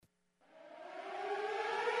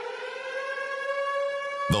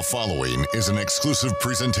The following is an exclusive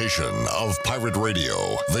presentation of Pirate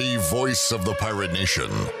Radio, the voice of the pirate nation.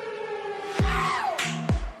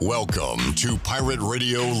 Welcome to Pirate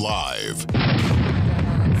Radio Live.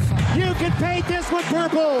 You can paint this with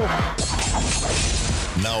purple.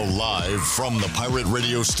 Now live from the Pirate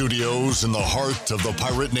Radio studios in the heart of the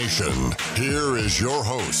pirate nation, here is your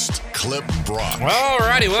host, Clip Brock.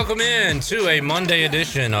 Alrighty, welcome in to a Monday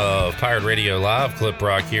edition of Pirate Radio Live. Clip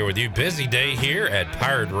Brock here with you. Busy day here at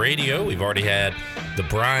Pirate Radio. We've already had the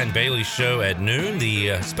Brian Bailey Show at noon,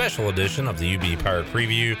 the special edition of the UB Pirate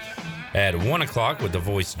Preview at 1 o'clock with the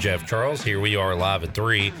voice Jeff Charles. Here we are live at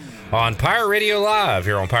 3 on Pirate Radio Live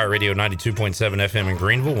here on Pirate Radio 92.7 FM in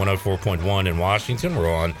Greenville, 104.1 in Washington. We're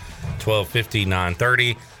on 1250,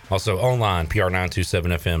 930. Also online,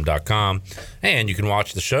 pr927fm.com. And you can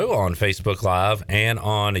watch the show on Facebook Live and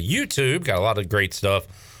on YouTube. Got a lot of great stuff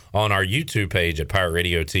on our YouTube page at Pirate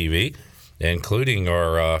Radio TV, including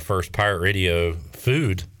our first Pirate Radio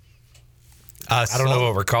food. I don't know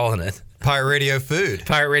what we're calling it. Pirate Radio Food.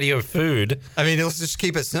 Pirate Radio Food. I mean, let's just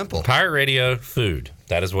keep it simple. Pirate Radio Food.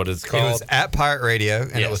 That is what it's called. It was at Pirate Radio,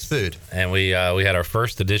 and It was food. And we had our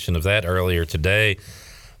first edition of that earlier today.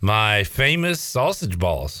 My famous sausage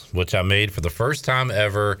balls, which I made for the first time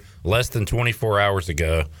ever, less than 24 hours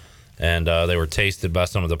ago. And they were tasted by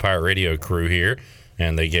some of the Pirate Radio crew here,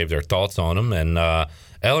 and they gave their thoughts on them. And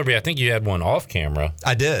Ellerby, I think you had one off camera.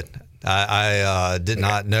 I did. I did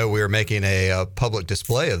not know we were making a public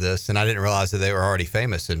display of this, and I didn't realize that they were already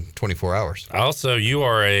famous in 24 hours. Also, you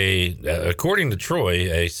are according to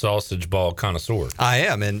Troy, a sausage ball connoisseur. I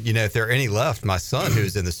am, and if there are any left, my son,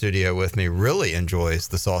 who's in the studio with me, really enjoys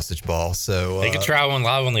the sausage ball. So he could try one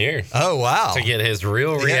live on the air. Oh wow! To get his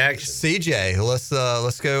real reaction. CJ,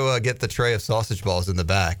 let's go get the tray of sausage balls in the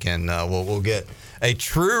back, and we'll get a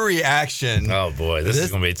true reaction. Oh boy, this is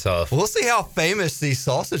gonna be tough. We'll see how famous these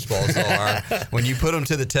sausage balls are when you put them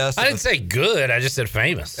to the test. I didn't say good. I just said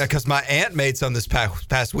famous. Because my aunt made some this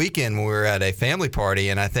past weekend when we were at a family party,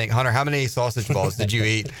 and I think, Hunter, how many sausage balls did you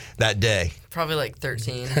eat that day? Probably like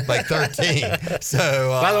 13. Like 13.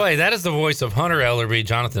 So, by the way, that is the voice of Hunter Ellerby,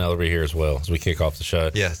 Jonathan Ellerby here as well as we kick off the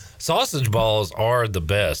show. Yes. Sausage balls are the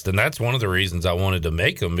best, and that's one of the reasons I wanted to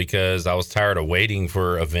make them, because I was tired of waiting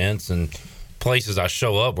for events and places I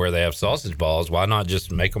show up where they have sausage balls. Why not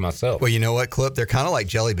just make them myself? Well, you know what, Clip? They're kind of like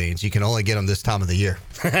jelly beans. You can only get them this time of the year.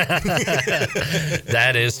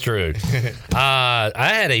 That is true.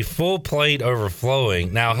 I had a full plate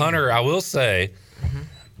overflowing. Now, Hunter, I will say,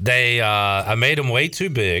 I made them way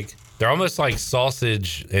too big. They're almost like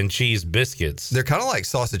sausage and cheese biscuits. They're kind of like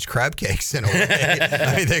sausage crab cakes in a way.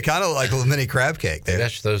 I mean, they're kind of like a mini crab cake. Maybe I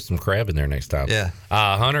should throw some crab in there next time. Yeah.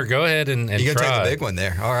 Hunter, go ahead and try. You're going to take the big one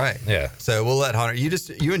there. All right. Yeah. So we'll let Hunter,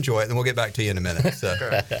 you enjoy it, and then we'll get back to you in a minute. So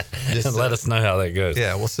just let us know how that goes.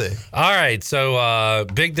 Yeah, we'll see. All right. So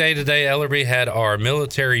big day today. Ellerby had our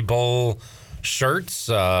Military Bowl shirts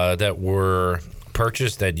that were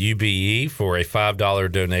purchased at UBE for a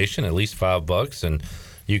 $5 donation, at least $5, and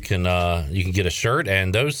you can get a shirt,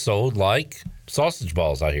 and those sold like sausage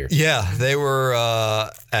balls out here. Yeah, they were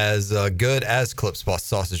as good as Clip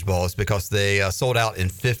sausage balls because they sold out in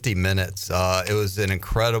 50 minutes. It was an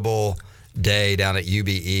incredible day down at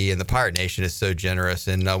UBE, and the Pirate Nation is so generous.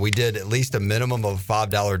 And we did at least a minimum of a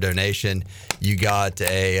 $5 donation. You got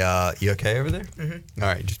a you okay over there? Mm-hmm. All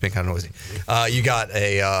right, just being kind of noisy. You got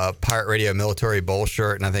a Pirate Radio Military Bowl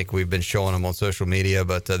shirt, and I think we've been showing them on social media,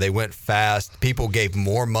 but they went fast. People gave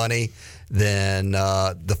more money than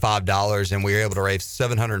the $5, and we were able to raise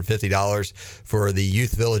 $750 for the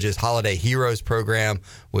Youth Village's Holiday Heroes program,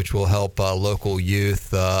 which will help local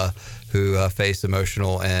youth who face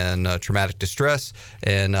emotional and traumatic distress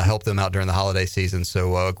and help them out during the holiday season.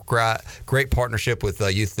 So great partnership with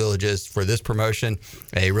Youth Villages for this promotion,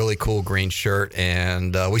 a really cool green shirt,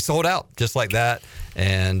 and we sold out just like that.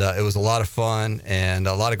 And it was a lot of fun, and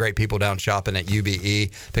a lot of great people down shopping at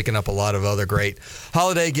UBE, picking up a lot of other great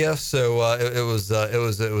holiday gifts. So it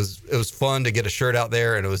was fun to get a shirt out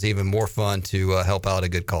there, and it was even more fun to help out a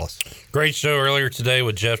good cause. Great show earlier today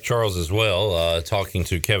with Jeff Charles as well, talking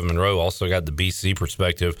to Kevin Monroe. Also got the BC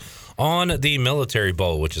perspective on the Military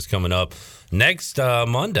Bowl, which is coming up next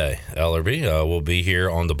Monday. Ellerby will be here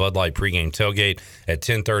on the Bud Light pregame tailgate at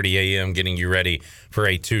 10:30 a.m., getting you ready for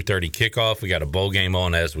a 2:30 kickoff. We got a bowl game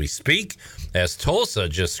on as we speak. As Tulsa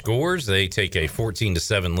just scores, they take a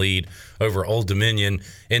 14-7 lead over Old Dominion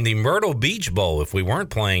in the Myrtle Beach Bowl. If we weren't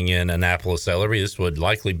playing in Annapolis, Ellerby, this would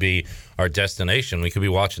likely be our destination. We could be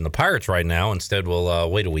watching the Pirates right now. Instead, we'll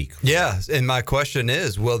wait a week. Yeah, and my question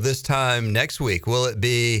is, will this time next week, will it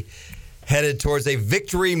be headed towards a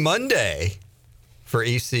Victory Monday for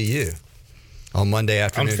ECU? on Monday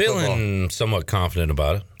afternoon. I'm feeling football. somewhat confident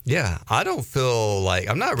about it. Yeah, I don't feel like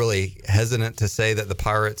I'm not really hesitant to say that the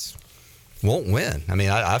Pirates won't win. I mean,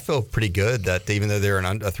 I feel pretty good that even though they're a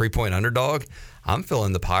 3-point underdog, I'm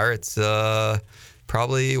feeling the Pirates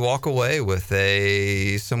probably walk away with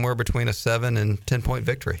a somewhere between a 7 and 10-point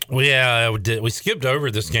victory. Well, yeah, we skipped over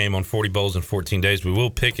this game on 40 Bowls in 14 days. We will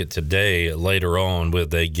pick it today later on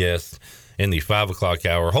with a guest in the 5 o'clock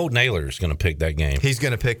hour. Holt Naylor is going to pick that game. He's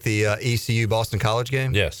going to pick the ECU Boston College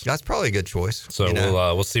game? Yes. That's probably a good choice. So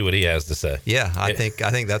we'll see what he has to say. Yeah, I think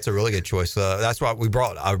that's a really good choice. That's why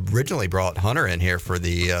I originally brought Hunter in here for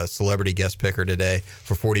the celebrity guest picker today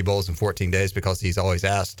for 40 Bowls in 14 days because he's always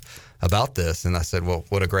asked about this. And I said, well,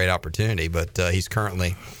 what a great opportunity. But he's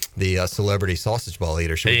currently the celebrity sausage ball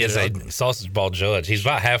eater. He is a sausage ball judge. He's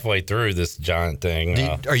about halfway through this giant thing.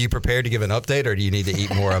 Are you prepared to give an update, or do you need to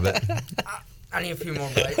eat more of it? I need a few more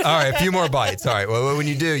bites. All right, a few more bites. All right. Well, when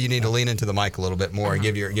you do, you need to lean into the mic a little bit more and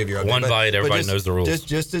give your update. One bite, everybody knows the rules.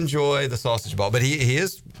 Just enjoy the sausage ball. But he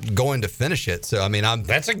is going to finish it. So I mean,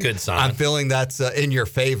 that's a good sign. I'm feeling that's in your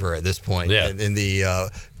favor at this point. Yeah. In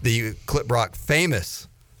the Clip Brock famous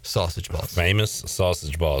sausage balls. Famous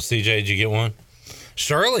sausage balls. CJ, did you get one?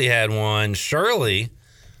 Shirley had one. Shirley.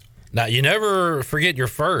 Now you never forget your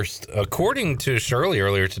first. According to Shirley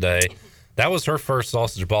earlier today, that was her first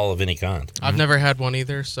sausage ball of any kind. I've never had one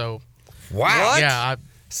either, so. Wow. What? Yeah.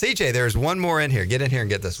 CJ, there's one more in here. Get in here and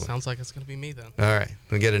get this one. Sounds like it's going to be me then. All right.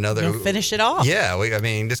 We'll get another. You'll finish it off. Yeah.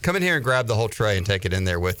 Just come in here and grab the whole tray and take it in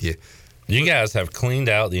there with you. You guys have cleaned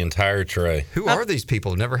out the entire tray. Who are these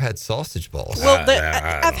people who've never had sausage balls? Well,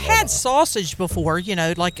 I've had sausage before,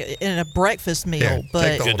 like in a breakfast meal,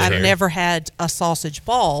 but I've never had a sausage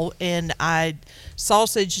ball, and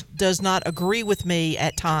sausage does not agree with me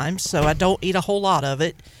at times, so I don't eat a whole lot of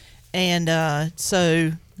it, and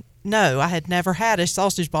so no, I had never had a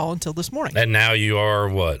sausage ball until this morning. And now you are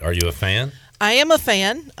what? Are you a fan? I am a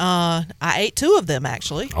fan. I ate 2 of them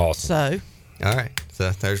actually. Awesome. So. All right.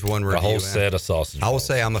 So there's one review. A whole set of sausage balls. I will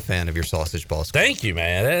say I'm a fan of your sausage balls. Thank you,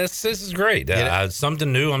 man. This is great.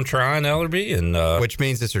 Something new I'm trying, Ellerby. And, which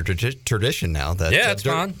means it's a tradition now. That, it's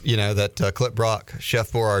fun. That Clip Brock,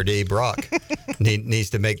 Chef Boyardee Brock,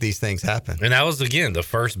 needs to make these things happen. And that was, again, the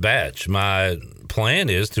first batch. My plan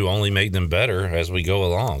is to only make them better as we go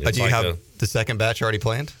along. Do you have the second batch already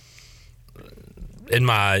planned? In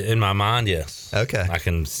my mind, yes. Okay. I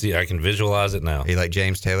can visualize it now. Are you like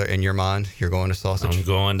James Taylor in your mind? You're going to sausage? I'm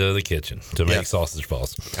going to the kitchen to make sausage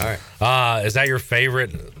balls. All right. Is that your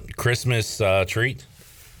favorite Christmas treat?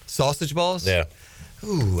 Sausage balls? Yeah.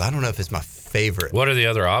 Ooh, I don't know if it's my favorite. What are the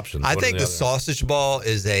other options? I think the sausage ball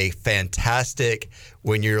is a fantastic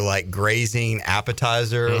when you're like grazing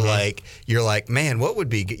appetizer. Mm-hmm. Like you're like, man, what would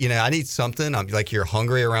be? I need something. I'm like you're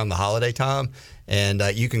hungry around the holiday time, and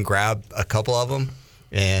you can grab a couple of them,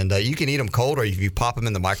 and you can eat them cold, or if you pop them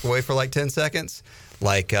in the microwave for like 10 seconds.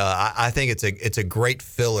 Like I think it's a great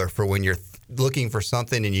filler for when you're looking for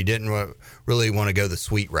something and you didn't really want to go the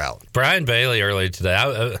sweet route. Brian Bailey earlier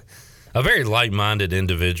today. A very like-minded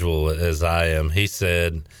individual as I am, he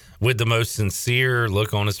said, with the most sincere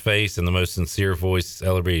look on his face and the most sincere voice,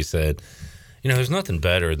 Ellerby said, there's nothing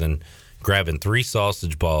better than grabbing 3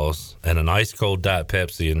 sausage balls and an ice cold Diet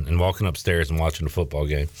Pepsi and walking upstairs and watching a football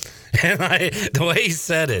game. And the way he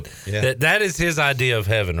said it, that is his idea of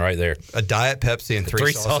heaven right there. A Diet Pepsi and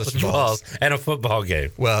 3 sausage balls and a football game.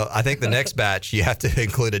 Well, I think the next batch you have to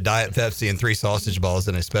include a Diet Pepsi and 3 sausage balls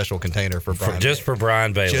in a special container for Brian. For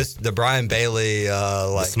Brian Bailey. Just the Brian Bailey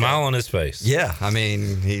the smile on his face. Yeah, I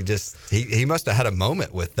mean, he must have had a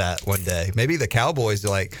moment with that one day. Maybe the Cowboys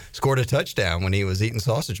scored a touchdown when he was eating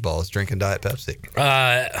sausage balls, drinking Diet Pepsi.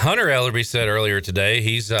 Hunter Ellerby said earlier today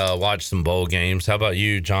he's watched some bowl games. How about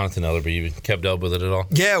you, Jonathan Ellerby? You kept up with it at all?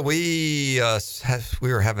 Yeah, we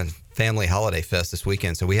were having family holiday fest this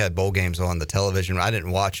weekend, so we had bowl games on the television. I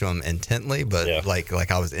didn't watch them intently, but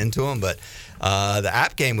like I was into them. But the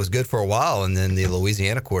App game was good for a while, and then the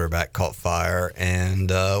Louisiana quarterback caught fire,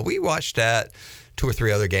 and we watched that. 2 or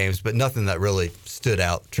 3 other games, but nothing that really stood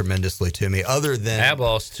out tremendously to me other than App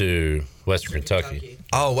lost to Western Kentucky.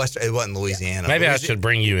 Oh, it wasn't Louisiana. Maybe I should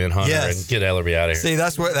bring you in, Hunter, and get Ellerby out of here. See,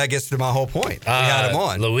 that's where that gets to my whole point. We had him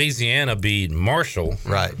on. Louisiana beat Marshall.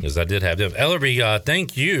 Right. Because I did have them. Ellerby,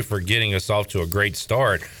 thank you for getting us off to a great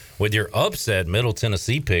start. With your upset Middle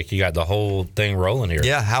Tennessee pick, you got the whole thing rolling here.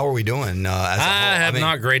 Yeah, how are we doing? I have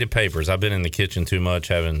not graded papers. I've been in the kitchen too much,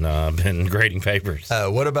 haven't been grading papers.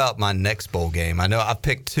 What about my next bowl game? I know I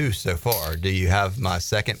picked 2 so far. Do you have my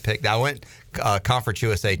second pick? I went Conference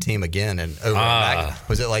USA team again, and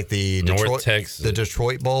was it like the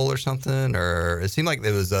Detroit Bowl or something? Or it seemed like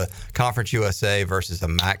it was a Conference USA versus a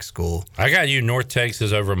MAC school. I got you North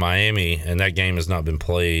Texas over Miami, and that game has not been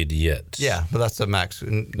played yet. Yeah, but that's a MAC.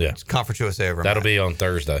 Yeah, Conference USA over. That'll MAC. Be on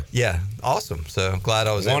Thursday. Yeah, awesome. So glad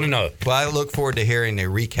I was. Want to know? Well, I look forward to hearing a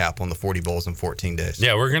recap on the 40 bowls in 14 days.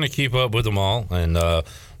 Yeah, we're gonna keep up with them all, and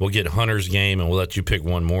we'll get Hunter's game, and we'll let you pick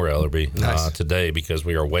one more, Ellerby, today because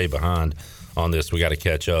we are way behind on this. We got to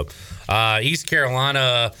catch up. East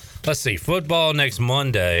Carolina, let's see, football next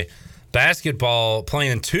Monday, basketball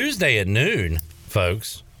playing Tuesday at noon,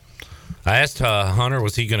 folks. I asked Hunter,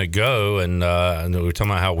 was he going to go? And we were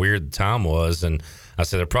talking about how weird the time was. And I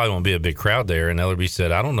said, there probably won't be a big crowd there. And Ellerby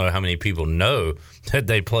said, I don't know how many people know that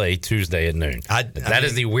they play Tuesday at noon. That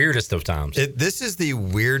is the weirdest of times. This is the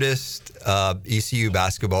weirdest ECU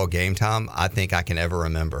basketball game time I think I can ever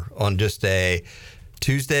remember, on just a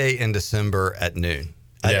Tuesday in December at noon.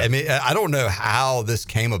 Yeah. I mean, I don't know how this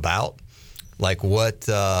came about, like what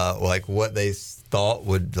they thought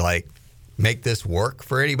would like make this work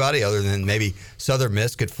for anybody other than maybe Southern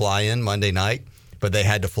Miss could fly in Monday night, but they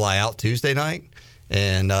had to fly out Tuesday night,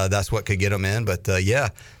 and that's what could get them in. But yeah,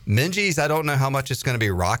 Minji's, I don't know how much it's going to be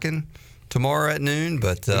rocking tomorrow at noon,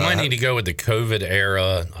 but we might need to go with the COVID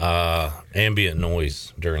era ambient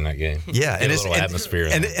noise during that game. Yeah, and it's a little atmosphere,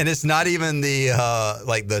 and it's not even the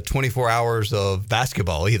like the 24 hours of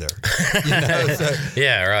basketball either. So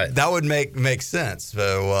yeah, right. That would make sense.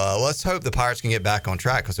 So let's hope the Pirates can get back on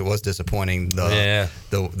track, because it was disappointing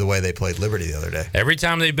the way they played Liberty the other day. Every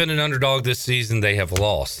time they've been an underdog this season, they have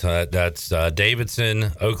lost. That's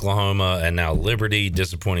Davidson, Oklahoma, and now Liberty.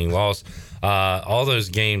 Disappointing loss. All those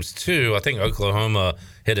games too. I think Oklahoma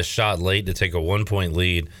hit a shot late to take a 1-point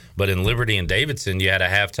lead, but in Liberty and Davidson, you had a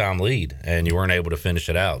halftime lead and you weren't able to finish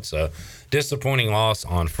it out. So disappointing loss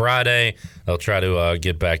on Friday. They'll try to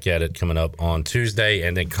get back at it coming up on Tuesday,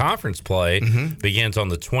 and then conference play begins on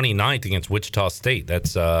the 29th against Wichita State.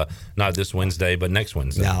 That's not this Wednesday, but next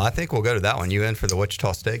Wednesday. No, I think we'll go to that one. You in for the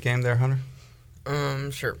Wichita State game there, Hunter?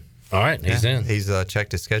 Sure. All right, he's in. He's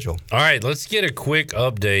checked his schedule. All right, let's get a quick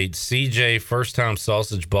update. CJ, first-time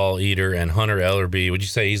sausage ball eater, and Hunter Ellerby. Would you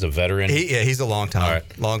say he's a veteran? He's a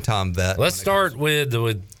long-time vet. Let's start with you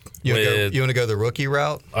want to go the rookie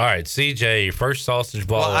route? All right, CJ, first sausage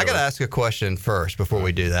ball. Well, I got to ask a question first before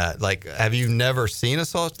we do that. Like, have you never seen a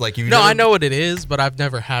sausage? Like, I know what it is, but I've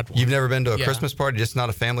never had one. You've never been to a Christmas party? Just not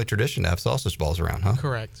a family tradition to have sausage balls around, huh?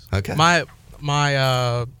 Correct. Okay.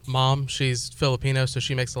 My mom, she's Filipino, so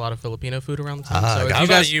she makes a lot of Filipino food around the time. So how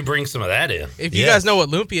about you bring some of that in? If you guys know what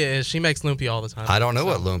lumpia is, she makes lumpia all the time. I don't know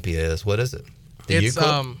what lumpia is. What is it?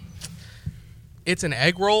 It's an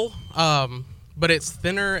egg roll, but it's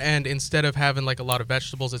thinner, and instead of having like a lot of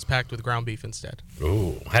vegetables, it's packed with ground beef instead.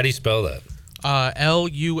 Ooh, how do you spell that?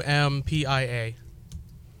 Lumpia.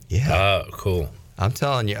 Yeah. Cool. I'm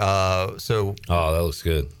telling you. Oh, that looks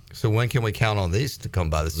good. So when can we count on these to come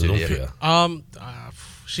by the studio?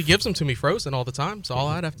 She gives them to me frozen all the time, so all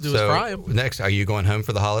I'd have to do is fry them. Next, are you going home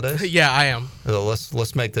for the holidays? Yeah, I am. So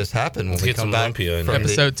let's make this happen when we come back.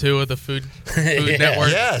 Episode 2 of the Food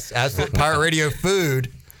Network. Yes, Absolute Pirate Radio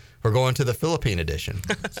Food. We're going to the Philippine edition.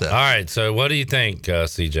 So. All right, so what do you think,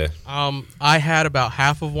 CJ? I had about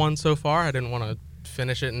half of one so far. I didn't want to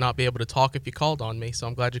finish it and not be able to talk if you called on me, so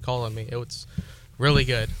I'm glad you called on me. It was really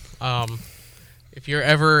good. If you're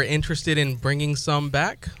ever interested in bringing some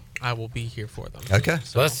back, I will be here for them. Okay.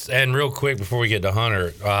 So and real quick before we get to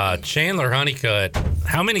Hunter, Chandler Honeycutt,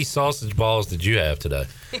 how many sausage balls did you have today?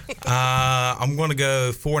 I'm going to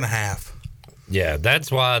go 4.5. Yeah,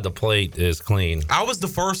 that's why the plate is clean. I was the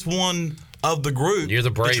first one of the group You're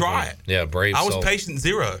the brave to try one. it. Yeah, brave. I was patient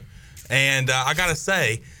zero. And I got to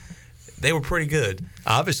say, they were pretty good.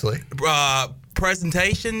 Obviously.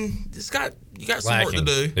 Presentation, you got some work to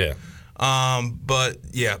do. Yeah. But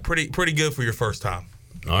yeah, pretty good for your first time.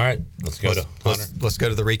 All right, let's go to Hunter. Let's go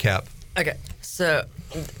to the recap. Okay, so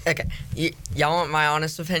y'all want my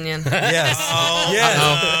honest opinion? Yes.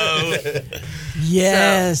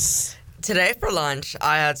 Yes. So, today for lunch,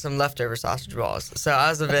 I had some leftover sausage balls, so I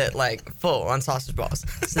was a bit full on sausage balls.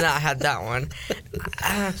 So now I had that one.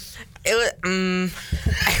 It was.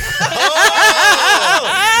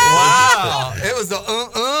 Wow! It was the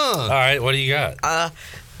All right, what do you got?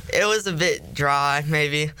 It was a bit dry,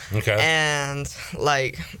 maybe. Okay. And that's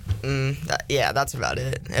about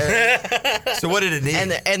it. So what did it need?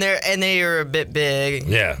 And they were a bit big.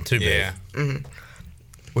 Yeah, too big. Yeah. Mm-hmm.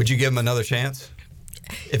 Would you give him another chance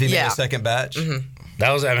if he made a second batch? Mm-hmm.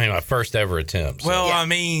 That was, my first ever attempt. So. Well, I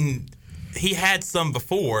mean, he had some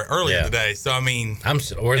before earlier today. So I mean,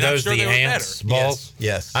 were those the ants balls?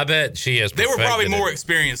 Yes. I bet she has. They were probably more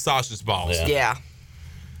experienced sausage balls. Yeah.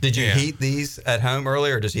 Did you heat these at home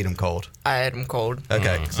earlier, or just eat them cold? I had them cold.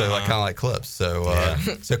 Okay, so kind of like Clip's. So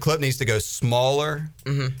so Clip needs to go smaller.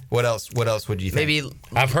 Mm-hmm. What else would you think? Maybe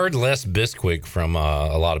I've heard less Bisquick from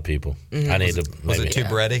a lot of people. I need to. Was it too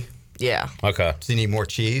bready? Yeah. Okay. So you need more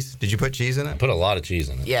cheese. Did you put cheese in it? Put a lot of cheese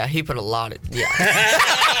in it. Yeah, he put a lot of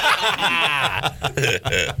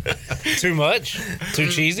Too much? Too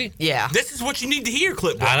cheesy? Yeah. This is what you need to hear,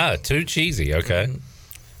 Clip. I know. Too cheesy. Okay.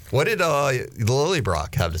 What did Lily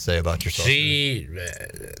Brock have to say about your sausage? She,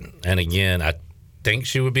 and again, I think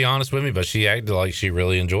she would be honest with me, but she acted like she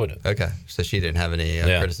really enjoyed it. Okay, so she didn't have any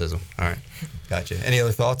criticism. All right, gotcha. Any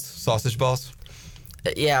other thoughts? Sausage balls?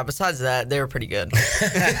 Yeah, besides that, they were pretty good.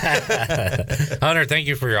 Hunter, thank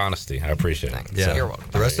you for your honesty. I appreciate it. Yeah. You're welcome.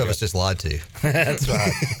 The rest of us just lied to you. That's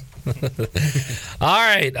right. All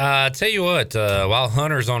right. Tell you what, while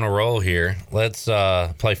Hunter's on a roll here, let's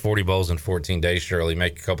play 40 bowls in 14 days, Shirley.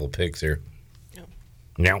 Make a couple of picks here.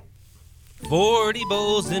 No. 40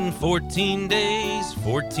 bowls in 14 days,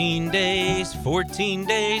 14 days, 14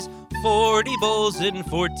 days, 40 bowls in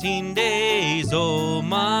 14 days. Oh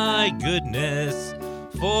my goodness.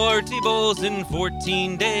 40 bowls in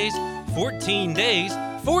 14 days, 14 days,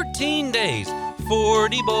 14 days,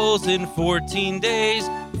 40 bowls in 14 days,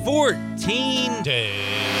 14 days.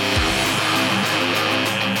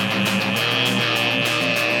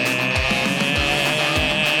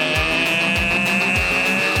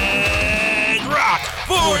 Rock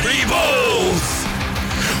 40 bowls,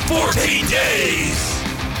 14 days,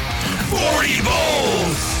 40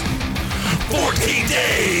 bowls, 14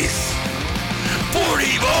 days,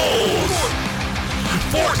 40 bowls,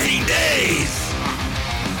 14 days,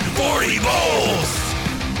 40 bowls,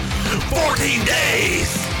 14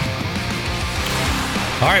 days.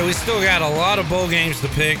 All right, we still got a lot of bowl games to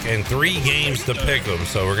pick and 3 games to pick them.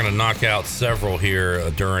 So we're going to knock out several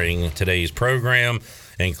here during today's program,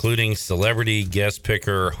 including celebrity guest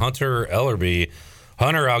picker Hunter Ellerby.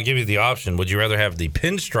 Hunter, I'll give you the option. Would you rather have the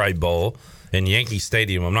Pinstripe Bowl in Yankee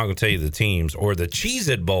Stadium? I'm not going to tell you the teams, or the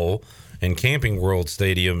Cheez-It Bowl in Camping World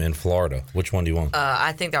Stadium in Florida. Which one do you want?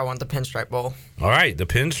 I think I want the Pinstripe Bowl. All right, the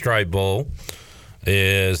Pinstripe Bowl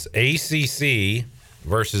is ACC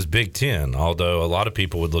versus Big Ten, although a lot of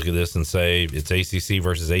people would look at this and say it's ACC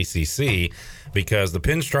versus ACC because the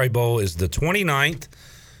Pinstripe Bowl is the 29th.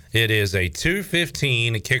 It is a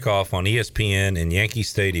 2:15 kickoff on ESPN in Yankee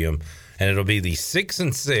Stadium, and it'll be the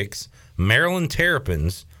 6-6 Maryland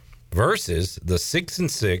Terrapins versus the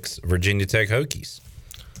 6-6 Virginia Tech Hokies.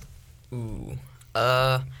 Ooh.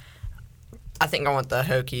 I think I want the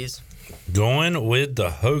Hokies. Going with the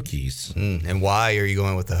Hokies. And why are you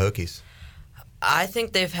going with the Hokies? I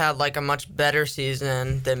think they've had like a much better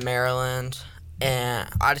season than Maryland, and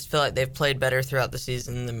I just feel like they've played better throughout the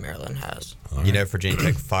season than Maryland has. Right. You know, Virginia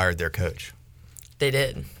Tech fired their coach. They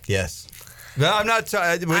did. Yes. No, I'm not.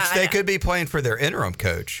 They could be playing for their interim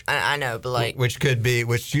coach. I know, but like, which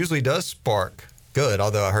usually does spark good.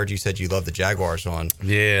 Although I heard you said you love the Jaguars on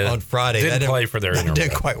Friday. Didn't play for their interim.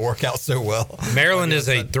 Didn't quite work out so well. Maryland is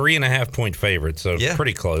a 3.5-point favorite, so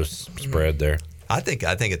pretty close spread there. I think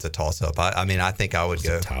it's a toss up. I mean, I think I would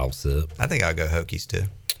go toss up. I think I'll go Hokies too.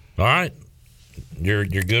 All right, you're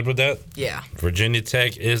good with that? Yeah. Virginia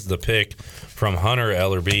Tech is the pick from Hunter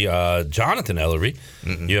Ellerby. Jonathan Ellerby,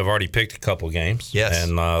 you have already picked a couple games. Yes.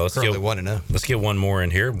 And let's get 1-0. Let's get one more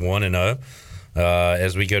in here. 1-0.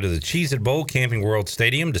 As we go to the Cheez-It Bowl, Camping World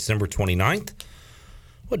Stadium, December 29th.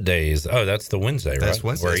 What day is? Oh, that's the Wednesday, right? That's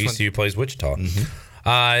Wednesday. Where ECU plays Wichita.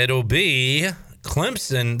 It'll be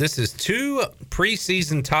Clemson. This is 2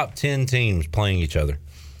 preseason top 10 teams playing each other.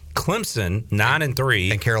 Clemson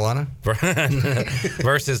 9-3, and Carolina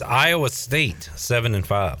versus Iowa State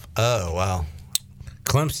 7-5. Oh wow!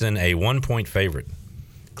 Clemson a 1-point favorite.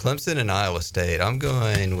 Clemson and Iowa State. I'm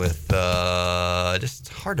going with just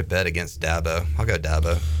hard to bet against Dabo. I'll go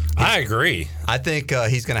Dabo. I agree. I think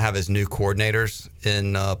he's going to have his new coordinators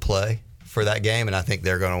in play for that game, and I think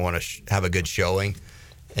they're going to want to have a good showing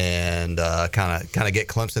and kind of get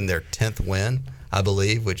Clemson their 10th win, I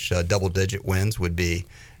believe, which double-digit wins would be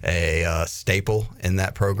a staple in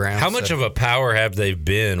that program. How much of a power have they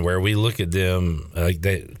been where we look at them,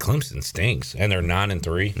 Clemson stinks, and they're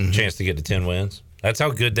 9-3, chance to get to 10 wins? That's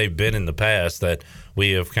how good they've been in the past that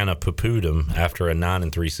we have kind of poo-pooed them after a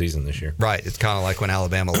 9-3 season this year. Right. It's kind of like when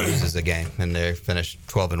Alabama loses a game and they finish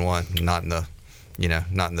 12-1, not in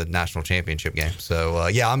the national championship game. So,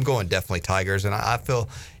 I'm going definitely Tigers. And I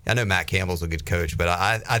know Matt Campbell's a good coach, but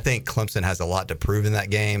I think Clemson has a lot to prove in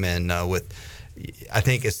that game. And with I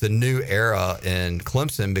think it's the new era in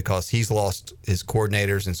Clemson because he's lost his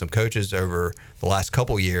coordinators and some coaches over the last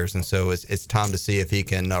couple years, and so it's time to see if he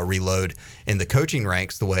can reload in the coaching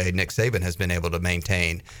ranks the way Nick Saban has been able to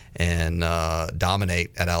maintain and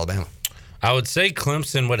dominate at Alabama. I would say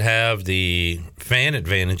Clemson would have the fan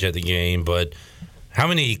advantage at the game, but how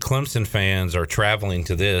many Clemson fans are traveling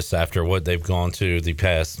to this after what they've gone to the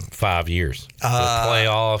past 5 years? The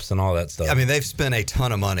playoffs and all that stuff. I mean, they've spent a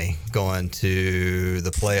ton of money going to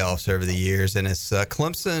the playoffs over the years, and it's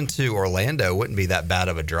Clemson to Orlando wouldn't be that bad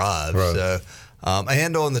of a drive. Right. So,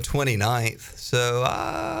 and on the 29th. So,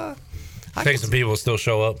 I think some people still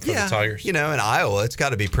show up for the Tigers. You know, in Iowa, it's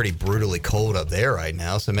got to be pretty brutally cold up there right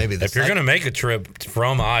now. So maybe if you're going to make a trip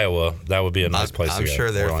from Iowa, that would be a nice place to go. I'm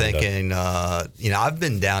sure they're thinking, I've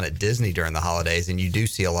been down at Disney during the holidays, and you do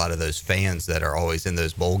see a lot of those fans that are always in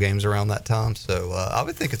those bowl games around that time. So I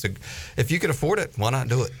would think if you could afford it, why not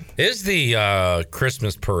do it? Is the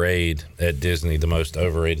Christmas parade at Disney the most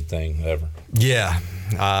overrated thing ever? Yeah.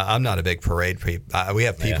 I'm not a big parade people. We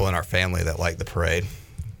have people in our family that like the parade.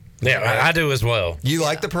 Yeah, I do as well. You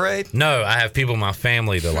like the parade? No, I have people in my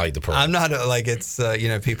family that like the parade. I'm not it's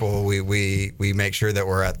people we make sure that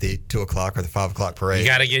we're at the 2:00 or the 5:00 parade. You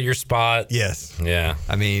got to get your spot. Yes. Yeah.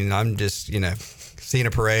 I mean, I'm just seeing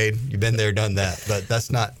a parade. You've been there, done that, but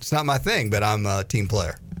it's not my thing. But I'm a team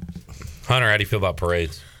player. Hunter, how do you feel about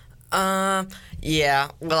parades?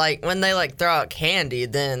 Yeah, like when they throw out candy,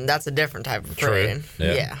 then that's a different type of parade. True.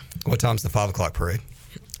 Yeah. What time's the 5:00 parade?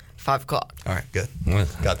 5:00. All right, good.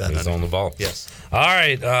 Got that. He's on the ball. Yes. All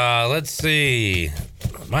right. Let's see.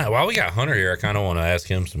 While we got Hunter here, I kind of want to ask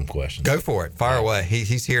him some questions. Go for it. Fire away.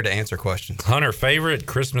 He's here to answer questions. Hunter, favorite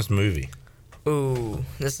Christmas movie? Ooh,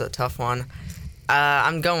 this is a tough one.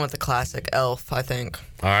 I'm going with the classic Elf, I think.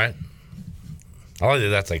 All right. I like that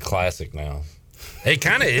that's a classic now. It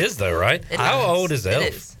kind of is, though, right? How old is Elf?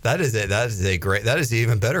 It is. That is an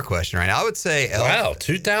even better question, right? I would say Elf. Wow,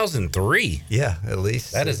 2003. Yeah, at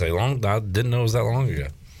least. That is I didn't know it was that long ago.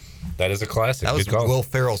 That is a classic. That was Will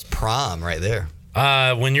Ferrell's prime right there.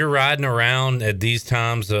 When you're riding around at these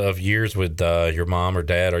times of years with your mom or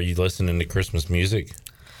dad, are you listening to Christmas music?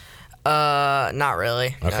 Not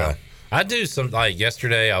really. Okay. No. I do some,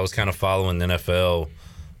 yesterday I was kind of following the NFL,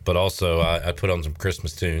 but also I put on some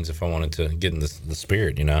Christmas tunes if I wanted to get in the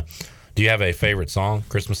spirit, Do you have a favorite song,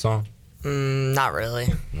 Christmas song? Not really.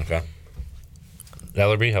 Okay.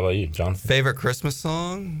 Ellerby, how about you, John? Favorite Christmas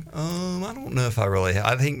song? I don't know if I really have.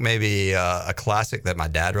 I think maybe a classic that my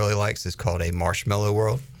dad really likes is called A Marshmallow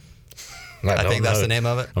World. I think that's the name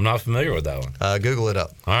of it. I'm not familiar with that one. Google it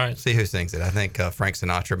up. All right. See who sings it. I think Frank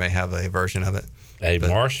Sinatra may have a version of it.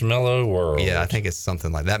 Marshmallow World. Yeah, I think it's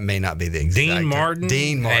something like that. May not be the exact Dean Martin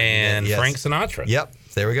and yes. Frank Sinatra. Yep.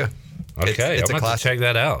 There we go. Okay, it's I'm going to check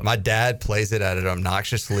that out. My dad plays it at an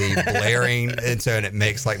obnoxiously blaring, and it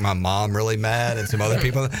makes my mom really mad and some other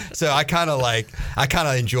people. So I kind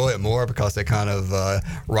of enjoy it more because it kind of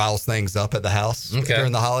riles things up at the house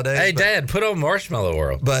during the holidays. Hey, Dad, put on Marshmallow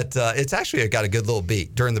World. But it's actually got a good little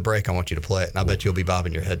beat. During the break, I want you to play it, and I bet you'll be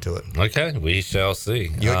bobbing your head to it. Okay, we shall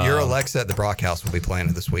see. Your Alexa at the Brock House will be playing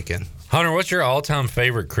it this weekend. Hunter, what's your all-time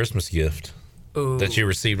favorite Christmas gift that you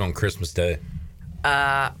received on Christmas Day?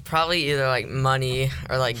 Probably either money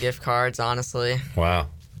or gift cards, honestly. Wow.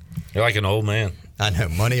 You're like an old man. I know,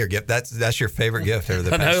 money or gift. That's your favorite gift over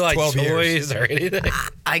the past 12 years. Toys or anything.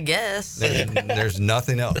 I guess. There's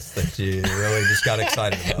nothing else that you really just got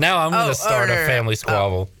excited about. Now I'm going to start a family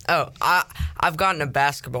squabble. I've gotten a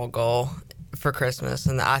basketball goal for Christmas,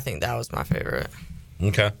 and I think that was my favorite.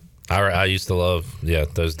 Okay. I used to love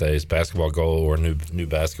those days, basketball goal or new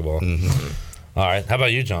basketball. Mm-hmm. All right. How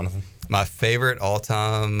about you, Jonathan? My favorite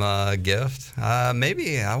all-time gift?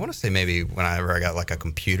 Maybe whenever I got a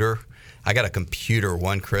computer. I got a computer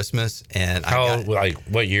one Christmas, and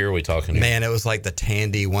what year are we talking? Man, it was the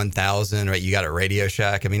Tandy 1000, right? You got at Radio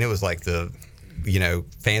Shack. I mean, it was the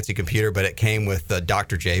fancy computer, but it came with the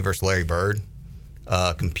Dr. J versus Larry Bird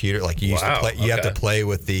computer. You used to play. You have to play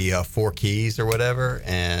with the 4 keys or whatever,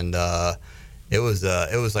 and it was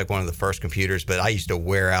one of the first computers. But I used to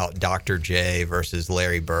wear out Dr. J versus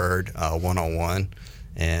Larry Bird 1-on-1,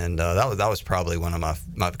 and that was probably one of my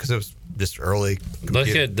because it was just early computer. Look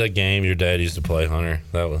at the game your dad used to play, Hunter.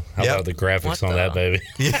 How about the graphics on that baby?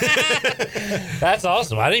 That's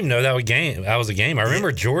awesome. I didn't even know that was a game. I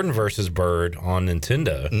remember Jordan versus Bird on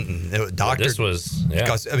Nintendo. This was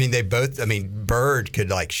because Bird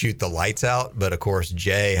could shoot the lights out, but of course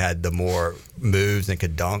Jay had the more moves and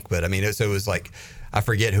could dunk. But it was I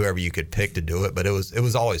forget whoever you could pick to do it, but it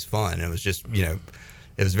was always fun. It was just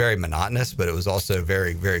it was very monotonous, but it was also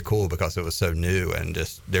very, very cool because it was so new and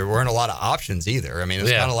just there weren't a lot of options either. I mean, it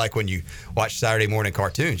was kind of like when you watch Saturday morning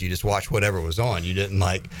cartoons, you just watch whatever was on. You didn't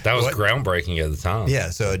like that was groundbreaking at the time. Yeah,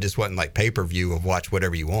 so it just wasn't like pay-per-view of watch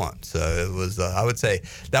whatever you want. So it was. I would say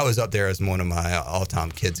that was up there as one of my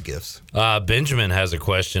all-time kids gifts. Benjamin has a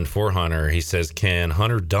question for Hunter. He says, "Can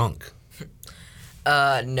Hunter dunk?"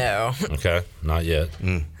 No. Okay, not yet.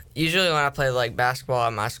 Usually when I play like basketball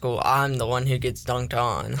at my school, I'm the one who gets dunked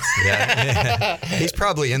on. Yeah. He's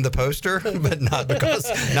probably in the poster, but not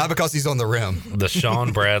because he's on the rim. The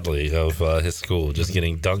Sean Bradley of his school, just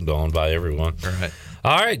getting dunked on by everyone. Right.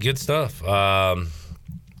 All right, good stuff.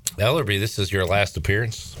 Ellerby, this is your last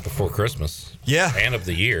appearance before Christmas. Yeah. And of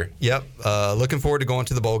the year. Yep. Looking forward to going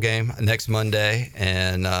to the bowl game next Monday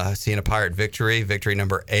and seeing a Pirate victory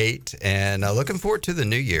number 8. And looking forward to the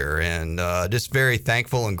new year. And just very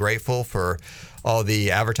thankful and grateful for all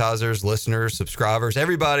the advertisers, listeners, subscribers,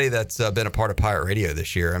 everybody that's been a part of Pirate Radio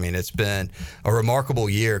this year. I mean, it's been a remarkable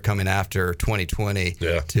year coming after 2020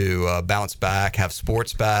 to bounce back, have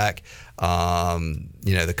sports back.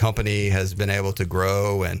 The company has been able to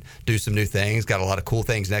grow and do some new things. Got a lot of cool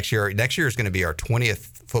things next year. Next year is going to be our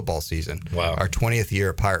 20th football season. Wow. Our 20th year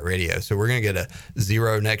of Pirate Radio. So we're going to get a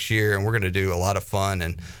 0 next year, and we're going to do a lot of fun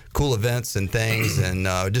and cool events and things. And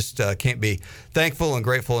just can't be thankful and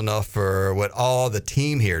grateful enough for what all the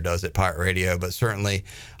team here does at Pirate Radio, but certainly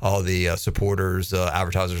all the supporters,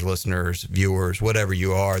 advertisers, listeners, viewers, whatever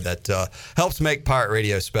you are that helps make Pirate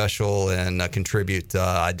Radio special and contribute.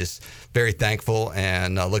 I just very thankful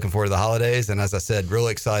and looking forward to the holidays. And as I said,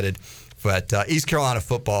 really excited. But East Carolina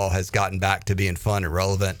football has gotten back to being fun and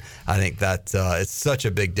relevant. I think that it's such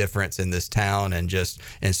a big difference in this town and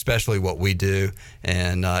especially what we do.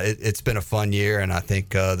 And it's been a fun year, and I think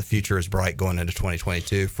the future is bright going into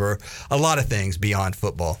 2022 for a lot of things beyond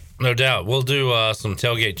football. No doubt. We'll do some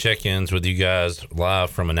tailgate check-ins with you guys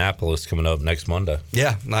live from Annapolis coming up next Monday.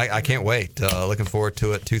 Yeah, I can't wait. Looking forward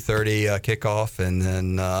to it. 2:30 kickoff, and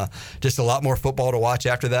then just a lot more football to watch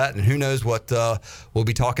after that. And who knows what we'll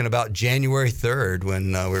be talking about January 3rd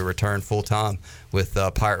when we return full-time with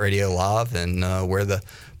Pirate Radio Live and where the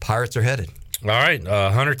Pirates are headed. All right.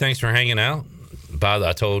 Hunter, thanks for hanging out.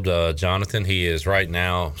 I told Jonathan he is right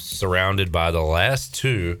now surrounded by the last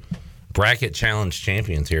 2 bracket challenge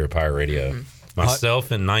champions here at Pirate Radio.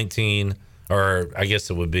 Myself in 19, or I guess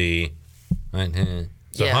it would be 19.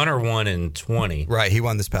 So Hunter won in 20. Right, he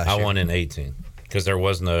won this past year. I won in 18 because there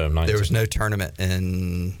was no 19. There was no tournament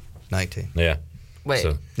in 19. Yeah. Wait.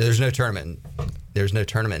 So, there's no tournament. There's no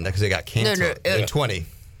tournament because it got canceled in 20.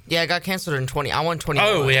 Yeah, it got canceled in 20. I won 21.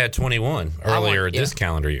 Oh, we had 21 earlier this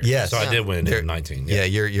calendar year. Yes. So I did win in 19. Yeah,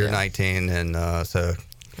 you're 19, and so...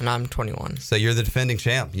 And I'm 21. So you're the defending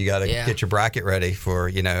champ. You got to get your bracket ready for,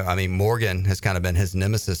 Morgan has kind of been his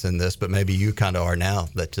nemesis in this, but maybe you kind of are now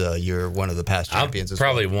that you're one of the past champions. I'm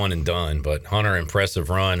probably one and done, but Hunter, impressive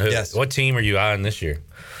run. Yes. What team are you eyeing this year?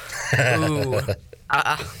 Ooh.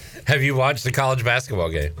 Have you watched the college basketball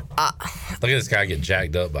game? Look at this guy get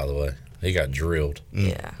jacked up, by the way. He got drilled.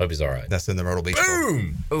 Yeah. Hope he's all right. That's in the Myrtle Beach.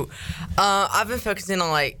 Boom! Ooh. I've been focusing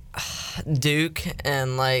on, Duke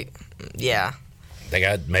and, They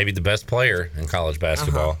got maybe the best player in college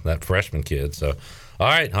basketball, that freshman kid. So, all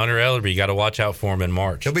right, Hunter Ellerby, you got to watch out for him in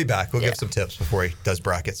March. He'll be back. We'll give some tips before he does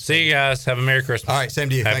brackets. See you guys. Have a Merry Christmas. All right, same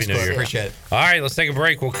to you. Happy Thanks, New Year. Appreciate it. All right, let's take a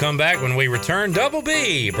break. We'll come back when we return. Double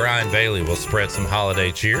B, Brian Bailey will spread some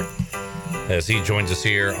holiday cheer as he joins us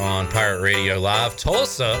here on Pirate Radio Live.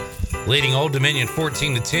 Tulsa leading Old Dominion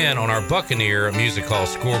 14-10 on our Buccaneer Music Hall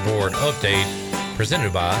scoreboard update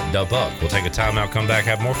presented by Da Buck. We'll take a timeout, come back,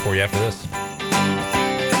 have more for you after this.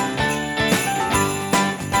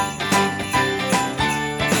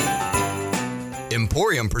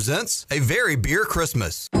 Emporium presents A Very Beer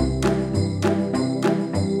Christmas.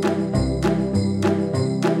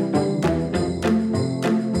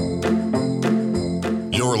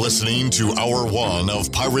 You're listening to Hour 1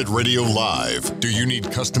 of Pirate Radio Live. Do you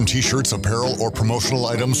need custom t-shirts, apparel, or promotional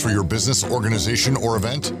items for your business, organization, or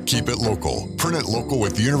event? Keep it local. Print it local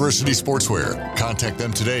with University Sportswear. Contact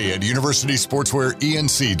them today at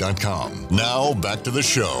universitysportswearenc.com. Now, back to the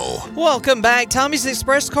show. Welcome back. Tommy's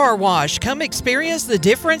Express Car Wash. Come experience the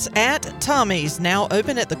difference at Tommy's. Now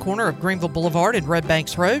open at the corner of Greenville Boulevard and Red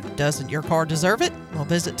Banks Road. Doesn't your car deserve it? Well,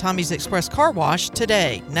 visit Tommy's Express Car Wash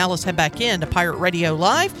today. Now let's head back in to Pirate Radio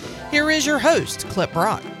Live. Here is your host, Clip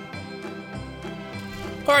Brock.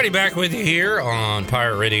 Alrighty, back with you here on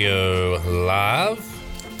Pirate Radio Live.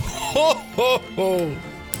 Ho, ho, ho.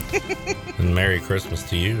 And Merry Christmas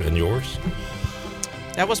to you and yours.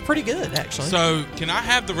 That was pretty good, actually. So, can I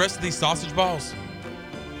have the rest of these sausage balls?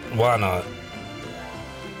 Why not?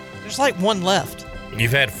 There's like one left.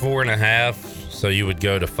 You've had 4.5, so you would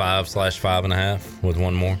go to 5/5.5 with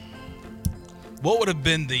one more. What would have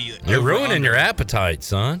been the? You're ruining your appetite,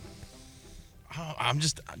 son. Oh, I'm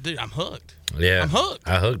hooked. Yeah, I'm hooked.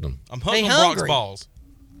 I hooked them. I'm hooked on Brock's balls.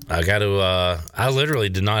 I got to. I literally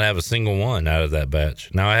did not have a single one out of that batch.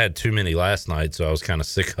 Now I had too many last night, so I was kind of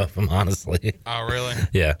sick of them, honestly. Oh, really?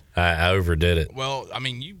 Yeah, I overdid it. Well, I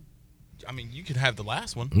mean, you could have the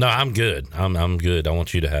last one. No, I'm good. I'm good. I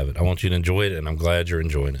want you to have it. I want you to enjoy it, and I'm glad you're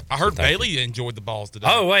enjoying it. I heard Bailey enjoyed the balls today.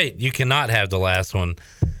 Oh wait, you cannot have the last one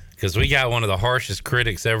because we got one of the harshest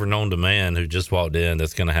critics ever known to man who just walked in.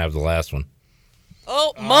 That's going to have the last one.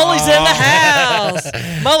 Oh, Mully's in the house.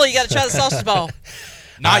 Mully, you got to try the sausage ball.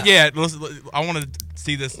 Not yet. I want to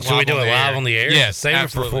see this. Should we do it live on the air? Yes, save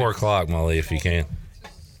absolutely. it for 4:00, Molly, if you can.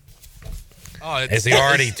 Oh, is he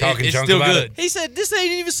already talking it's junk still about good. it? He said this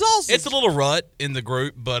ain't even sausage. It's a little rut in the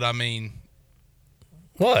group, but I mean,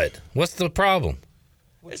 what? What's the problem?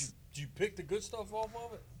 Did you pick the good stuff off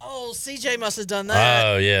of it? Oh, CJ must have done that.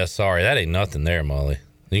 Oh yeah, sorry, that ain't nothing there, Molly.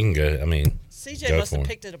 You can go. I mean, CJ must have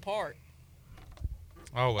picked it apart.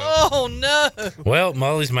 Oh well. Oh no. Well,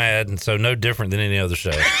 Molly's mad, and so no different than any other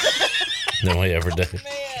show than we ever do.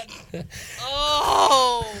 Man.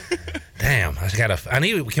 Oh. Damn, I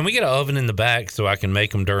need. Can we get an oven in the back so I can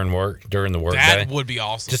make them during the work That day? would be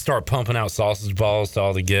awesome. Just start pumping out sausage balls to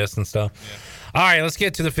all the guests and stuff. Yeah. All right, let's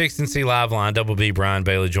get to the Fixed and See live line. Double B Brian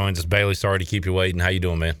Bailey joins us. Bailey, sorry to keep you waiting. How you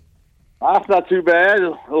doing, man? That's not too bad.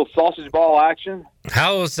 A little sausage ball action.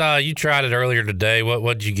 How was you tried it earlier today?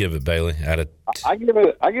 What did you give it, Bailey? I give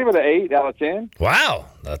it an 8 out of 10. Wow,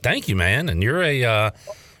 thank you, man. And you're a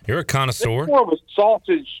connoisseur. It's more of a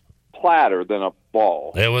sausage platter than a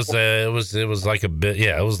ball. It was like a bit.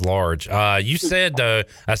 Yeah, it was large. You said though,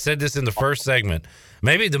 I said this in the first segment.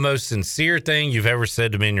 Maybe the most sincere thing you've ever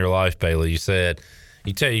said to me in your life, Bailey. You said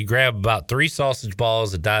you grab about 3 sausage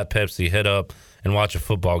balls, a Diet Pepsi, head up and watch a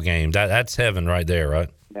football game. That's heaven right there, right?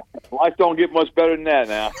 Life don't get much better than that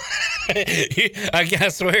now. I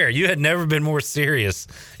swear, you had never been more serious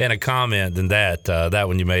in a comment than that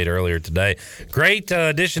one you made earlier today. Great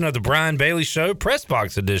edition of the Brian Bailey Show, press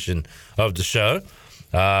box edition of the show.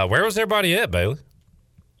 Where was everybody at, Bailey?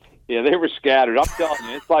 Yeah, they were scattered. I'm telling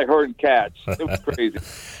you, it's like herding cats. It was crazy.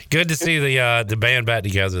 Good to see the band back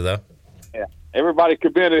together, though. Yeah, everybody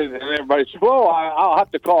committed, and everybody said, "Well, I'll have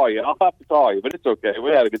to call you. But it's okay.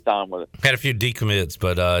 We had a good time with it." Had a few decommits,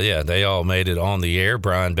 but yeah, they all made it on the air.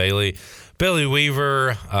 Brian Bailey, Billy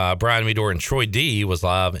Weaver, Brian Meador, and Troy D was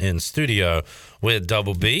live in studio with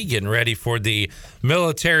Double B, getting ready for the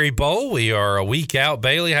Military Bowl. We are a week out.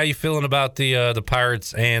 Bailey, how you feeling about the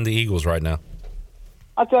Pirates and the Eagles right now?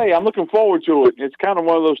 I tell you, I'm looking forward to it. It's kind of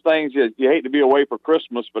one of those things that you hate to be away for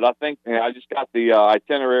Christmas, but I think I just got the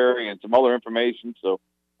itinerary and some other information, so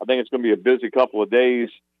I think it's going to be a busy couple of days.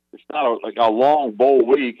 It's not a long bowl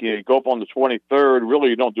week. You go up on the 23rd. Really,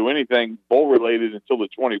 you don't do anything bowl-related until the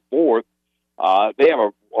 24th. They have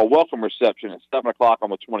a welcome reception at 7 o'clock on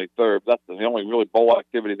the 23rd. That's the only really bowl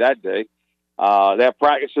activity that day. They have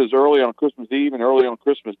practices early on Christmas Eve and early on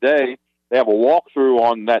Christmas Day. They have a walkthrough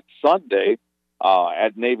on that Sunday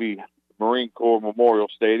at Navy Marine Corps Memorial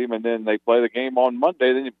Stadium, and then they play the game on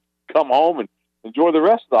Monday. Then you come home and enjoy the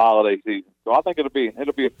rest of the holiday season. So I think it'll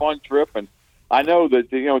be a fun trip. And I know that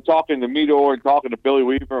talking to Meador and talking to Billy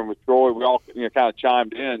Weaver and with Troy, we all kind of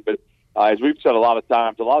chimed in. But as we've said a lot of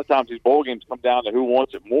times these bowl games come down to who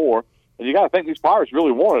wants it more. And you got to think these Pirates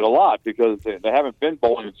really want it a lot because they haven't been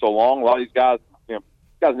bowling in so long. A lot of these guys,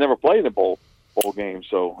 guys never played in bowl game,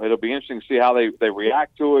 so it'll be interesting to see how they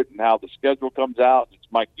react to it and how the schedule comes out. It's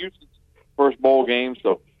Mike Houston's first bowl game,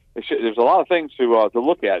 so there's a lot of things to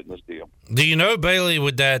look at in this deal. Do you know, Bailey,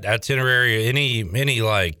 with that itinerary, any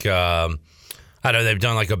like I know they've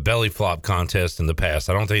done like a belly flop contest in the past.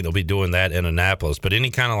 I don't think they'll be doing that in Annapolis, but any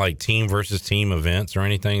kind of like team versus team events or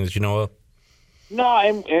anything that you know of? No,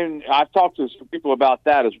 and I've talked to some people about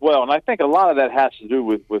that as well, and I think a lot of that has to do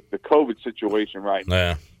with the COVID situation right now.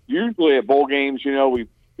 Yeah. Usually at bowl games,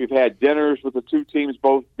 we've had dinners with the two teams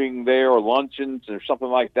both being there, or luncheons or something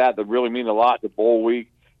like that really mean a lot to bowl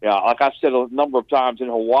week. Yeah, like I've said a number of times in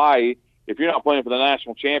Hawaii, if you're not playing for the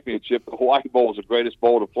national championship, the Hawaii Bowl is the greatest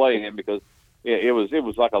bowl to play in because it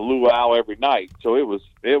was like a luau every night. So it was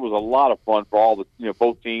a lot of fun for all the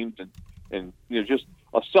both teams and just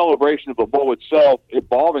a celebration of the bowl itself,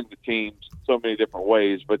 involving the teams in so many different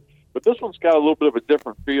ways. But this one's got a little bit of a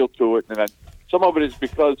different feel to it, and some of it is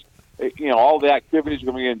because all the activities are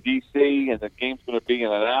going to be in D.C. and the game's going to be in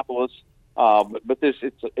Annapolis. But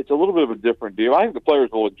it's a little bit of a different deal. I think the players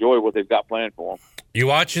will enjoy what they've got planned for them. You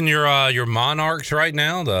watching your Monarchs right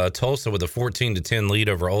now? The Tulsa with a 14-10 lead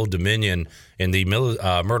over Old Dominion in the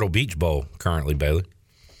Myrtle Beach Bowl currently, Bailey.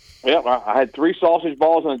 Yeah, I had 3 sausage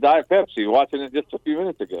balls and a Diet Pepsi watching it just a few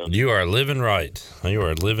minutes ago. You are living right. You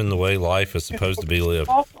are living the way life is supposed to be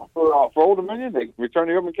lived. For Old Dominion, they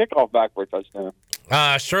returned the open kickoff back for a touchdown.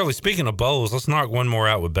 Shirley, speaking of bowls, let's knock one more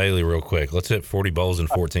out with Bailey real quick. Let's hit 40 bowls in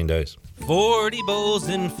 14 days. 40 bowls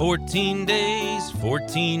in 14 days,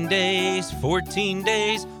 14 days, 14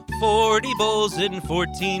 days, 40 bowls in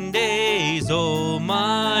 14 days, oh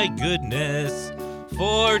my goodness.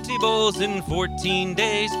 40 bowls in 14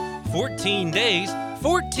 days, 14 days,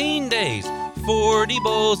 14 days, 40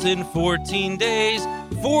 bowls in 14 days,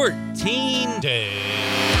 14 days.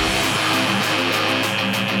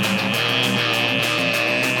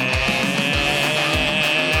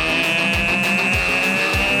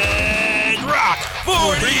 Rock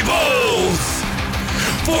 40 bowls,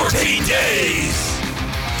 14 days,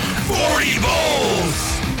 40 bowls,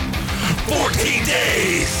 14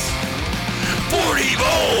 days, 40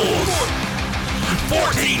 bowls,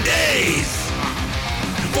 14 days,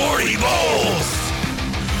 40 bowls,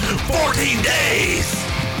 14 days.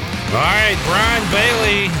 All right, Brian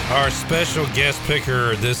Bailey, our special guest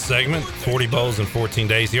picker this segment, 40 bowls in 14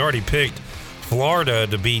 days. He already picked Florida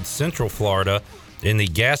to beat Central Florida in the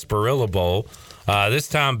Gasparilla Bowl. This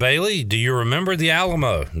time, Bailey, do you remember the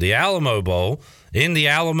Alamo? The Alamo Bowl in the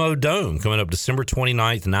Alamo Dome coming up December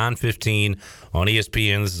 29th, 9:15 on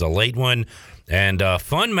ESPN. This is a late one. And a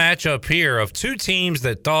fun matchup here of 2 teams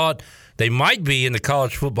that thought they might be in the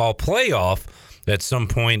college football playoff at some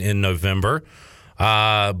point in November.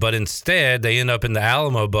 But instead, they end up in the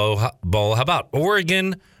Alamo Bowl. How about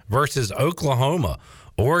Oregon versus Oklahoma?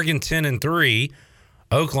 Oregon 10-3,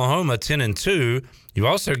 Oklahoma 10-2. You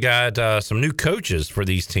also got some new coaches for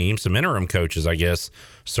these teams, some interim coaches, I guess,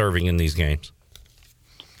 serving in these games.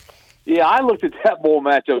 Yeah, I looked at that bowl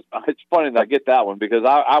matchup. It's funny that I get that one because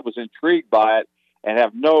I was intrigued by it and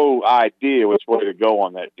have no idea which way to go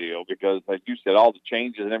on that deal because, like you said, all the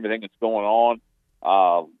changes and everything that's going on.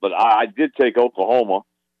 But I did take Oklahoma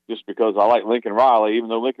just because I like Lincoln Riley, even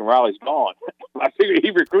though Lincoln Riley's gone. I figured he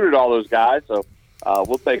recruited all those guys, so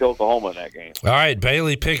we'll take Oklahoma in that game. All right,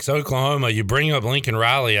 Bailey picks Oklahoma. You bring up Lincoln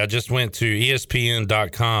Riley. I just went to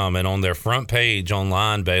ESPN.com, and on their front page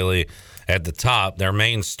online, Bailey, at the top, their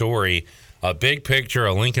main story, a big picture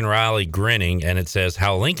of Lincoln Riley grinning, and it says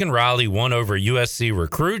how Lincoln Riley won over USC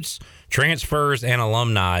recruits, transfers, and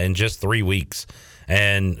alumni in just 3 weeks.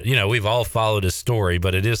 And, you know, we've all followed his story,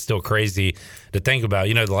 but it is still crazy to think about.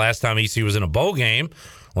 You know, the last time ECU was in a bowl game,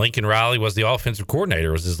 Lincoln Riley was the offensive coordinator.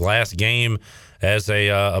 It was his last game as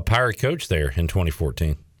a Pirate coach there in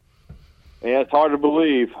 2014. Yeah, it's hard to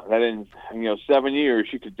believe that in 7 years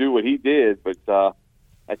you could do what he did, but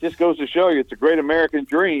it just goes to show you it's a great American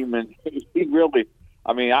dream, and he really.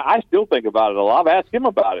 I mean, I still think about it a lot. I've asked him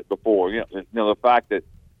about it before. The fact that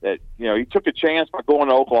he took a chance by going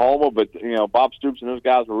to Oklahoma, but Bob Stoops and those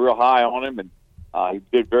guys were real high on him, and he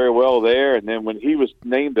did very well there. And then when he was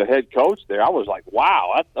named the head coach there, I was like,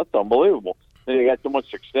 wow, that's unbelievable. Then he got so much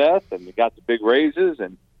success, and he got the big raises,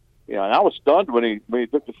 and and I was stunned when he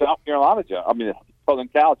took the South Carolina job. I mean, the Southern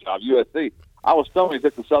Cal job, USC. I was stunned when he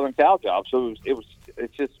took the Southern Cal job. So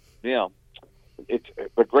it's just it's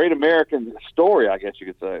a great American story, I guess you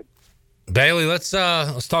could say. Bailey, let's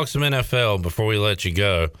talk some NFL before we let you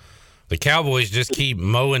go. The Cowboys just keep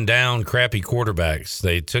mowing down crappy quarterbacks.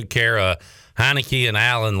 They took care of Heineke and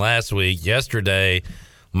Allen last week. Yesterday,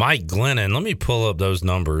 Mike Glennon. Let me pull up those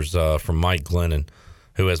numbers from Mike Glennon,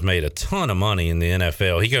 who has made a ton of money in the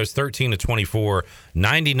NFL. He goes 13-24,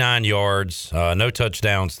 99 yards, no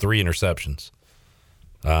touchdowns, 3 interceptions.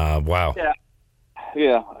 Wow.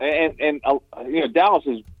 Yeah, and Dallas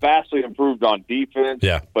has vastly improved on defense.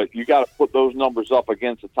 Yeah, but you got to put those numbers up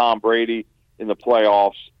against a Tom Brady in the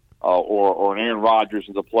playoffs or an Aaron Rodgers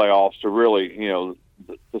in the playoffs to really to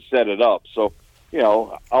set it up. So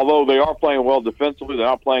although they are playing well defensively, they're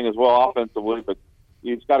not playing as well offensively. But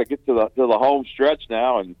you've got to get to the home stretch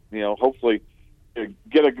now, and hopefully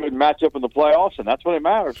get a good matchup in the playoffs, and that's when it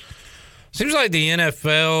matters. Seems like the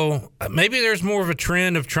NFL, maybe there's more of a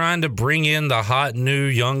trend of trying to bring in the hot new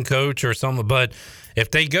young coach or something. But if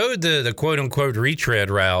they go the quote-unquote retread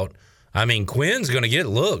route, I mean, Quinn's going to get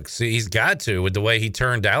looks. He's got to with the way he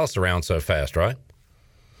turned Dallas around so fast, right?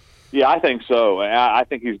 Yeah, I think so. I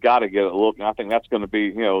think he's got to get a look, and I think that's going to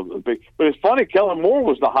be, big. But it's funny, Kellen Moore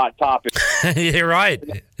was the hot topic. You're right.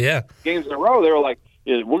 Yeah. Games in a row, they were like,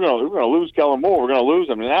 we're going to lose Kellen Moore. We're going to lose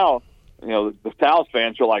him. And now the Dallas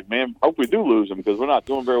fans are like, man, hope we do lose him because we're not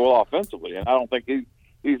doing very well offensively. And I don't think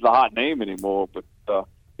he's the hot name anymore. But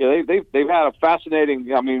they've had a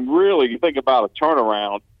fascinating. I mean, really, you think about a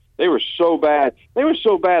turnaround. They were so bad. They were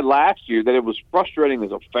so bad last year that it was frustrating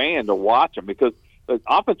as a fan to watch them because the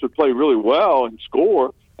offense would play really well and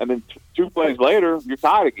score, and then two plays later, you're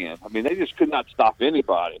tied again. I mean, they just could not stop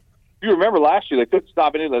anybody. If you remember last year, they couldn't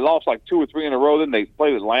stop anybody. They lost like 2 or 3 in a row. Then they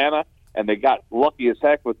played Atlanta, and they got lucky as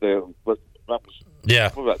heck with the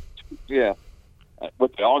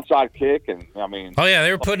onside kick. And I mean,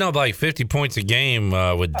 they were putting up like 50 points a game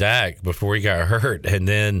with Dak before he got hurt, and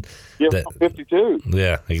then 52.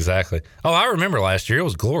 Yeah, exactly. Oh, I remember last year. It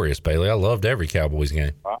was glorious, Bailey. I loved every Cowboys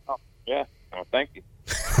game. Yeah, thank you.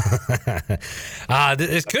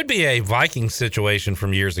 This could be a Viking situation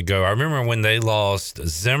from years ago. I remember when they lost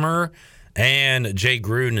Zimmer and Jay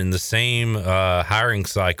Gruden in the same hiring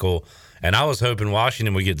cycle, and I was hoping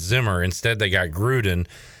Washington would get Zimmer. Instead, they got Gruden.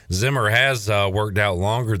 Zimmer has worked out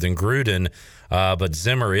longer than Gruden, but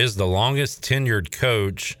Zimmer is the longest tenured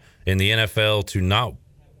coach in the NFL to not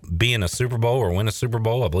be in a Super Bowl or win a Super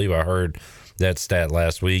Bowl. I believe I heard that stat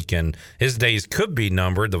last week, and his days could be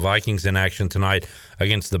numbered. The Vikings in action tonight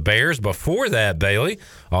against the Bears. Before that, Bailey,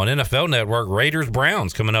 on NFL Network,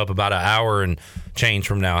 Raiders-Browns coming up about an hour and change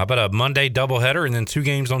from now. How about a Monday doubleheader and then 2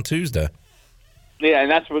 games on Tuesday? Yeah,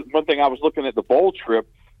 and that's one thing I was looking at the bowl trip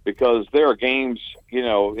because there are games,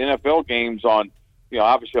 NFL games on,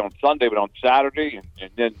 obviously on Sunday, but on Saturday,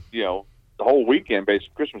 and then, the whole weekend,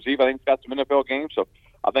 basically Christmas Eve, I think it's got some NFL games. So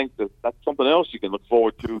I think that's something else you can look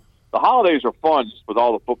forward to. The holidays are fun just with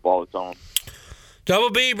all the football that's on. Double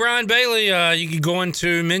B, Brian Bailey, you could go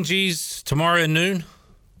into Minji's tomorrow at noon?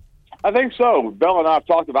 I think so. Bella and I have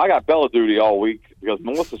talked about I got Bella duty all week because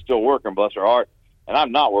Melissa's still working, bless her heart, and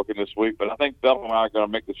I'm not working this week, but I think Bella and I are going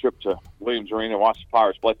to make the trip to Williams Arena and watch the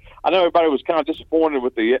Pirates play. I know everybody was kind of disappointed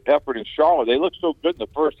with the effort in Charlotte. They looked so good in the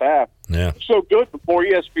first half. Yeah. So good before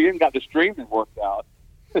ESPN got the streaming worked out.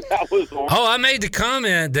 I made the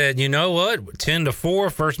comment that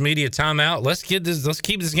 10-4 first media timeout. Let's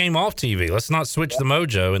keep this game off TV. Let's not switch the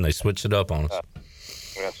mojo, and they switched it up on us.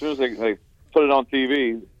 As soon as they put it on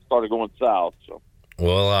TV, it started going south. So.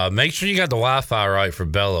 Well, make sure you got the Wi-Fi right for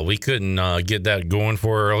Bella. We couldn't get that going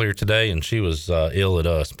for her earlier today, and she was ill at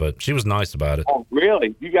us, but she was nice about it. Oh,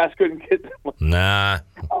 really? You guys couldn't get that? Nah.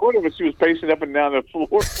 I wonder if she was pacing up and down the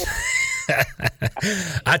floor.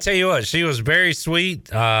 I tell you what, she was very sweet.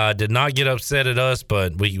 Did not get upset at us,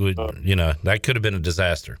 but we would, that could have been a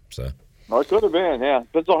disaster. So. Well, it could have been, yeah.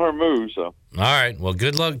 Depends on her mood. So. All right. Well,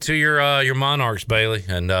 good luck to your Monarchs, Bailey,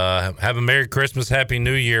 and have a Merry Christmas, Happy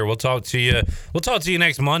New Year. We'll talk to you. We'll talk to you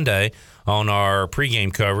next Monday on our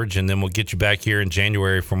pregame coverage, and then we'll get you back here in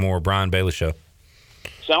January for more Brian Bailey Show.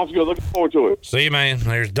 Sounds good. Looking forward to it. See you, man.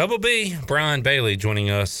 There's Double B, Brian Bailey,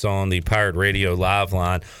 joining us on the Pirate Radio live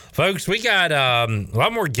line. Folks, we got a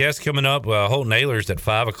lot more guests coming up. Holt Nailers at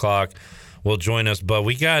 5 o'clock will join us, but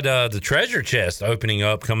we got the treasure chest opening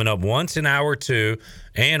up, coming up once in hour 2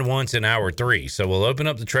 and once in hour 3. So we'll open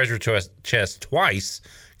up the treasure chest twice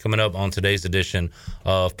coming up on today's edition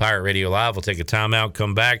of Pirate Radio Live. We'll take a timeout,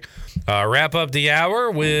 come back, wrap up the hour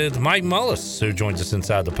with Mike Mullis, who joins us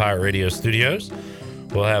inside the Pirate Radio studios.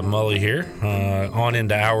 We'll have Mully here on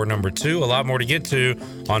into hour number 2. A lot more to get to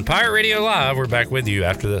on Pirate Radio Live. We're back with you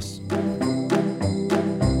after this.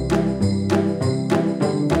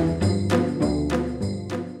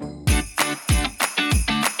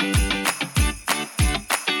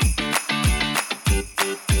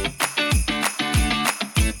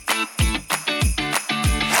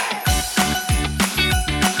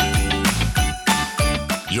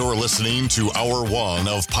 You're listening to Hour 1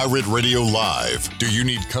 of Pirate Radio Live. Do you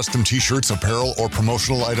need custom t-shirts, apparel, or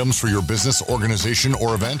promotional items for your business, organization,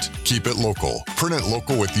 or event? Keep it local. Print it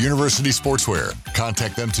local with University Sportswear.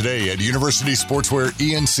 Contact them today at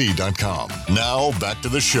universitysportswearenc.com. Now, back to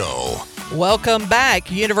the show. Welcome back.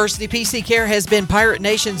 University PC Care has been Pirate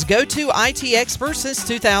Nation's go-to IT expert since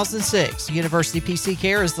 2006. University PC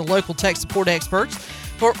Care is the local tech support experts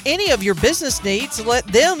for any of your business needs. Let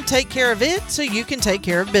them take care of it so you can take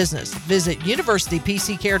care of business. Visit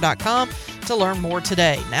universitypccare.com to learn more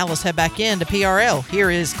today. Now let's head back into PRL.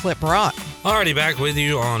 Here is Clip Rock. Alrighty, back with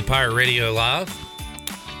you on Pirate Radio Live.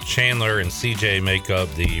 Chandler and CJ make up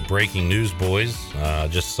the breaking news boys.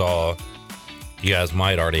 Just saw, you guys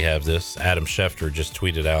might already have this, Adam Schefter just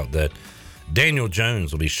tweeted out that Daniel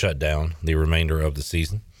Jones will be shut down the remainder of the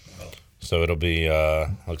season. So it'll be,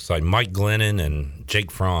 looks like Mike Glennon and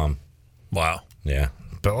Jake Fromm. Wow. Yeah.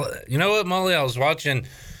 But you know what, Molly? I was watching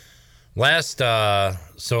so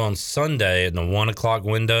on Sunday in the 1 o'clock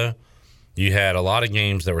window, You had a lot of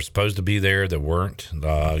games that were supposed to be there that weren't.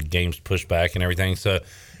 Games pushed back and everything. So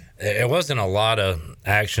it wasn't a lot of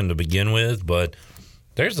action to begin with, but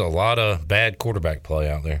there's a lot of bad quarterback play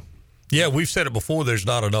out there. Yeah, we've said it before. There's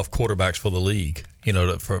not enough quarterbacks for the league. You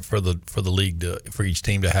know, for the league for each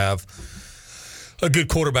team to have a good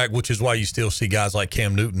quarterback, which is why you still see guys like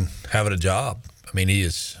Cam Newton having a job. I mean,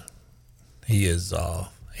 he's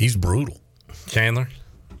brutal. Chandler,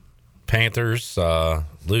 Panthers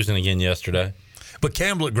losing again yesterday, but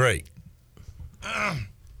Cam looked great.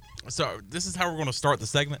 So this is how we're going to start the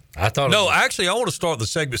segment? I want to start the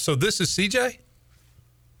segment. So this is CJ?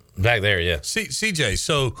 Back there, yeah. CJ,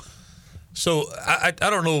 so I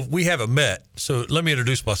don't know if we haven't met. So let me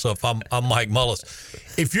introduce myself. I'm Mike Mullis.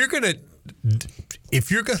 If you're gonna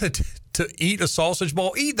to eat a sausage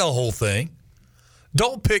ball, eat the whole thing.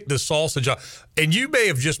 Don't pick the sausage off. And you may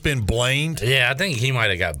have just been blamed. Yeah, I think he might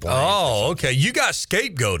have got blamed. Oh, okay. You got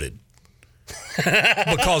scapegoated.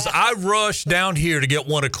 Because I rushed down here to get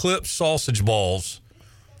one of Clip's sausage balls.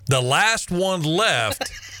 The last one left.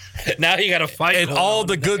 Now you got to fight. And all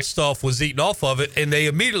the good stuff was eaten off of it. And they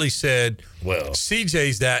immediately said, well,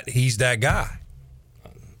 CJ's he's that guy.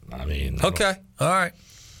 I mean. Okay. All right.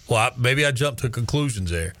 Well, maybe I jumped to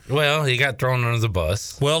conclusions there. Well, he got thrown under the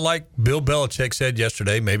bus. Well, like Bill Belichick said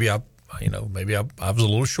yesterday, maybe I was a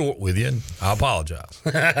little short with you, and I apologize.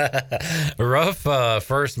 Rough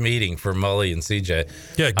first meeting for Mully and CJ.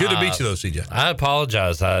 Yeah, good to meet you, though, CJ. I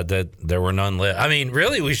apologize that there were none left. I mean,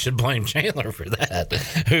 really, we should blame Chandler for that,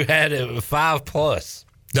 who had 5+.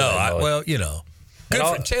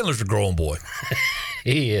 No, Chandler's a growing boy.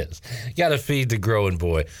 He is. Got to feed the growing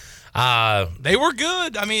boy. They were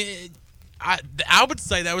good. I mean, I would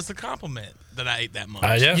say that was a compliment that I ate that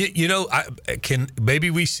much. Yeah. Maybe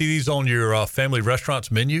we see these on your family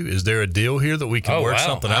restaurant's menu. Is there a deal here that we can work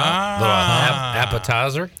something out? Little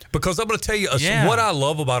appetizer? Because I'm going to tell you, what I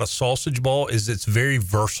love about a sausage ball is it's very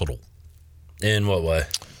versatile. In what way?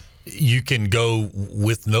 You can go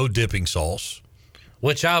with no dipping sauce.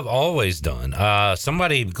 Which I've always done.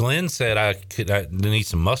 Glenn said I need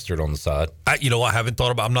some mustard on the side. I haven't thought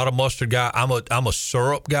about. I'm not a mustard guy. I'm a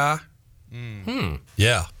syrup guy.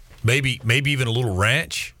 Yeah, maybe even a little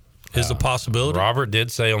ranch is a possibility. Robert did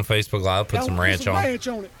say on Facebook Live, put some ranch on it.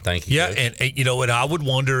 Thank you. Yeah, and I would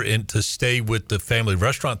wonder, and to stay with the family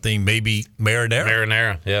restaurant theme, maybe marinara.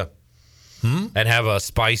 Marinara, yeah. And have a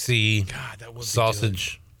spicy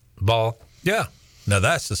sausage ball. Yeah. Now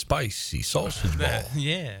that's the spicy sausage ball.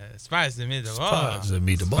 Spicy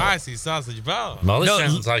meatball. Spicy sausage ball. Mully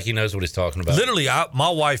sounds like he knows what he's talking about. Literally,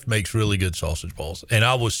 my wife makes really good sausage balls, and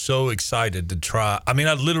I was so excited to try. I mean,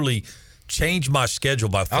 I literally changed my schedule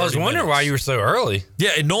by 30 I was wondering why you were so early.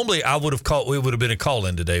 Yeah, and normally I would have it would have been a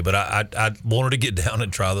call-in today, but I wanted to get down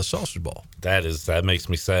and try the sausage ball. That makes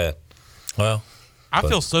me sad. Well, I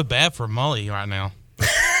feel so bad for Mully right now.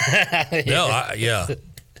 Yeah.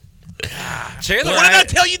 Chandler, what did I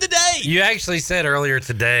tell you today? You actually said earlier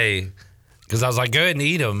today, because I was like, go ahead and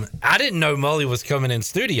eat them. I didn't know Mully was coming in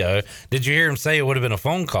studio. Did you hear him say it would have been a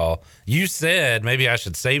phone call? You said maybe I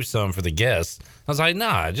should save some for the guests. I was like,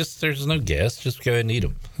 nah, there's no guests. Just go ahead and eat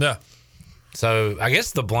them. Yeah. So I guess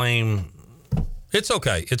the blame. It's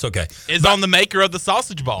okay. It's on the maker of the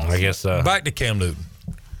sausage balls. I guess so. Back to Cam Newton.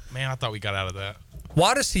 Man, I thought we got out of that.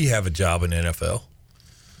 Why does he have a job in the NFL?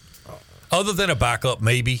 Other than a backup,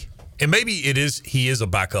 maybe. And maybe he is a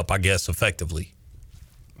backup, I guess, effectively.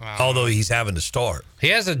 Although he's having to start. He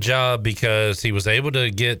has a job because he was able to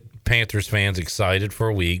get Panthers fans excited for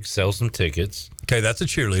a week, sell some tickets. Okay, that's a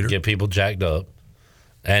cheerleader. Get people jacked up.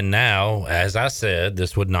 And now, as I said,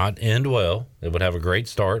 this would not end well. It would have a great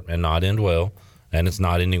start and not end well. And it's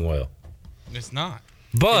not ending well. It's not.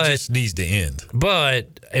 But it just needs to end.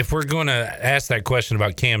 But if we're going to ask that question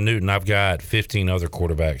about Cam Newton, I've got 15 other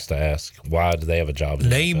quarterbacks to ask. Why do they have a job?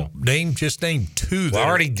 Name two. Well, I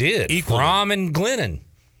already did. Fromm and Glennon.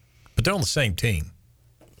 But they're on the same team.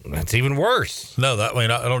 That's even worse. No, I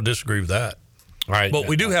don't disagree with that. All right. But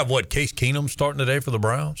we do have Case Keenum starting today for the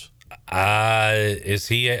Browns? Is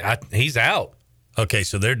he? He's out. Okay,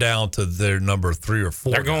 so they're down to their number 3 or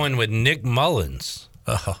 4. They're going with Nick Mullins.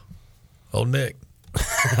 Oh, Nick.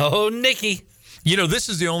 Oh, Nicky. This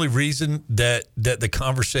is the only reason that the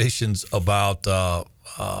conversations about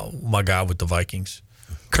my guy with the Vikings,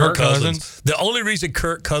 Kirk Cousins. The only reason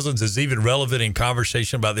Kirk Cousins is even relevant in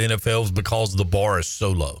conversation about the NFL is because the bar is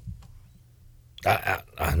so low.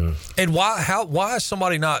 And why is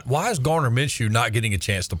Gardner Minshew not getting a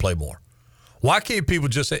chance to play more? Why can't people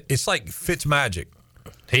just say it's like Fitzmagic?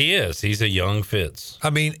 He is. He's a young Fitz. I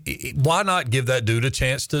mean, why not give that dude a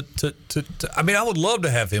chance to I mean, I would love to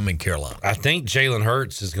have him in Carolina. I think Jalen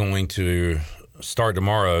Hurts is going to start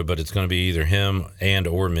tomorrow, but it's going to be either him and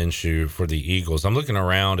or Minshew for the Eagles. I'm looking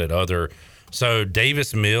around at other. So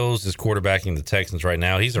Davis Mills is quarterbacking the Texans right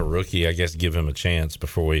now. He's a rookie. I guess give him a chance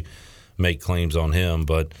before we make claims on him.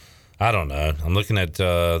 But I don't know. I'm looking at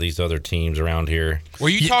these other teams around here. Were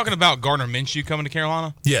you talking about Gardner Minshew coming to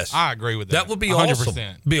Carolina? Yes. I agree with that. That would be 100%.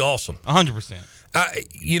 awesome. Be awesome. 100%.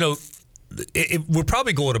 You know, we're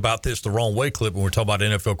probably going about this the wrong way, Clip, when we're talking about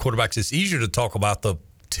NFL quarterbacks. It's easier to talk about the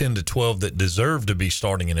 10 to 12 that deserve to be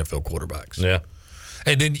starting NFL quarterbacks. Yeah.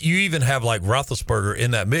 And then you even have like Roethlisberger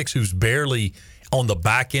in that mix, who's barely on the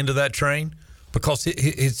back end of that train because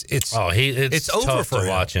it's over tough for to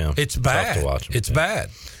watch him. It's bad. Tough to watch him. It's bad.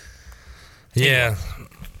 Yeah.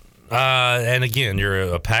 And again, you're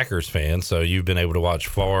a Packers fan, so you've been able to watch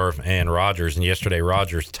Favre and Rodgers. And yesterday,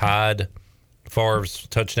 Rodgers tied Favre's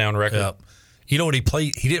touchdown record. Yeah. You know what he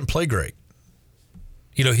played? He didn't play great.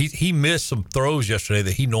 You know, he missed some throws yesterday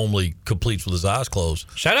that he normally completes with his eyes closed.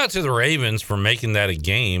 Shout out to the Ravens for making that a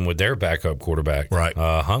game with their backup quarterback, right?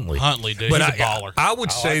 Huntley. Huntley, dude, but he's a baller. I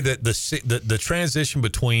would say that the transition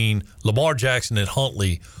between Lamar Jackson and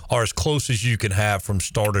Huntley are as close as you can have from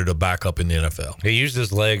starter to backup in the NFL. He used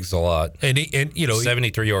his legs a lot, and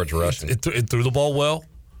 73 yards rushing, and threw the ball well.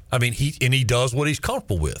 I mean, he does what he's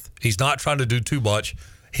comfortable with. He's not trying to do too much.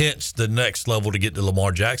 Hence, the next level to get to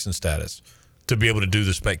Lamar Jackson status, to be able to do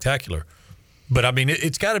the spectacular. But, I mean,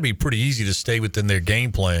 it's got to be pretty easy to stay within their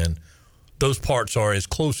game plan. Those parts are as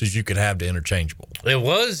close as you could have to interchangeable. It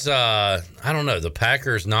was, I don't know, the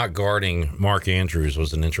Packers not guarding Mark Andrews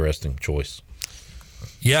was an interesting choice.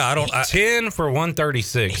 Yeah, 10 for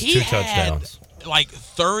 136, He two had touchdowns. like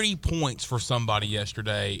 30 points for somebody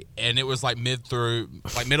yesterday, and it was like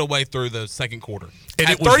middle way through the second quarter. And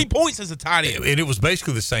at 30 points as a tight end. And it was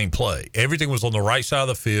basically the same play. Everything was on the right side of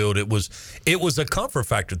the field. It was a comfort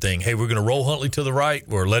factor thing. Hey, we're going to roll Huntley to the right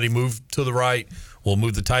or let him move to the right. We'll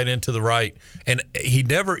move the tight end to the right. And he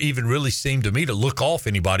never even really seemed to me to look off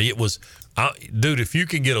anybody. It was, dude, if you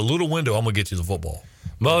can get a little window, I'm going to get you the football.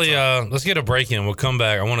 Well, let's get a break in. We'll come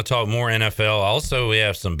back. I want to talk more NFL. Also, we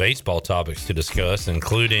have some baseball topics to discuss,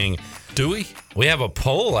 including... Do we? We have a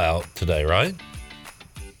poll out today, right?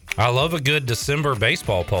 I love a good December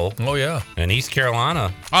baseball poll. Oh, yeah. In East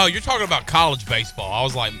Carolina. Oh, you're talking about college baseball. I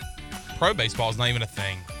was like, pro baseball is not even a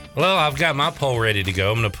thing. Well, I've got my poll ready to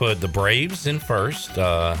go. I'm going to put the Braves in first,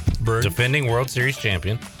 defending World Series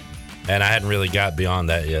champion. And I hadn't really got beyond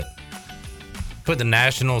that yet. Put the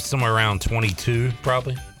Nationals somewhere around 22,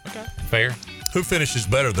 probably. Okay. Fair. Who finishes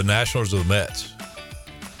better, the Nationals or the Mets?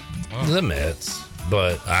 The Mets,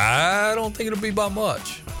 but I don't think it'll be by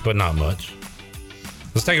much. But not much.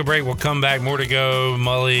 Let's take a break. We'll come back. More to go,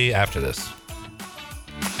 Mully, after this.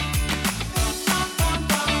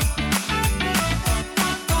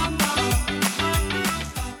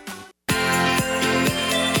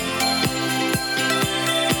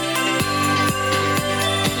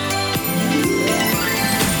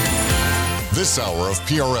 This hour of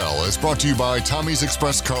PRL is brought to you by Tommy's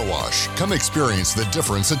Express Car Wash. Come experience the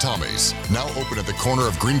difference at Tommy's. Now open at the corner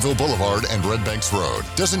of Greenville Boulevard and Red Banks Road.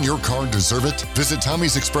 Doesn't your car deserve it? Visit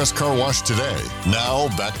Tommy's Express Car Wash today.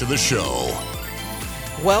 Now back to the show.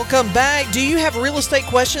 Welcome back. Do you have real estate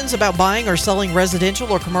questions about buying or selling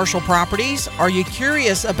residential or commercial properties? Are you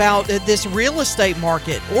curious about this real estate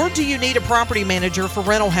market? Or do you need a property manager for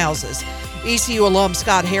rental houses? ECU alum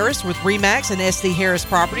Scott Harris with RE/MAX and SD Harris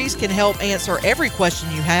Properties can help answer every question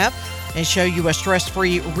you have and show you a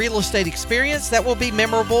stress-free real estate experience that will be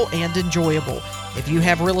memorable and enjoyable. If you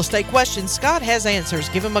have real estate questions, Scott has answers.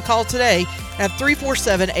 Give him a call today at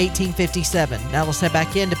 347-1857. Now let's head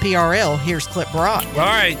back into PRL. Here's Clip Brock. All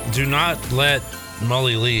right. Do not let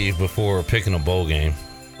Mully leave before picking a bowl game.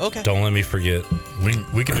 Okay. Don't let me forget.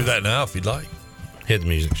 We can do that now if you'd like. Hit the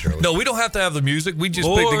music, Shirley. No, we don't have to have the music. We just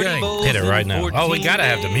pick the game. Hit it right now. Oh, we got to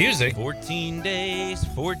have the music. 14 days,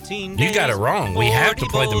 14 days. You got it wrong. We have to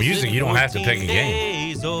play the music. You don't have to pick a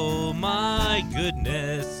game. Oh, my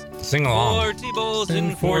goodness. Sing along. 40 bowls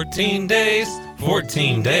in 14 days.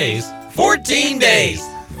 14 days. 14 days.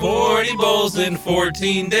 40 bowls in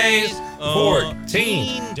 14 days.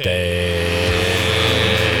 14 days.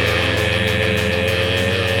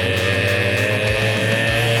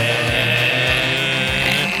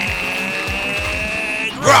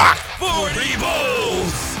 Rock! 40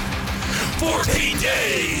 bowls! 14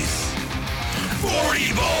 days!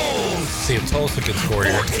 40 bowls! See if Tulsa can score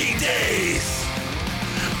here. 14 days!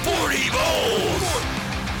 40 bowls!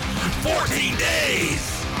 14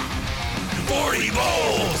 days! 40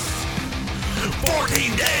 bowls!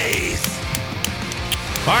 14 days!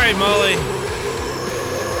 right, Mully.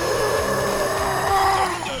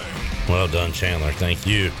 Well done, Chandler. Thank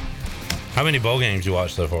you. How many bowl games you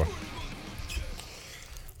watched so far?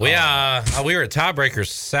 We were at Tiebreakers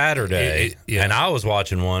Saturday, and I was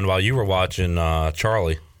watching one while you were watching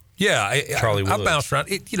Charlie. Yeah, Charlie I bounced around.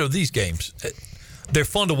 These games, they're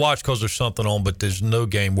fun to watch because there's something on, but there's no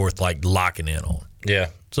game worth like locking in on. Yeah.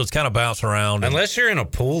 So it's kind of bouncing around. Unless you're in a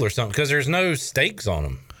pool or something, because there's no stakes on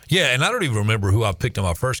them. Yeah, and I don't even remember who I picked in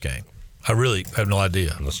my first game. I really have no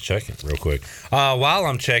idea. Let's check it real quick. While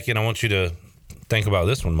I'm checking, I want you to think about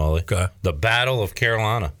this one, Mully. Okay. The Battle of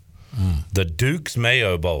Carolina. The Duke's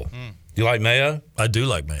Mayo Bowl. You like mayo? I do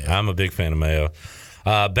like mayo. I'm a big fan of mayo.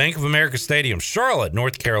 Bank of America Stadium, Charlotte,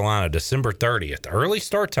 North Carolina, December 30th. Early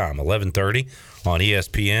start time, 11:30 on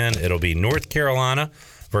ESPN. It'll be North Carolina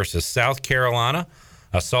versus South Carolina.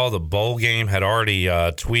 I saw the bowl game had already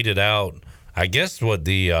tweeted out, I guess, what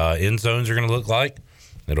the end zones are going to look like.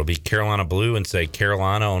 It'll be Carolina blue and say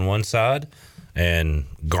Carolina on one side, and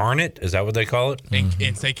garnet, is that what they call it?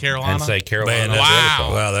 And say Carolina? And say Carolina. Man,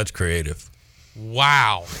 wow. Wow, that's creative.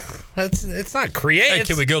 Wow. It's not creative. Hey,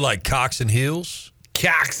 can we go like Cox and Hills?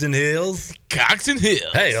 Cox and Hills. Cox and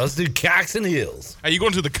Hills. Hey, let's do Cox and Hills. Are you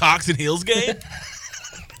going to the Cox and Hills game?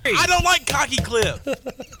 I don't like Cocky Cliff.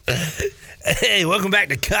 Hey, welcome back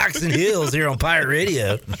to Cox and Hills here on Pirate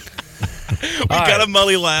Radio. We got a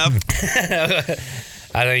Mully laugh.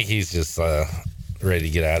 I think he's just ready to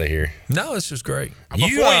get out of here. No, this is great. Before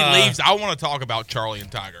he leaves, I want to talk about Charlie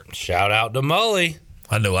and Tiger. Shout out to Mully.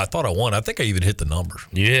 I know. I thought I won. I think I even hit the numbers.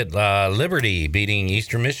 You hit Liberty beating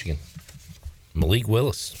Eastern Michigan. Malik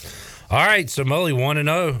Willis. All right, so Mully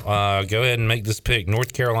 1-0. Go ahead and make this pick.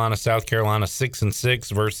 North Carolina, South Carolina,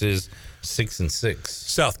 6-6 versus 6-6.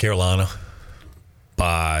 South Carolina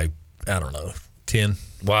by, I don't know, 10.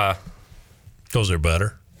 Why? Because they're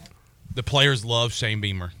better. The players love Shane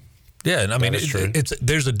Beamer. Yeah, and I mean, true.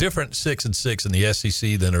 There's a different 6-6 in the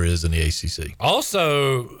SEC than there is in the ACC.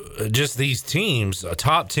 Also, just these teams, a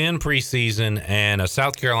top 10 preseason and a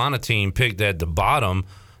South Carolina team picked at the bottom.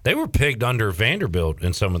 They were picked under Vanderbilt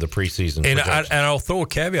in some of the preseason. And I'll throw a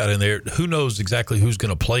caveat in there. Who knows exactly who's going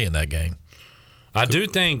to play in that game? I do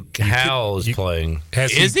think Hal is playing.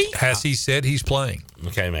 Is he? Has he said he's playing?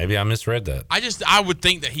 Okay, maybe I misread that. I would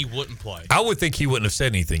think that he wouldn't play. I would think he wouldn't have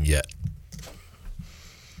said anything yet.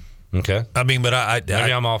 Okay. I mean, but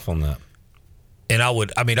maybe I'm off on that. And I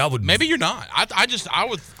would. Maybe you're not. I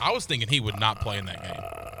was thinking he would not play in that game.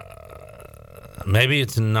 Maybe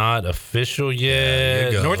it's not official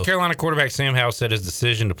yet. Yeah, North Carolina quarterback Sam Howell said his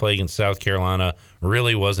decision to play against South Carolina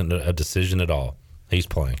really wasn't a decision at all. He's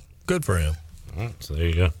playing. Good for him. So there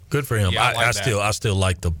you go. Good for him. Yeah, I still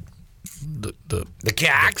like the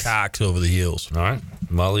Cox over the Hills. All right.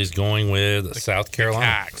 Mully's going with South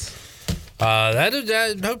Carolina.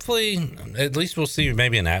 That hopefully, at least we'll see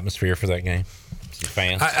maybe an atmosphere for that game. Some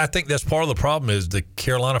fans. I think that's part of the problem is the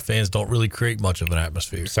Carolina fans don't really create much of an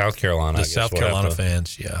atmosphere. South Carolina. The South Carolina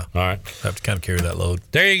fans, yeah. All right. Have to kind of carry that load.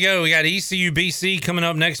 There you go. We got ECU BC coming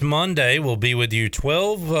up next Monday. We'll be with you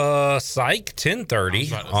 12 psych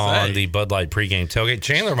 10:30 on the Bud Light pregame tailgate.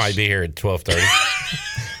 Chandler might be here at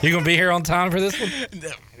 12:30. You gonna be here on time for this one?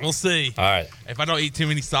 We'll see. All right. If I don't eat too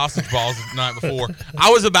many sausage balls the night before,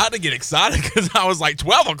 I was about to get excited because I was like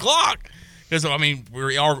 12 o'clock. Because I mean,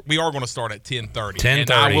 we are going to start at 10:30. 10:30.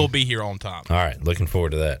 And I will be here on time. All right. Looking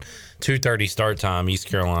forward to that. 2:30 start time. East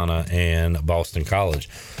Carolina and Boston College.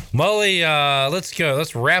 Mully, let's go.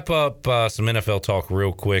 Let's wrap up some NFL talk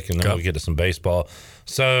real quick, and then we'll get to some baseball.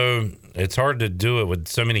 So it's hard to do it with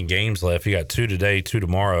so many games left. You got 2 today, 2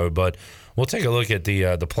 tomorrow, but we'll take a look at the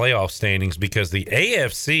playoff standings because the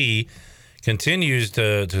AFC continues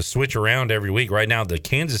to switch around every week. Right now, the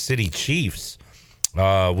Kansas City Chiefs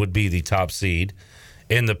would be the top seed.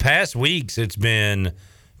 In the past weeks, it's been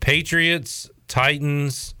Patriots,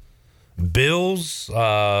 Titans, Bills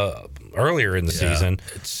earlier in the season.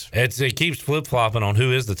 It keeps flip-flopping on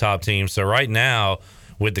who is the top team. So right now,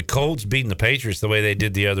 with the Colts beating the Patriots the way they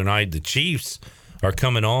did the other night, the Chiefs are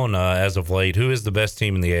coming on as of late. Who is the best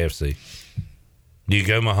team in the AFC? Do you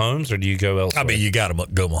go Mahomes or do you go elsewhere? I mean, you got to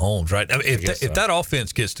go Mahomes, right? I mean, if that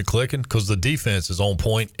offense gets to clicking, because the defense is on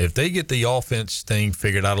point, if they get the offense thing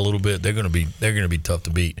figured out a little bit, they're going to be tough to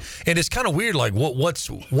beat. And it's kind of weird, like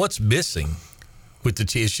what's missing with the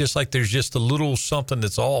Chiefs? It's just like there's just a little something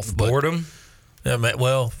that's off. Boredom.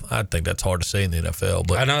 Well, I think that's hard to say in the NFL.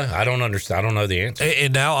 But I know I don't understand. I don't know the answer.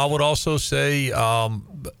 And now I would also say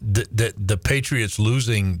that the Patriots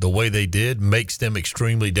losing the way they did makes them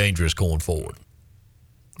extremely dangerous going forward.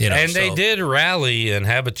 They did rally and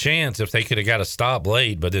have a chance if they could have got a stop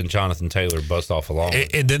late, but then Jonathan Taylor bust off a long one.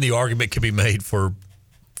 And then the argument could be made for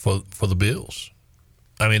for the Bills.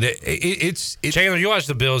 I mean, it's Chandler, you watched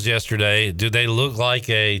the Bills yesterday. Do they look like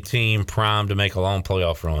a team primed to make a long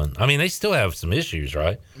playoff run? I mean, they still have some issues,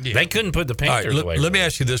 right? Yeah. They couldn't put the Panthers away. Let me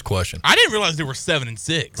ask you this question. I didn't realize they were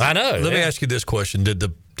 7-6. I know. Let me ask you this question: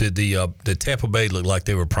 Did Tampa Bay look like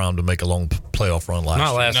they were primed to make a long playoff run last year?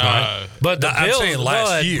 Not last night. But the Bills, I'm saying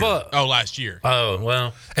last year. Last year. Oh,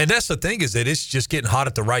 well. And that's the thing, is that it's just getting hot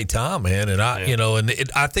at the right time, man. And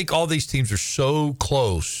I think all these teams are so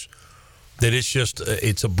close that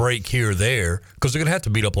it's a break here or there because they're going to have to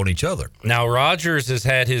beat up on each other. Now, Rodgers has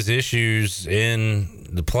had his issues in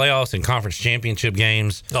the playoffs and conference championship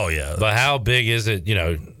games. Oh, yeah. But how big is it,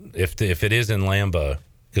 if it is in Lambeau?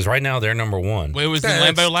 Because right now they're number one. Well, it was in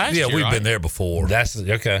Lambeau last year. Yeah, we've been there before. That's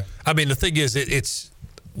okay. I mean, the thing is, that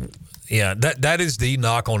is the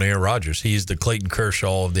knock on Aaron Rodgers. He is the Clayton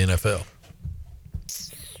Kershaw of the NFL.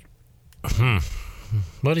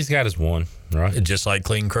 But he's got his one, right? Just like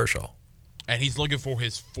Clayton Kershaw. And he's looking for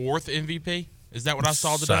his 4th MVP? Is that what I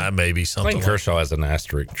saw today? Maybe something. Clayton Kershaw has an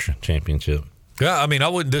asterisk championship. Yeah, I mean, I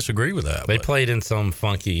wouldn't disagree with that. They played in some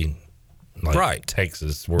funky,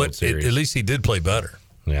 Texas World Series. At least he did play better.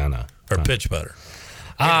 Yeah, I know. Or pitch better.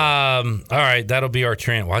 All right, that'll be our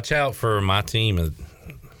trend. Watch out for my team,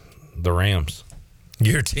 the Rams.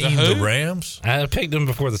 Your team, the Rams? I picked them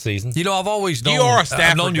before the season. I've always known. You are a Stafford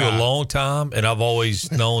I've known you guy. a long time, and I've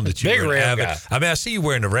always known that you're an avid. I mean, I see you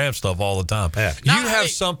wearing the Ram stuff all the time. Yeah. You have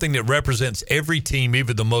something that represents every team,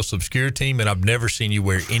 even the most obscure team, and I've never seen you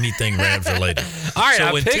wear anything Rams related. All right,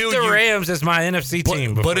 I picked the Rams as my NFC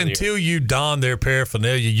team. But until you don their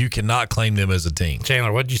paraphernalia, you cannot claim them as a team.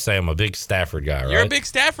 Chandler, what did you say? I'm a big Stafford guy, right? You're a big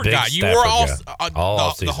Stafford guy. You wore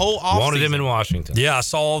the whole off Wanted him in Washington. Yeah, I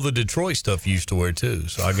saw all the Detroit stuff you used to wear too,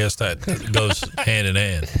 so I guess that goes hand in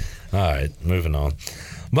hand. All right, moving on.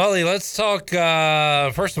 Mully, let's talk.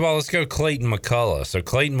 First of all, let's go Clayton McCullough. So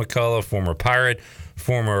Clayton McCullough, former Pirate,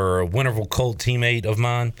 former Winterville Colt teammate of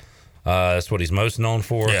mine. That's what he's most known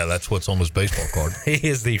for. Yeah, that's what's on his baseball card. He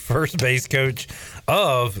is the first base coach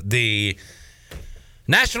of the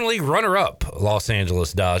National League runner-up Los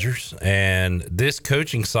Angeles Dodgers. And this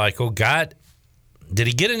coaching cycle did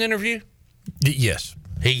he get an interview? Yes.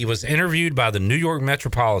 He was interviewed by the New York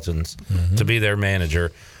Metropolitans to be their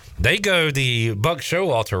manager. They go the Buck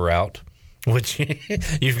Showalter route, which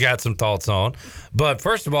you've got some thoughts on. But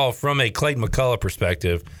first of all, from a Clayton McCullough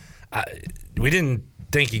perspective, we didn't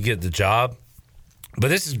think he'd get the job. But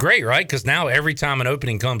this is great, right? Because now every time an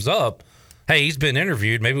opening comes up, hey, he's been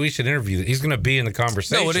interviewed. Maybe we should interview. He's going to be in the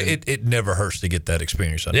conversation. No, it never hurts to get that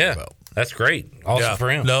experience under your belt. That's great. Also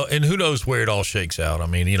for him. No, and who knows where it all shakes out. I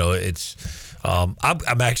mean, it's...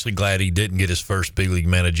 I'm actually glad he didn't get his first big league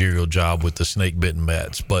managerial job with the snake bitten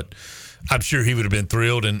Mets, but I'm sure he would have been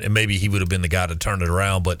thrilled, and maybe he would have been the guy to turn it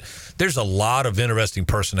around. But there's a lot of interesting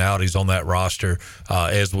personalities on that roster,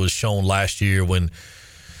 as was shown last year when,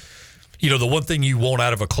 the one thing you want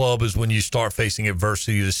out of a club is when you start facing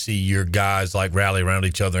adversity to see your guys like rally around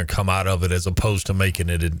each other and come out of it, as opposed to making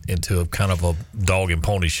it into a kind of a dog and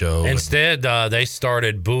pony show. Instead, they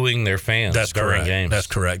started booing their fans during games. That's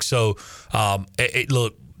correct. So,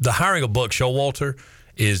 look, the hiring of Buck Showalter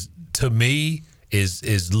is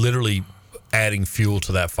literally adding fuel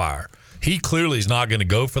to that fire. He clearly is not going to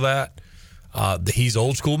go for that. He's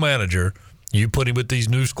old school manager. You put him with these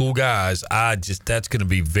new school guys, that's going to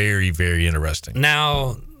be very, very interesting.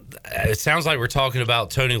 Now, it sounds like we're talking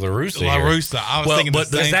about Tony La Russa. I was thinking the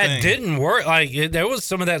same thing. That didn't work. There was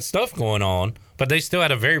some of that stuff going on, but they still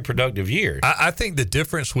had a very productive year. I think the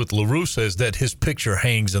difference with La Russa is that his picture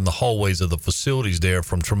hangs in the hallways of the facilities there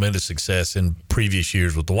from tremendous success in previous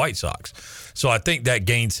years with the White Sox. So I think that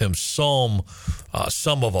gains him some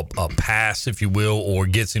of a pass, if you will, or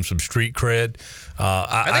gets him some street cred.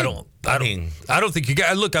 I don't think you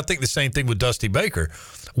got. Look, I think the same thing with Dusty Baker.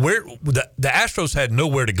 Where the Astros had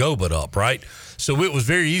nowhere to go but up, right? So it was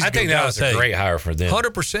very easy. I think that was a great hire for them,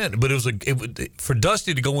 100%. But it was for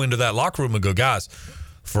Dusty to go into that locker room and go, guys,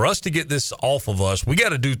 for us to get this off of us, we got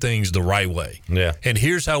to do things the right way. Yeah. And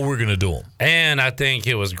here's how we're going to do them. And I think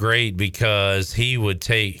it was great because he would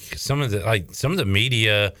take some of the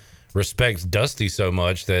media respects Dusty so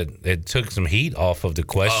much that it took some heat off of the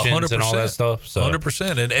questions 100%, and all that stuff. So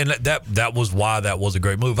 100%. And that was why that was a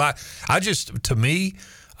great move. I just, to me,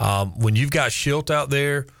 when you've got Schilt out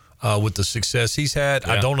there with the success he's had,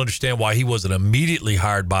 I don't understand why he wasn't immediately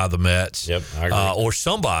hired by the Mets or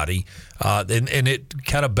somebody. And it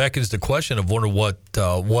kind of beckons the question of wondering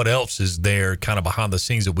what else is there kind of behind the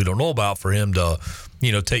scenes that we don't know about for him to,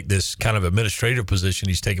 take this kind of administrative position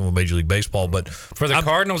he's taking with Major League Baseball. But for the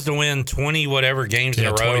Cardinals to win 20 whatever games in a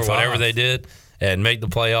row 25. Or whatever they did, and make the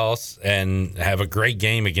playoffs and have a great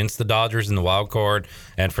game against the Dodgers in the wild card,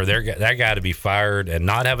 and for that guy to be fired and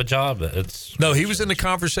not have a job, he was in the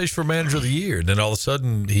conversation for manager of the year, and then all of a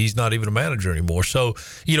sudden he's not even a manager anymore. So,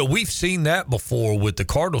 we've seen that before with the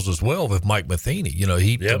Cardinals as well with Mike Matheny.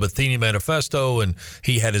 The Matheny manifesto, and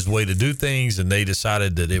he had his way to do things, and they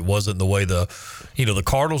decided that it wasn't the way the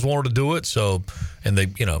Cardinals wanted to do it. So, and they,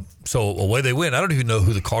 so away they went. I don't even know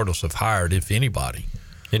who the Cardinals have hired, if anybody.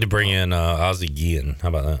 Need to bring in Ozzie Guillen. How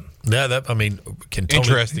about that? Yeah, can Tony,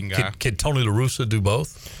 interesting guy. Can Tony La Russa do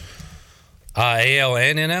both? AL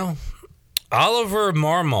and NL? Oliver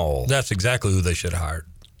Marmol. That's exactly who they should have hired.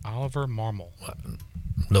 Oliver Marmol.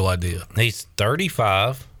 No idea. He's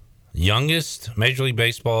 35, youngest Major League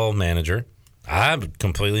Baseball manager. I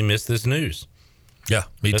completely missed this news. Yeah,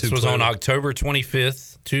 me too. This was on October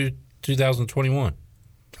 25th, 2021.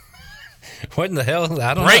 What in the hell?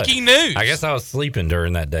 I don't know. Breaking news. I guess I was sleeping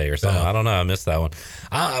during that day or something. I don't know. I missed that one.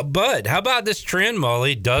 But how about this trend,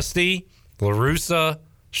 Molly? Dusty, La Russa,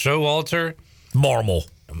 Showalter, Marmol.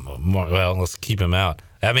 Well, let's keep him out.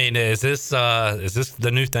 I mean, is this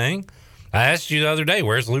the new thing? I asked you the other day,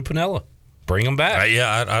 where's Lou Piniella? Bring him back. I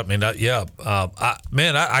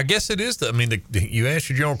guess it is. You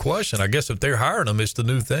answered your own question. I guess if they're hiring him, it's the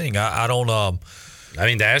new thing. I don't. I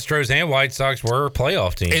mean, the Astros and White Sox were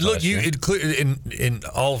playoff teams. And look, in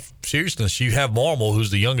all seriousness, you have Marmol, who's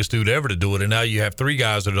the youngest dude ever to do it, and now you have three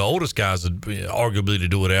guys that are the oldest guys, arguably, to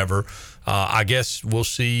do it ever. I guess we'll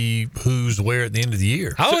see who's where at the end of the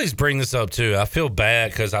year. I always bring this up, too. I feel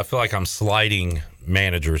bad because I feel like I'm slighting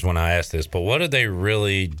managers when I ask this, but what do they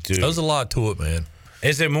really do? There's a lot to it, man.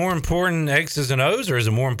 Is it more important X's and O's, or is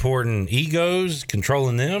it more important egos,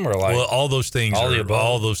 controlling them, or like? Well, all those things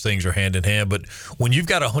are hand in hand. But when you've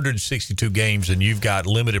got 162 games and you've got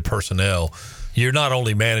limited personnel, you're not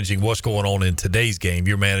only managing what's going on in today's game,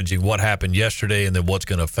 you're managing what happened yesterday and then what's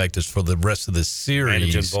going to affect us for the rest of the series.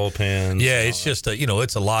 Managing bullpens. Yeah, it's just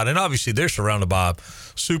it's a lot, and obviously they're surrounded by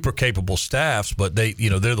super capable staffs, but they're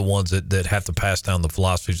the ones that have to pass down the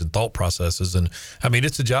philosophies and thought processes. And I mean,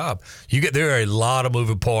 it's a job. There are a lot of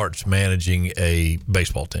moving parts managing a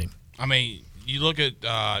baseball team. I mean, you look at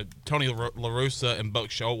Tony La Russa and Buck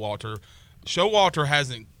Showalter. Showalter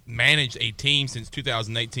hasn't managed a team since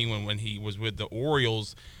 2018 when he was with the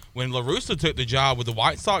Orioles. When La Russa took the job with the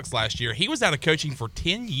White Sox last year, he was out of coaching for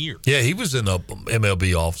 10 years. Yeah, he was in the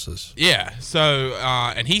MLB offices. Yeah, so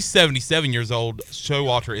and he's 77 years old.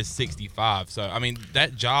 Showalter is 65. So, I mean,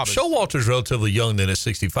 that job is... Showalter's relatively young then at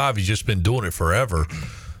 65. He's just been doing it forever.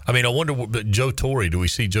 I mean, I wonder, Joe Torre, do we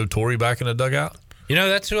see Joe Torre back in the dugout?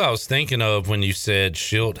 That's who I was thinking of when you said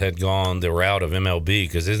Schilt had gone the route of MLB,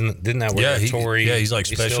 because didn't that where Torre? Yeah, he's like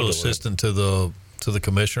special assistant to the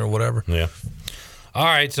commissioner or whatever. Yeah. All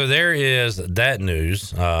right, so there is that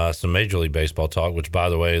news. Some Major League Baseball talk, which, by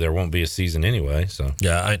the way, there won't be a season anyway. So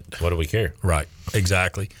yeah, what do we care? Right,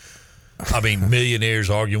 exactly. I mean, millionaires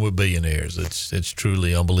arguing with billionaires. It's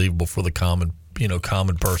truly unbelievable for the common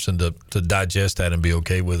person to digest that and be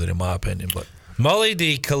okay with it, in my opinion. But Mully,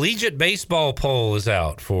 the collegiate baseball poll is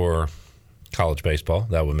out for college baseball.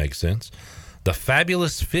 That would make sense. The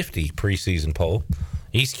Fabulous 50 preseason poll.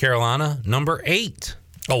 East Carolina, number 8.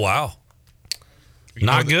 Oh, wow.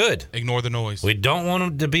 Not good. Ignore the noise. We don't want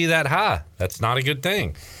them to be that high. That's not a good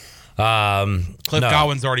thing. Cliff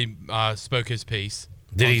Godwin's already spoke his piece.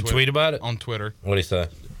 Did he tweet about it? On Twitter. What did he say?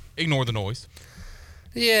 Ignore the noise.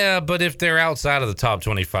 Yeah, but if they're outside of the top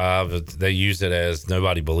 25, they use it as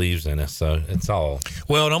nobody believes in us. So it's all.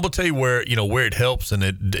 Well, and I'm gonna tell you where it helps, and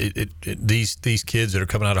these kids that are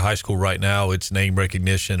coming out of high school right now, it's name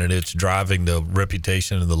recognition and it's driving the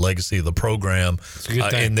reputation and the legacy of the program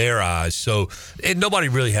in their eyes. So and nobody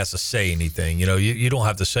really has to say anything. You don't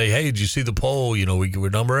have to say, hey, did you see the poll? We're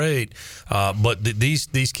number 8. But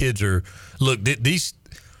these kids are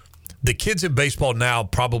The kids in baseball now,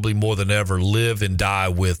 probably more than ever, live and die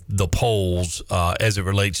with the polls as it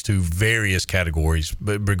relates to various categories,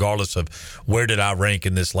 regardless of where did I rank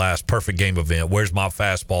in this last perfect game event, where's my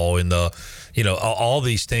fastball in the, all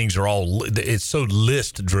these things are it's so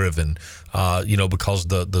list driven, because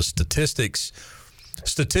the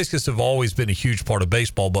statistics have always been a huge part of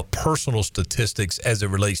baseball, but personal statistics as it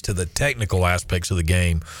relates to the technical aspects of the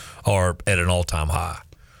game are at an all-time high.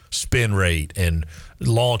 Spin rate and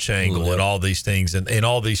launch angle and all these things, and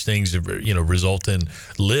all these things result in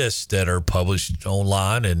lists that are published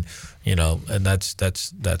online, and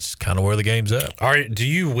that's kind of where the game's at. All right, do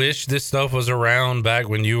you wish this stuff was around back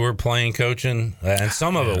when you were playing coaching? And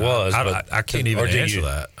some of it was. I can't even answer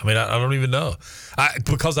that. I mean, I don't even know,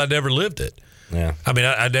 because I never lived it. Yeah. I mean,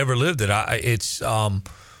 I never lived it.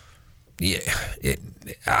 Yeah,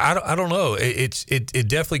 I don't know. It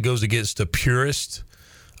definitely goes against the purist,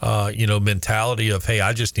 mentality of, hey,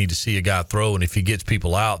 I just need to see a guy throw, and if he gets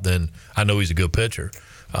people out, then I know he's a good pitcher.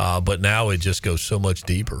 But now it just goes so much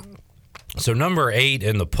deeper. So number 8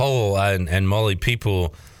 in the poll, and Mully,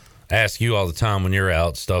 people ask you all the time when you're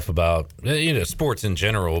out stuff about sports in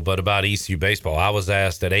general, but about ECU baseball. I was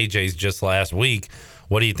asked at AJ's just last week,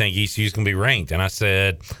 what do you think ECU's going to be ranked? And I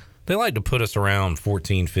said they like to put us around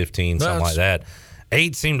 14, 15, something like that.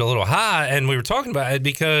 8 seemed a little high, and we were talking about it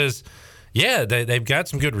because, they've got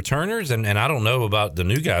some good returners, and I don't know about the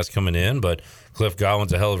new guys coming in, but Cliff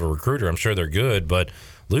Godwin's a hell of a recruiter. I'm sure they're good, but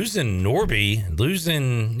losing Norby,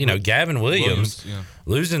 losing Gavin Williams,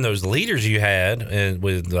 losing those leaders you had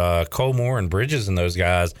with Colmore and Bridges and those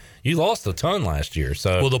guys, you lost a ton last year.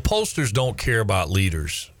 So the pollsters don't care about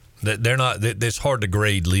leaders. They're not. It's hard to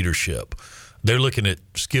grade leadership. They're looking at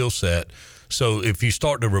skill set. So if you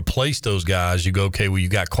start to replace those guys, you go, okay, well, you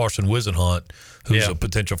got Carson Wisenhunt, who's a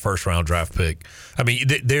potential first-round draft pick. I mean,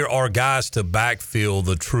 there are guys to backfill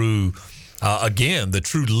the true. The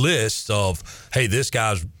true list of, hey, this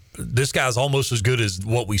guy's almost as good as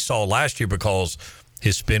what we saw last year because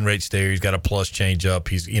his spin rate's there. He's got a plus changeup.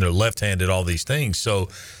 He's left-handed. All these things. So,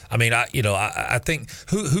 I mean, I think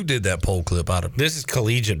who did that poll clip out of? This is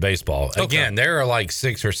collegiate baseball. Okay. Again, there are like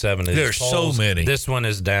 6 or 7 of these There's polls. so many. This one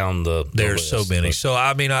is down the There's list. So many. So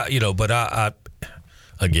I mean, it's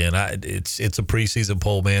a preseason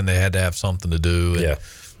poll, man. They had to have something to do. And,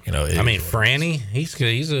 Franny,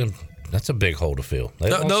 that's a big hole to fill.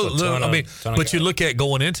 But you look at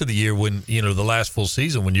going into the year when the last full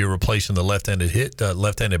season when you're replacing the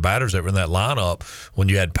left-handed batters that were in that lineup when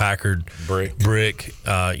you had Packard, Brick,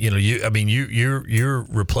 you're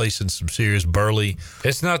replacing some serious Burley.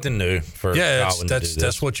 It's nothing new for Scotland to do this.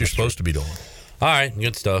 That's what you're supposed to be doing. All right,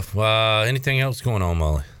 good stuff. Anything else going on,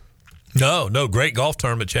 Molly? No, great golf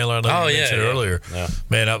tournament, Chandler. I know you mentioned earlier. Yeah.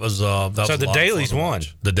 Man, that was so the Dailies won.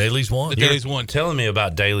 The Dailies won. The Dailies won. Telling me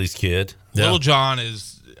about Dailies' kid. Little John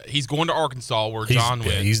he's going to Arkansas where John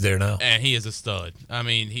went. Yeah, he's there now, and he is a stud. I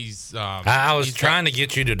mean, he's. I was trying to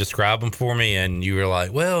get you to describe him for me, and you were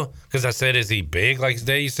like, "Well," because I said, "Is he big like his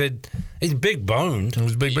dad?" You said he's big boned.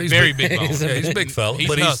 He's big, very big boned. He's a big fella,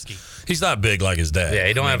 but husky. He's not big like his dad. Yeah,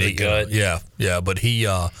 he don't have the gut. But he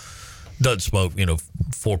doesn't smoke,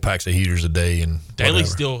 4 packs of heaters a day. And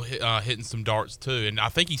Daly's still hitting some darts, too. And I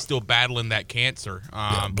think he's still battling that cancer.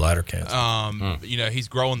 Bladder cancer. He's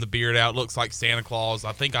growing the beard out. Looks like Santa Claus.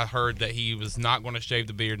 I think I heard that he was not going to shave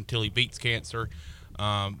the beard until he beats cancer.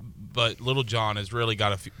 But Little John has really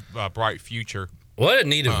got a bright future. What a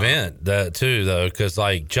neat event, too, though, because,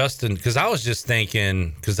 Justin, because I was just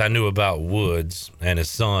thinking, because I knew about Woods and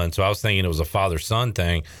his son, so I was thinking it was a father-son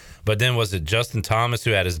thing. But then was it Justin Thomas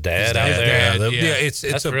who had his dad out there? Yeah, it's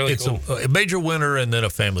really cool. A major winner and then a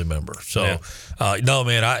family member. So, no,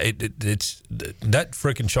 man, it's that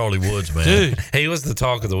freaking Charlie Woods, man. Dude, he was the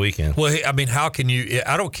talk of the weekend. Well, how can you –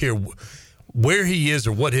 I don't care where he is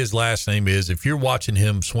or what his last name is. If you're watching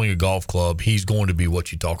him swing a golf club, he's going to be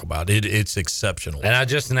what you talk about. It's exceptional. And I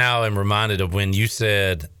just now am reminded of when you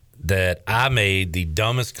said that I made the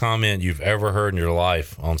dumbest comment you've ever heard in your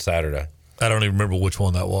life on Saturday. I don't even remember which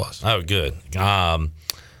one that was. Oh, good.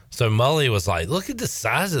 So Mully was like, look at the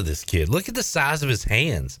size of this kid. Look at the size of his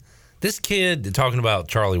hands. This kid, talking about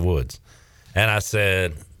Charlie Woods. And I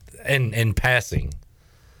said, in passing,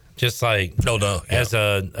 just like as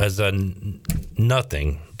a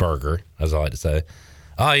nothing burger, as I like to say,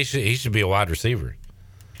 he should be a wide receiver.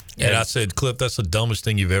 And I said, Cliff, that's the dumbest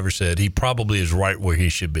thing you've ever said. He probably is right where he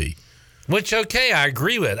should be. Which, okay, I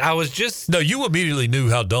agree with. I was just... No, you immediately knew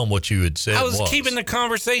how dumb what you had said was. I was keeping the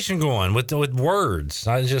conversation going with words.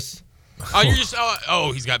 I just...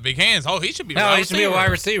 he's got big hands. Oh, he should be he should be a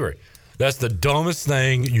wide receiver. That's the dumbest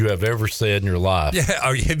thing you have ever said in your life.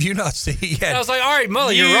 Yeah, have you not seen... I was like, all right,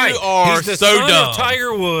 Mully, you're right. He's the so son dumb. of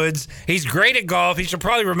Tiger Woods. He's great at golf. He should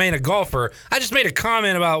probably remain a golfer. I just made a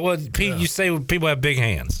comment about what you say when people have big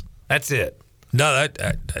hands. That's it. No,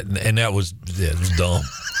 that was dumb.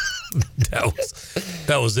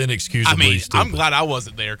 That was inexcusably stupid. I'm glad I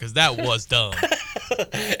wasn't there because that was dumb.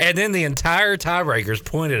 And then the entire tiebreakers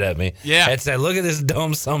pointed at me and said, look at this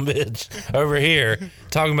dumb sumbitch over here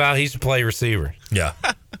talking about he should play receiver. Yeah.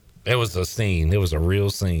 It was a scene. It was a real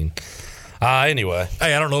scene. Anyway.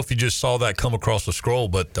 Hey, I don't know if you just saw that come across the scroll,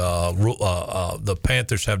 but the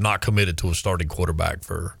Panthers have not committed to a starting quarterback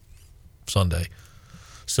for Sunday.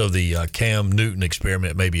 So the Cam Newton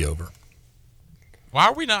experiment may be over. Why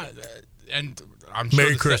are we not? And I'm sure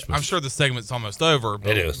Merry Christmas. I'm sure the segment's almost over.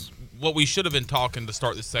 But it is. What we should have been talking to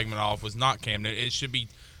start this segment off was not Cam Newton. It should be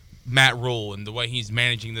Matt Rule and the way he's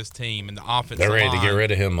managing this team and the offense. They're ready to get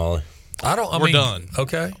rid of him, Molly. We're done.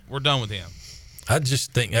 Okay. We're done with him. I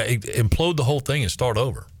just think implode the whole thing and start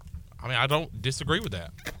over. I mean, I don't disagree with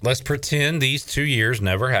that. Let's pretend these 2 years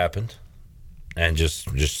never happened and just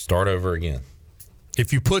start over again.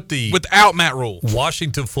 If you put without Matt Rule,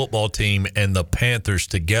 Washington football team and the Panthers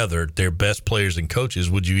together, their best players and coaches,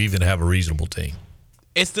 would you even have a reasonable team?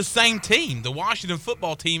 It's the same team. The Washington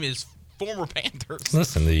football team is former Panthers.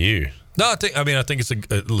 Listen to you. No, I think it's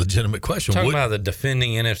a legitimate question. Talking about the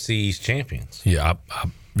defending NFC East champions. Yeah,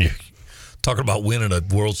 you're talking about winning a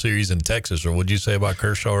World Series in Texas, or what did you say about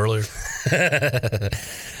Kershaw earlier?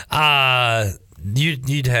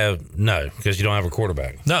 You'd have no, because you don't have a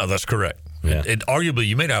quarterback. No, that's correct. Yeah. And arguably,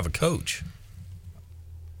 you may not have a coach.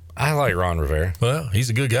 I like Ron Rivera. Well, he's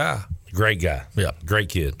a good guy. Great guy. Yeah. Great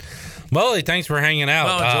kid. Molly, thanks for hanging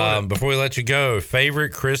out. Before we let you go, favorite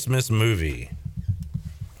Christmas movie?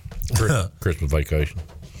 Christmas Vacation.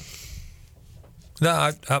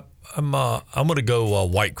 No, I'm going to go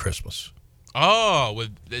White Christmas. Oh,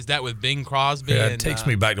 is that with Bing Crosby? Yeah, it takes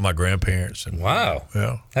me back to my grandparents. Wow.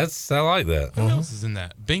 Yeah. I like that. Who else is in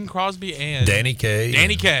that? Bing Crosby and Danny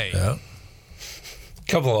Kaye. Yeah.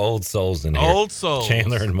 Couple of old souls in here. Old souls.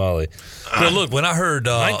 Chandler and Molly. Well, look, when I heard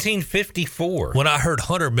 1954. When I heard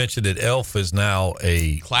Hunter mention that Elf is now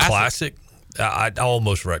a classic I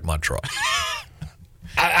almost wrecked my truck.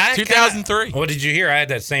 2003. Well, did you hear? I had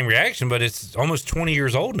that same reaction, but it's almost 20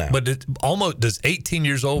 years old now. But does 18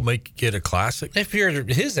 years old make it a classic? If you're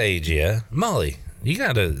his age, yeah. Molly, you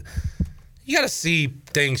gotta see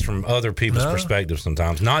things from other people's perspective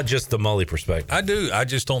sometimes, not just the Molly perspective. I do. I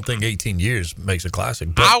just don't think 18 years makes a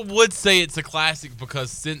classic. But I would say it's a classic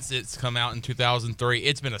because since it's come out in 2003,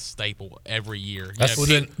 it's been a staple every year.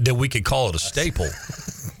 Then we could call it a staple.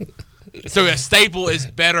 So a staple is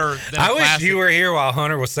better than a I wish classic. you were here while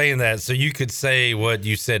Hunter was saying that, so you could say what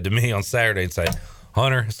you said to me on Saturday and say,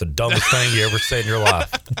 Hunter, it's the dumbest thing you ever said in your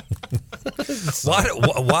life.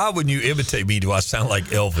 Why when you imitate me do I sound like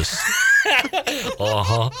Elvis?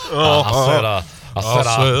 Hunter,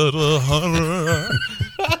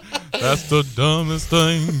 that's the dumbest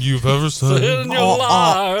thing you've ever said in your life.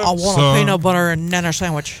 I want a peanut butter and nana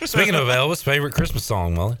sandwich. Speaking of Elvis, favorite Christmas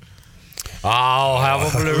song, Molly? I'll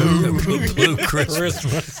have a blue Christmas.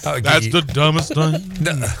 That's the dumbest thing.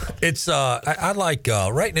 No, it's I like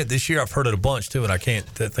writing it this year. I've heard it a bunch too, and I can't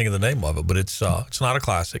think of the name of it. But it's not a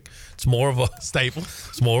classic. It's more of a staple.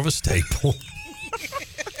 It's more of a staple.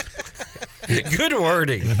 Good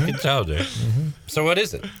wording. Good job there. Mm-hmm. So what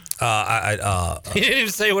is it? He didn't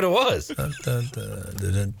even say what it was.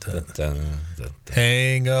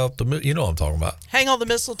 Hang up the. You know what I'm talking about. Hang on the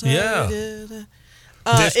mistletoe. Yeah.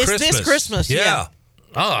 This Christmas. Yeah.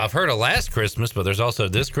 Oh, I've heard of Last Christmas, but there's also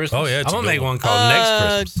This Christmas. Oh, yeah. I'm going to make one called Next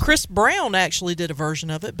Christmas. Chris Brown actually did a version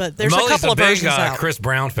of it, but there's Molly's a couple of versions big, out. Chris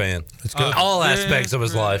Brown fan. It's good. All aspects of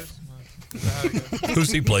his life.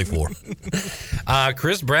 Who's he play for?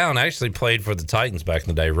 Chris Brown actually played for the Titans back in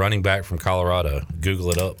the day, running back from Colorado. Google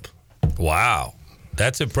it up. Wow.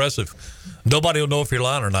 That's impressive. Nobody will know if you're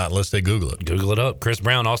lying or not unless they Google it. Google it up. Chris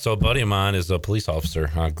Brown, also a buddy of mine, is a police officer.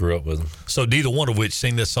 I grew up with him. So neither one of which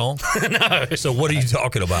sing this song? No. So what are you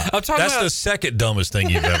talking about? I'm talking That's about the second dumbest thing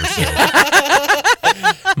you've ever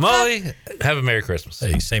said. Molly, have a Merry Christmas.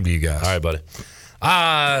 Hey, same to you guys. All right, buddy.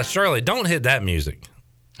 Shirley, don't hit that music.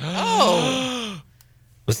 Oh.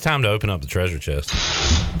 It's time to open up the treasure chest.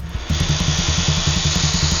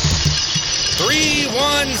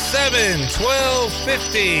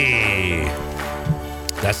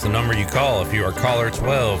 317-1250. That's the number you call. If you are caller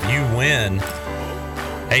 12, you win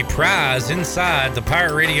a prize inside the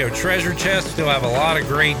Pirate Radio treasure chest. Still have a lot of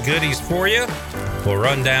great goodies for you. We'll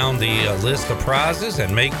run down the list of prizes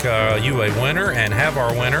and make you a winner and have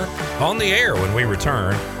our winner on the air when we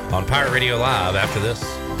return on Pirate Radio Live after this.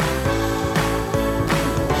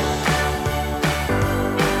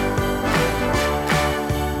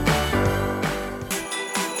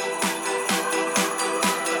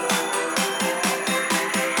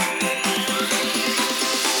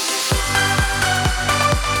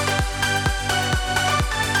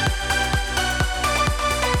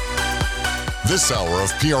 This hour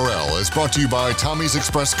of PRL is brought to you by Tommy's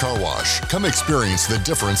Express Car Wash. Come experience the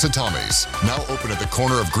difference at Tommy's. Now open at the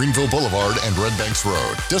corner of Greenville Boulevard and Red Banks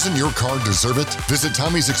Road. Doesn't your car deserve it? Visit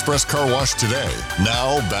Tommy's Express Car Wash today.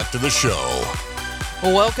 Now back to the show.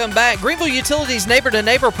 Well, welcome back. Greenville Utilities Neighbor to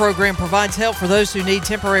Neighbor program provides help for those who need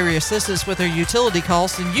temporary assistance with their utility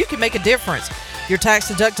costs, and you can make a difference. Your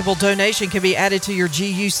tax-deductible donation can be added to your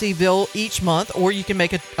GUC bill each month, or you can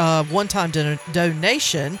make a one-time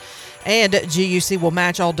donation And GUC will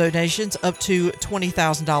match all donations up to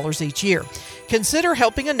 $20,000 each year. Consider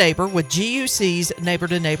helping a neighbor with GUC's Neighbor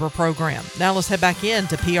to Neighbor program. Now let's head back in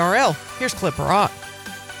to PRL. Here's Clip Rock.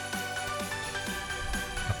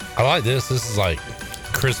 I like this. This is like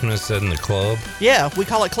Christmas in the club. Yeah, we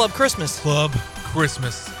call it Club Christmas. Club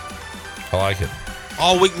Christmas. I like it.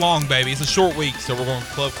 All week long, baby. It's a short week, so we're going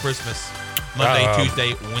Club Christmas. Monday,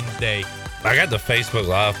 Tuesday, Wednesday. I got the Facebook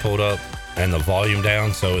Live pulled up and the volume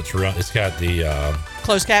down, so it's got the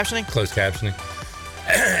closed captioning. Closed captioning,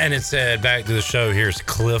 and it said, "Back to the show." Here's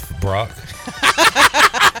Cliff Brock.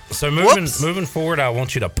 So moving forward, I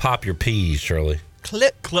want you to pop your P's, Shirley.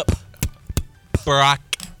 Clip Brock.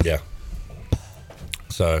 Yeah.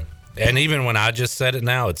 So, and even when I just said it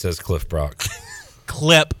now, it says Cliff Brock.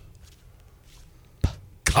 Clip.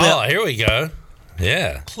 Oh, here we go.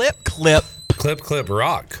 Yeah. Clip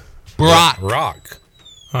rock. Brock.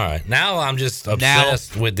 All right. Now I'm just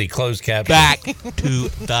obsessed with the closed caption. Back to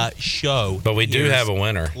the show. But we do have a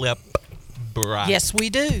winner. Clip Brock. Yes, we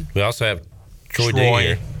do. We also have Troy D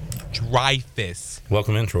here. Dreyfus.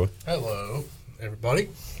 Welcome in, Troy. Hello, everybody.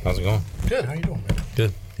 How's it going? Good. How you doing, man?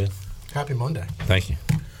 Good. Happy Monday. Thank you.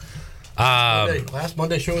 Last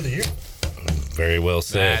Monday show of the year. Very well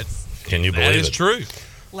said. Can you believe it? That is true.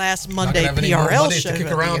 Last Monday Not gonna have any more PRL Mondays show to kick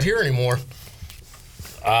of the around year. here anymore.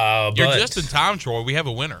 You're But just in time, Troy. We have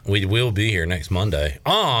a winner. we will be here next Monday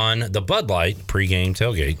on the Bud Light pregame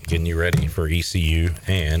tailgate, getting you ready for ECU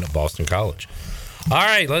and Boston College. All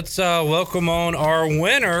right, let's welcome on our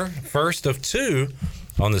winner, first of two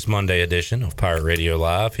on this Monday edition of Pirate Radio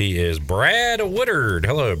Live. He is Brad Woodard.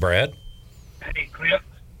 Hello, Brad. Hey, Cliff.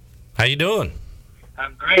 How you doing?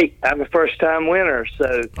 I'm great. I'm a first-time winner,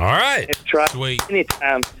 so all right. Try Sweet.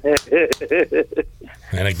 anytime.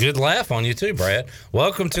 And a good laugh on you too, Brad.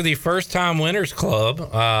 Welcome to the First Time Winners Club.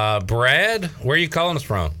 Brad, where are you calling us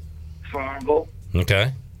from? Farmville.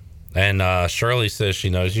 Okay. And Shirley says she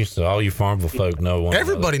knows you, so all you Farmville folk know one.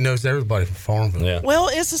 Everybody knows everybody from Farmville. Yeah. Well,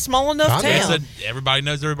 it's a small enough I town. Said everybody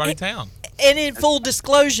knows everybody in town. And in full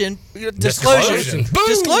disclosure. Boom, Disclosure.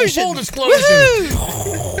 full disclosure.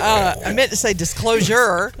 I meant to say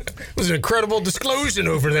disclosure. It was an incredible disclosure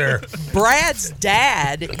over there. Brad's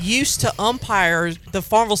dad used to umpire the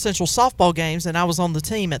Farmville Central softball games, and I was on the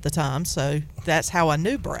team at the time, so that's how I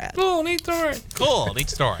knew Brad. Cool, neat story. Cool, neat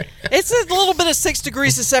story. It's a little bit of 6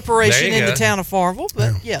 degrees of separation There you in the go. town of Farmville,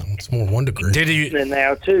 but yeah. It's more 1 degree. Did you? And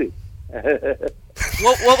now, too.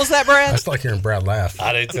 What was that, Brad? That's like hearing Brad laugh.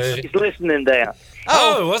 I did too. He's listening down.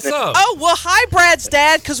 Oh, what's up? Oh, well, hi, Brad's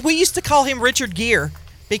dad, because we used to call him Richard Gere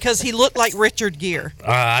because he looked like Richard Gere.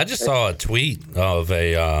 I just saw a tweet of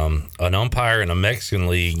an umpire in a Mexican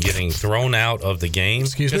league getting thrown out of the game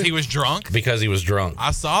Excuse Because me? he was drunk. because he was drunk.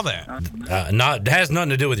 I saw that. It has nothing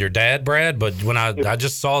to do with your dad, Brad, but when I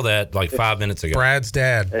just saw that like 5 minutes ago. Brad's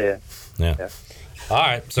dad. Yeah. All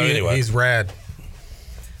right. So anyway, He's rad.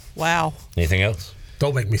 Wow. anything else?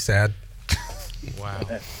 Don't make me sad. Wow.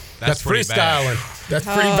 That's pretty bad. freestyling. That's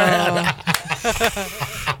pretty bad.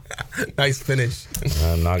 Nice finish.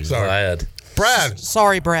 I'm not Sorry. glad. Brad.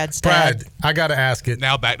 Sorry, Brad's dad. Brad, I got to ask it.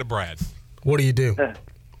 Now back to Brad. What do you do?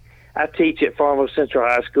 I teach at Farmville Central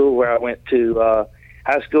High School, where I went to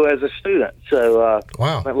high school as a student. So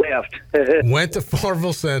Wow. I left. Went to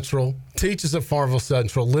Farmville Central, teaches at Farmville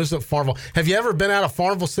Central, lives at Farmville. Have you ever been out of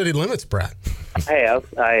Farmville city limits, Brad? I have.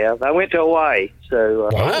 I went to Hawaii. So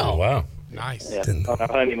Oh, wow. Nice. yeah, on our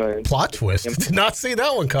honeymoon. Plot twist. Did not see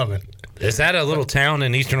that one coming. Is that a little town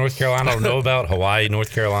in eastern North Carolina I don't know about? Hawaii,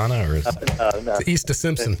 North Carolina? Or is No. It's east of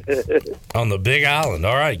Simpson. on the Big Island?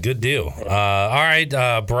 All right, good deal. All right,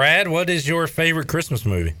 Brad, what is your favorite Christmas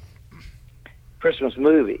movie? Christmas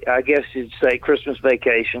movie. I guess you'd say Christmas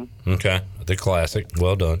Vacation. Okay, the classic.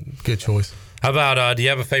 Well done. Good choice. How about, do you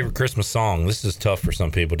have a favorite Christmas song? This is tough for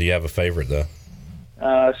some people. Do you have a favorite, though?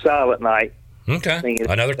 Silent Night. Okay,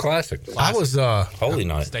 another classic. I was Holy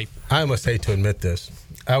Night. I almost hate to admit this.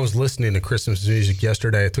 I was listening to Christmas music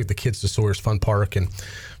yesterday. I took the kids to Sawyer's Fun Park and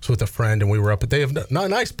was with a friend, and we were up. But they have a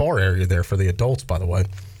nice bar area there for the adults, by the way.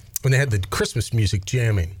 And they had the Christmas music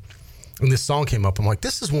jamming. And this song came up. I'm like,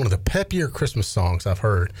 this is one of the peppier Christmas songs I've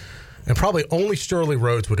heard. And probably only Shirley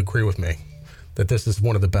Rhodes would agree with me that this is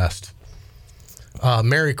one of the best. I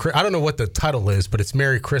don't know what the title is, but it's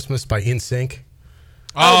Merry Christmas by NSYNC.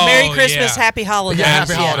 Oh, Merry Christmas, Happy Holidays. Yeah,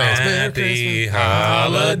 Happy Holidays. Happy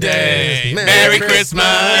holidays. Merry Christmas.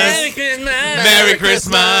 Merry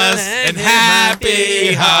Christmas and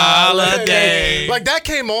Happy Holidays. Like that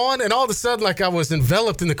came on, and all of a sudden, like I was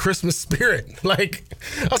enveloped in the Christmas spirit. Like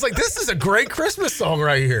I was like, this is a great Christmas song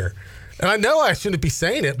right here. And I know I shouldn't be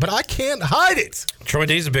saying it, but I can't hide it. Troy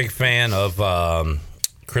D's a big fan of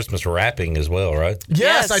Christmas wrapping as well, right?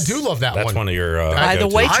 Yes, I do love that one. That's one of your by the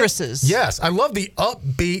waitresses. Yes, I love the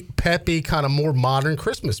upbeat, peppy, kind of more modern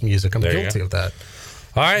Christmas music. I'm guilty of that.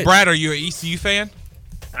 All right, Brad, are you an ECU fan?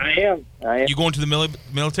 I am. You going to the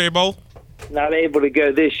Military Bowl? Not able to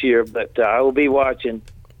go this year, but I will be watching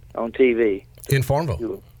on TV. In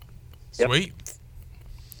Farmville. Yep. Sweet.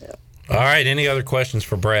 All right, any other questions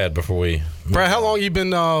for Brad before we... Brad, how long you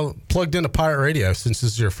been plugged into Pirate Radio since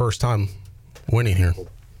this is your first time winning here?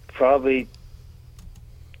 Probably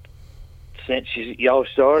since y'all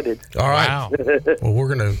started. All right. Wow. Well,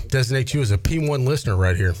 we're going to designate you as a P1 listener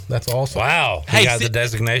right here. That's awesome. Wow. Hey, you got the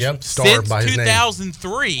designation? Yep, starred by his name.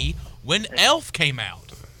 2003, when Elf came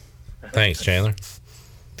out. Thanks, Chandler.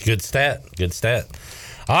 Good stat. Good stat.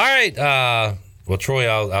 All right. Well, Troy,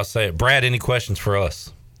 I'll say it. Brad, any questions for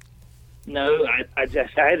us? No, I had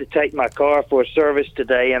to take my car for a service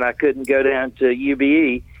today, and I couldn't go down to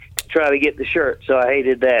UBE to try to get the shirt, so I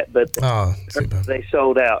hated that. But they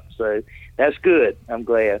sold out, so that's good. I'm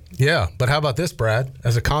glad. Yeah, but how about this, Brad?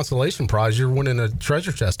 As a consolation prize, you're winning a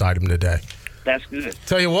treasure chest item today. That's good.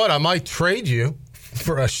 Tell you what, I might trade you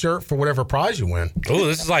for a shirt for whatever prize you win. Oh,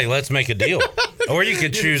 this is like let's make a deal. Or you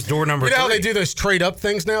could choose door number 3. You know how they do those trade up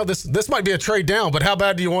things now? This might be a trade down, but how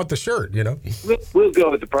bad do you want the shirt, you know? We'll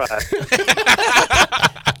go with the prize.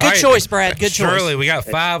 Good choice, Brad. Good choice. Shirley, we got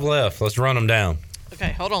 5 left. Let's run them down.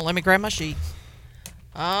 Okay, hold on. Let me grab my sheet.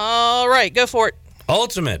 All right, go for it.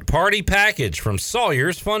 Ultimate Party Package from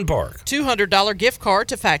Sawyer's Fun Park. $200 gift card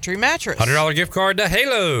to Factory Mattress. $100 gift card to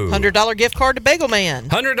Halo. $100 gift card to Bagel Man.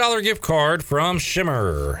 $100 gift card from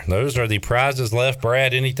Shimmer. Those are the prizes left.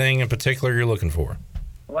 Brad, anything in particular you're looking for?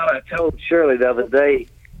 Well, I told Shirley the other day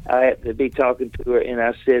I had to be talking to her, and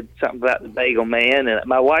I said something about the Bagel Man, and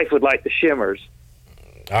my wife would like the Shimmers.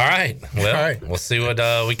 All right. Well, we'll see what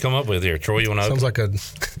we come up with here. Troy, you want to Sounds like a...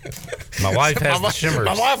 My wife has the Shimmers.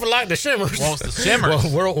 My wife would like the Shimmers. Wants the Shimmers.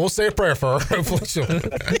 Well, we'll say a prayer for her. Hopefully she'll...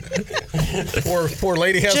 poor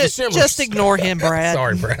lady has the Shimmers. Just ignore him, Brad.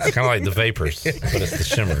 Sorry, Brad. Kind of like the Vapors, but it's the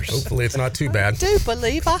Shimmers. Hopefully it's not too bad. I do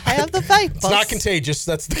believe I have the Vapors. It's not contagious.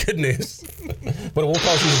 That's the good news. But it will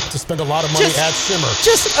cause you to spend a lot of money at Shimmer.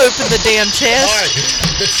 Just open the damn chest. All right.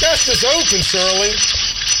 The chest is open, Shirley.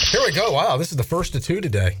 Here we go. Wow, this is the first of 2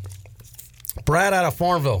 today. Brad out of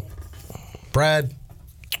Farmville. Brad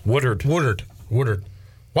Woodard.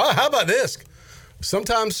 Wow, how about this?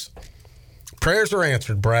 Sometimes prayers are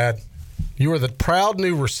answered, Brad. You are the proud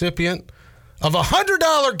new recipient of a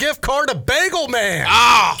 $100 gift card to Bagel Man.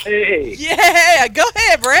 Hey. Yeah, go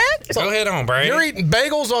ahead, Brad. Go ahead on, Brad. You're eating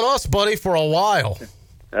bagels on us, buddy, for a while.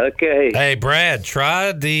 Okay. Hey, Brad,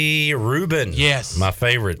 try the Reuben. Yes. My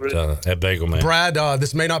favorite at Bagel Man. Brad,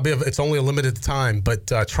 this may not be, it's only a limited time, but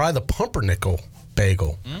try the pumpernickel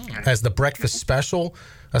bagel as the breakfast special.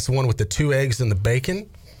 That's the one with the 2 eggs and the bacon.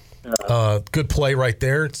 Good play right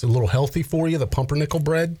there. It's a little healthy for you, the pumpernickel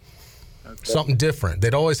bread. Okay. Something different.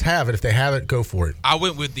 They'd always have it. If they have it, go for it. I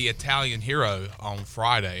went with the Italian Hero on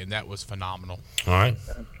Friday, and that was phenomenal. All right.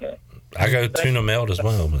 Okay. I go tuna melt as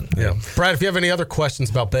well. But, yeah. Brad, if you have any other questions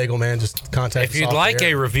about Bagel Man, just contact us. If you'd like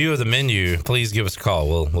a review of the menu, please give us a call.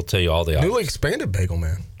 We'll tell you all the options. Newly expanded Bagel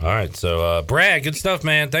Man. All right. So, Brad, good stuff,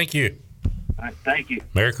 man. Thank you. All right, thank you.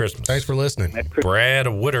 Merry Christmas. Thanks for listening. Brad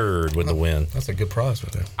Woodard with the win. That's a good prize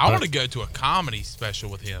right there. I want to go to a comedy special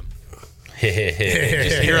with him.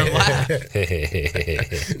 Just hear him laugh.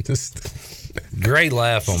 Great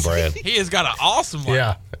laugh on Brad. He has got an awesome laugh.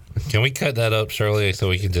 Yeah. Can we cut that up, Shirley, so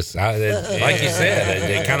we can just, like you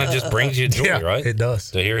said, it kind of just brings you joy, right? It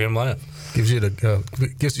does. To hear him laugh. Puts you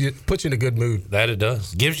in a good mood. That it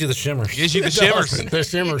does. Gives you the shimmers. Gives you the shimmers. The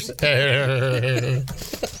shimmers.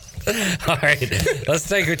 All right, let's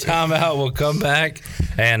take our time out. We'll come back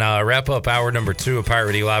and wrap up hour number 2 of Pirate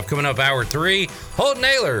Radio Live. Coming up, hour 3, Holton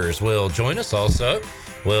Ahlers will join us also.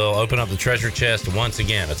 We'll open up the treasure chest once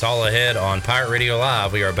again. It's all ahead on Pirate Radio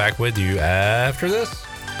Live. We are back with you after this.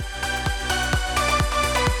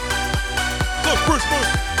 Christmas.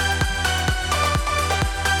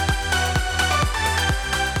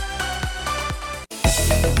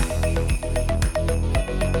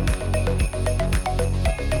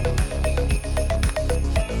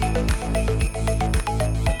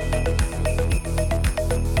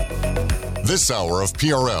 This hour of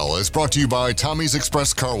PRL is brought to you by Tommy's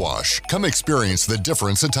Express Car Wash. Come experience the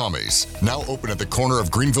difference at Tommy's. Now open at the corner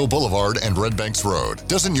of Greenville Boulevard and Red Banks Road.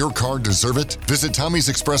 Doesn't your car deserve it? Visit Tommy's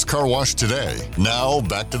Express Car Wash today. Now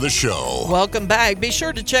back to the show. Welcome back. Be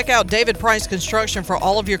sure to check out David Price Construction for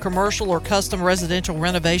all of your commercial or custom residential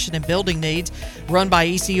renovation and building needs. Run by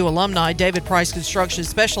ECU alumni, David Price Construction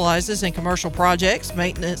specializes in commercial projects,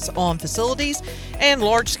 maintenance on facilities, and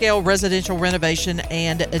large-scale residential renovation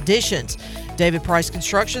and additions. David Price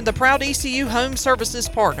Construction, the proud ECU home services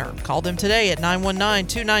partner. Call them today at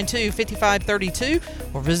 919-292-5532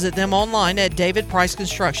 or visit them online at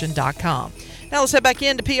davidpriceconstruction.com. Now let's head back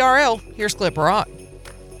into PRL. Here's Clip Rock.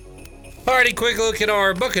 Alrighty, quick look at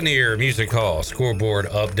our Buccaneer Music Hall scoreboard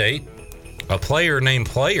update. A player named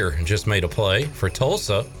Player just made a play for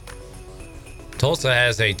Tulsa. Tulsa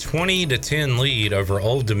has a 20-10 lead over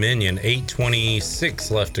Old Dominion,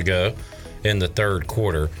 8:26 left to go in the third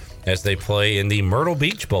quarter as they play in the Myrtle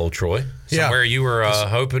Beach Bowl, Troy. Somewhere you were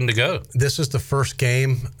hoping to go. This is the first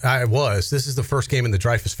game. This is the first game in the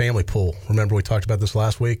Dreyfus family pool. Remember we talked about this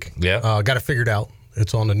last week? Yeah. Got it figured out.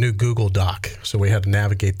 It's on the new Google Doc, so we had to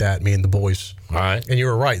navigate that, me and the boys. All right. And you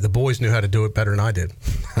were right. The boys knew how to do it better than I did.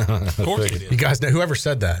 Of course they did. You guys know, whoever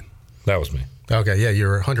said that? That was me. Okay, yeah,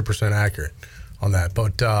 you're 100% accurate on that.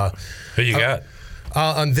 But who you got?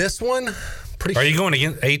 On this one, Are you going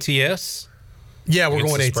against ATS? Yeah, we're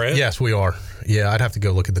going ATS. Yes, we are. Yeah, I'd have to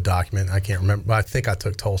go look at the document. I can't remember. I think I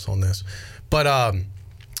took Tulsa on this. But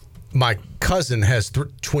my cousin has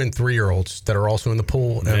twin 3-year-olds that are also in the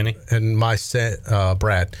pool. And my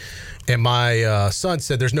Brad. And my son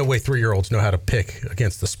said there's no way 3-year-olds know how to pick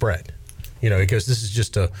against the spread. You know, because this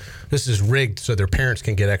is rigged so their parents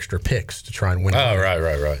can get extra picks to try and win. Oh,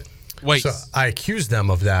 right. Wait. So I accused them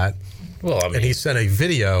of that. Well, I mean, and he sent a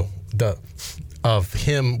video of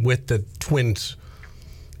him with the twins,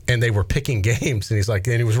 and they were picking games. And he's like,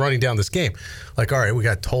 and he was running down this game, like, all right, we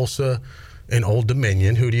got Tulsa and Old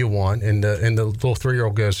Dominion. Who do you want? And the little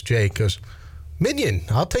 3-year-old Jake goes, Minion.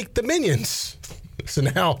 I'll take the Minions. So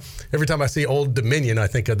now every time I see Old Dominion, I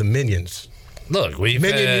think of the Minions. Look, we've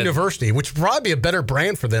Minion had University, which would probably be a better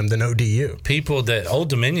brand for them than ODU. People that Old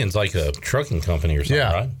Dominion's like a trucking company or something,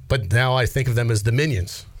 right? But now I think of them as the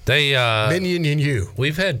Minions. Minion and you.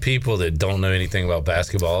 We've had people that don't know anything about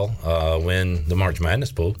basketball win the March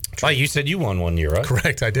Madness pool. Oh, you said you won one year, right?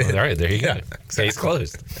 Correct, I did. All right, there you go. Case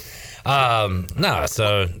closed.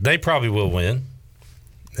 So they probably will win.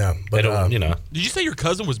 Yeah, but they don't, Did you say your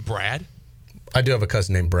cousin was Brad? I do have a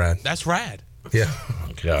cousin named Brad. That's rad. Yeah.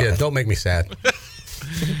 Oh, yeah, don't make me sad.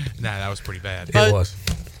 Nah, that was pretty bad. It was.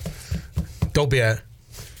 Don't be a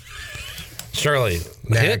Shirley,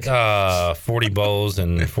 hit 40 bowls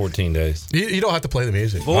in 14 days. You don't have to play the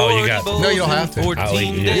music. Oh, you got to. No, you don't have to.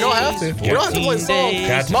 14 days, you don't have to. You don't have to play the song.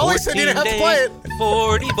 Molly said you didn't have to play it.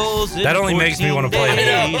 40 bowls in that only makes me want to play it.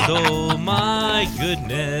 Oh, my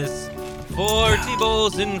goodness. 40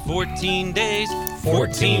 bowls in 14 days.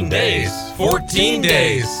 14 days. 14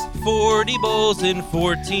 days. 40 bowls in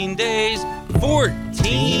 14 days.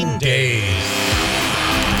 14 days.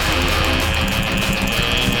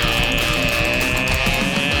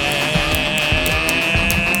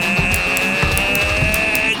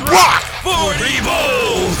 Rock! 40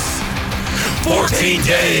 bowls! 14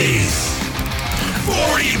 days!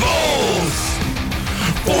 40 bowls!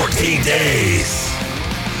 14 days!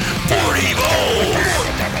 40 bowls!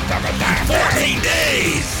 14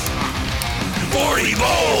 days! 40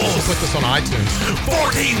 bowls! Put this on iTunes.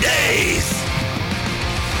 14 days!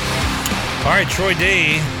 All right, Troy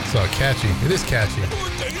D. So catchy. It is catchy.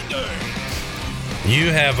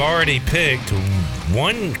 You have already picked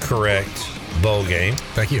one correct bowl game.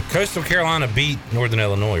 Thank you. Coastal Carolina beat Northern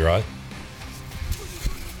Illinois, right?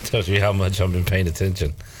 Tells you how much I've been paying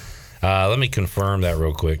attention. Let me confirm that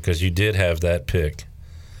real quick because you did have that pick.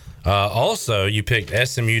 Also, you picked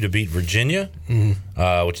SMU to beat Virginia,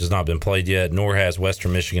 which has not been played yet, nor has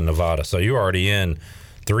Western Michigan, Nevada. So you're already in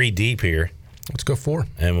 3 deep here. Let's go 4.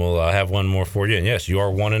 And we'll have one more for you. And yes, you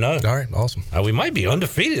are 1-0. All right, awesome. We might be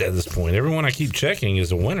undefeated at this point. Everyone I keep checking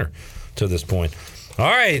is a winner to this point. All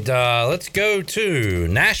right, let's go to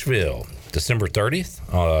Nashville, December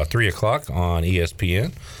 30th, 3 o'clock on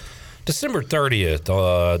ESPN. December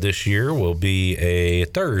 30th this year will be a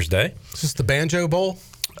Thursday. Is this the Banjo Bowl?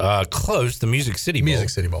 Close, the Music City Bowl. Music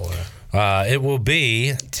City Bowl, yeah. It will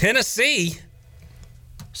be Tennessee,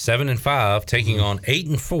 7-5, taking on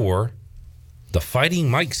 8-4, the Fighting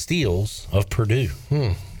Mike Steels of Purdue.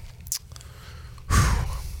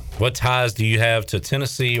 What ties do you have to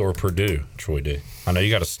Tennessee or Purdue, Troy D? I know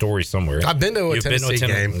you got a story somewhere. I've been to a Tennessee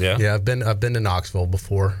game. Yeah, I've been to Knoxville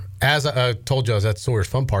before. As I told you, I was at Sawyer's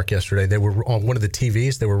Fun Park yesterday. They were on one of the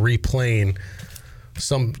TVs. They were replaying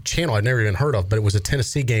some channel I'd never even heard of, but it was a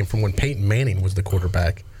Tennessee game from when Peyton Manning was the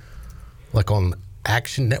quarterback, like on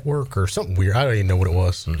Action Network or something weird. I don't even know what it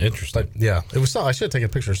was. Interesting. But yeah, it was. I should have taken a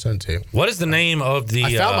picture and sent it to you. What is the name of the?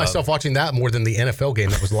 I found myself watching that more than the NFL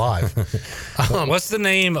game that was live. What's the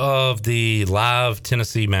name of the live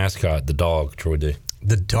Tennessee mascot? The dog, Troy D.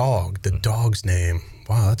 The dog's name.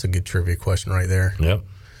 Wow, that's a good trivia question right there. Yep.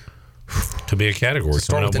 To be a category. Does it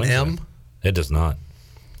start with an M? It does not.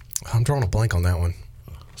 I'm drawing a blank on that one.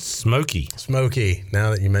 Smokey.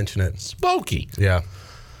 Now that you mention it. Smokey. Yeah.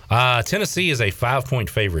 Tennessee is a 5-point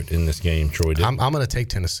favorite in this game, Troy. I'm going to take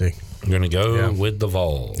Tennessee. I'm going to go with the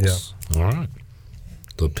Vols. Yeah. All right.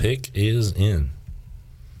 The pick is in.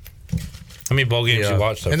 How many bowl games you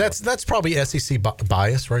watched so and far? that's probably SEC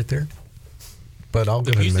bias right there. But I'll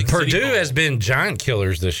go ahead and Purdue has been giant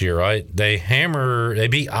killers this year, right? They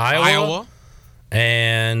beat Iowa.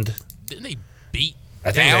 And didn't they beat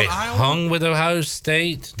I think they Iowa? hung with Ohio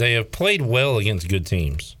State. They have played well against good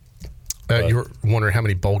teams. You were wondering how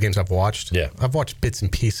many bowl games I've watched? Yeah. I've watched bits and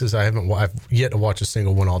pieces. I've yet to watch a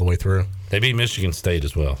single one all the way through. They beat Michigan State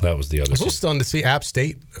as well. That was the other. I was a little stunned to see App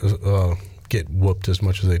State get whooped as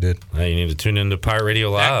much as they did. You need to tune into Pirate Radio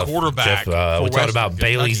Live. That quarterback. Jeff, we talked about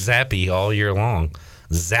Bailey Zappi all year long.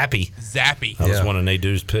 Zappy. That was one of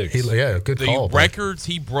Nadeau's picks. Good call. The records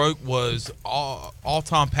he broke was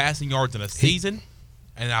all-time passing yards in a season,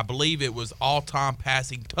 and I believe it was all-time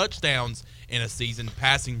passing touchdowns in a season,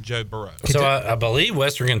 passing Joe Burrow. So I believe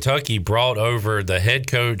Western Kentucky brought over the head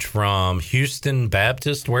coach from Houston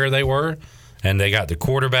Baptist where they were, and they got the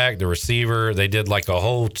quarterback, the receiver. They did like a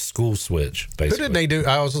whole school switch, basically. Who did Nadeau?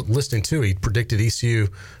 I was listening to. He predicted ECU.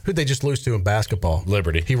 Who'd they just lose to in basketball?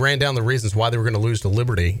 Liberty. He ran down the reasons why they were going to lose to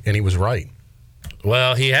Liberty, and he was right.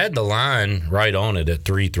 Well, he had the line right on it at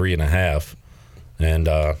 3.5. And,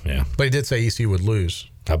 yeah. But he did say ECU would lose.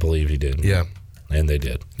 I believe he did. Yeah. And they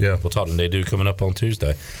did. Yeah. We'll talk to Nadeau coming up on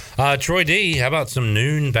Tuesday. Troy D., how about some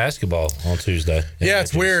noon basketball on Tuesday? Yeah,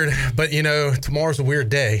 it's weird. But, tomorrow's a weird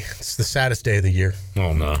day. It's the saddest day of the year.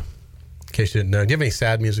 Oh, no. In case you didn't know. Do you have any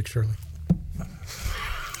sad music, Shirley?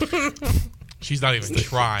 She's not even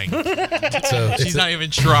trying. She's not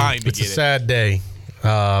even trying to get it. It's a sad day.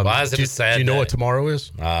 Why is it a sad day? Do you know what tomorrow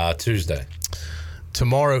is? Tuesday.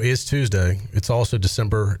 Tomorrow is Tuesday. It's also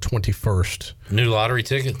December 21st. New lottery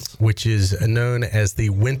tickets? Which is known as the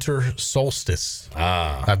winter solstice.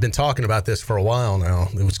 I've been talking about this for a while now.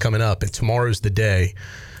 It was coming up. And tomorrow's the day.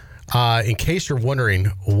 In case you're wondering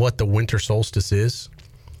what the winter solstice is,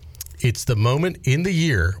 it's the moment in the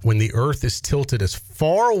year when the earth is tilted as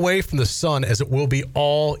far away from the sun as it will be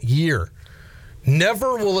all year.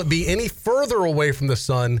 Never will it be any further away from the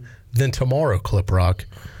sun than tomorrow, Clip Rock.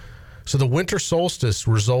 So the winter solstice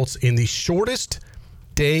results in the shortest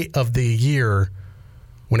day of the year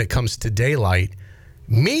when it comes to daylight,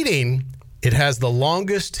 meaning it has the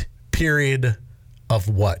longest period of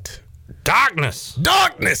what? Darkness.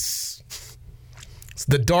 It's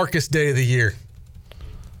the darkest day of the year,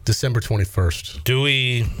 December 21st. Do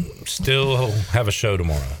we still have a show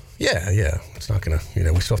tomorrow? Yeah. It's not going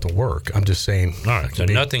to, we still have to work. I'm just saying. All right, so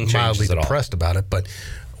nothing changes mildly at all. Depressed about it, but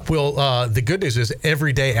the good news is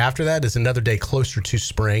every day after that is another day closer to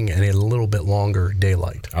spring and a little bit longer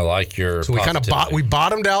daylight. I like your So we kind of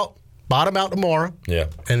bottom out tomorrow. Yeah.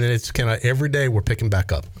 And then it's kind of every day we're picking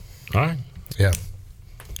back up. All right. Yeah.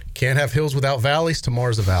 Can't have hills without valleys.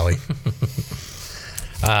 Tomorrow's a valley.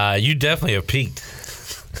 You definitely have peaked.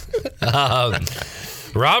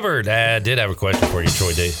 Robert did have a question for you,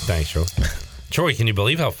 Troy D. Thanks, Troy. Troy, can you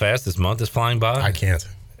believe how fast this month is flying by? I can't.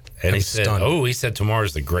 And he said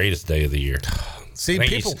tomorrow's the greatest day of the year. See, I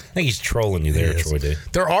think he's trolling you there, Troy D.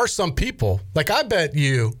 There are some people, like I bet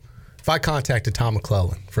you, if I contacted Tom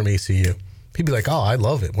McClellan from ECU, he'd be like, oh, I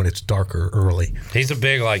love it when it's darker early. He's a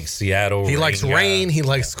big, Seattle He likes rain. He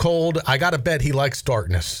likes cold. I got to bet he likes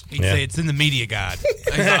darkness. He'd say it's in the media guide.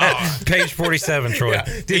 Page 47, Troy. Yeah.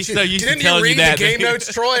 Didn't you read the game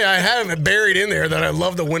notes, Troy? I have it buried in there that I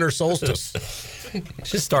love the winter solstice.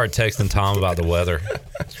 Just start texting Tom about the weather.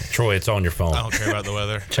 Troy, it's on your phone. I don't care about the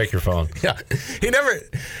weather. Check your phone. Yeah.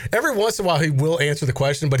 Every once in a while he will answer the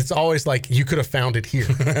question, but it's always like, you could have found it here.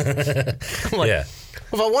 I'm like, yeah.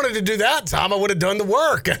 If I wanted to do that, Tom, I would have done the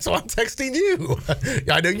work. That's why I'm texting you.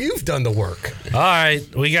 I know you've done the work. All right.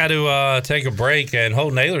 We got to take a break, and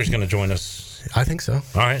Holt Naylor's going to join us. I think so. All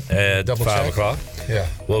right. At 5 o'clock. Yeah.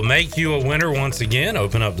 We'll make you a winner once again.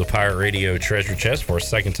 Open up the Pirate Radio Treasure Chest for a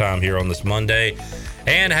second time here on this Monday.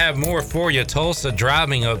 and have more for you. Tulsa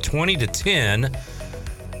driving up 20-10.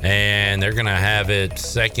 And they're going to have it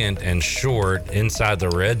second and short inside the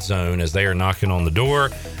red zone as they are knocking on the door.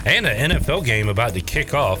 And an NFL game about to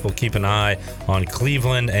kick off. We'll keep an eye on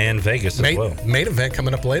Cleveland and Vegas as well. Main event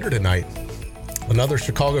coming up later tonight. Another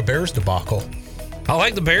Chicago Bears debacle. I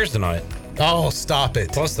like the Bears tonight. Oh, stop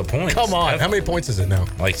it. Plus the points. Come on. How many points is it now?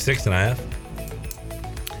 Like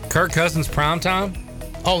 6.5. Kirk Cousins primetime?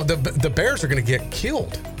 Oh, the Bears are going to get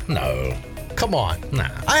killed. No. Come on. Nah.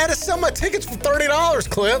 I had to sell my tickets for $30,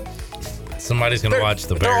 Clip. Somebody's going to watch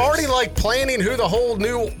the Bears. They're already planning who the whole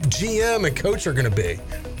new GM and coach are going to be.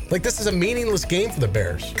 This is a meaningless game for the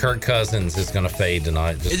Bears. Kirk Cousins is going to fade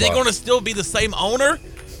tonight. Is it going to still be the same owner?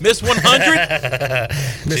 Miss 100?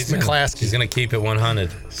 Miss McClaskey. She's going to keep it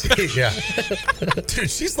 100. Yeah. Dude,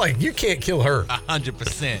 she's like, you can't kill her.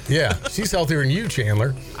 100%. Yeah. She's healthier than you,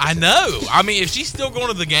 Chandler. I know. I mean, if she's still going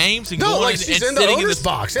to the games and going she's and in the sitting owner's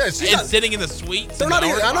box. Yeah, sitting in the suites. They're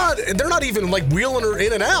not even wheeling her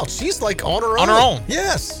in and out. She's on her own. On her own.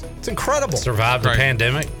 Yes. It's incredible. Survived the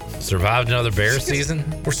pandemic. Survived another Bears season.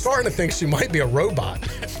 We're starting to think she might be a robot.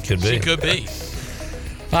 Could be. She could be.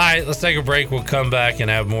 All right, let's take a break. We'll come back and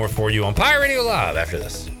have more for you on Pirate Radio Live after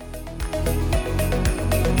this.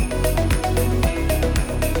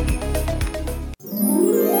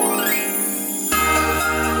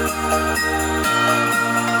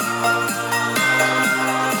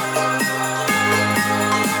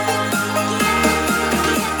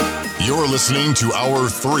 You're listening to Hour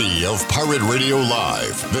 3 of Pirate Radio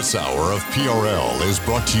Live. This hour of PRL is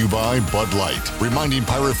brought to you by Bud Light, reminding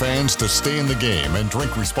Pirate fans to stay in the game and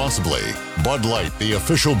drink responsibly. Bud Light, the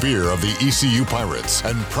official beer of the ECU Pirates,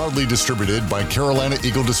 and proudly distributed by Carolina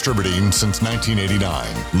Eagle Distributing since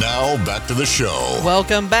 1989. Now, back to the show.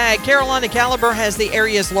 Welcome back. Carolina Caliber has the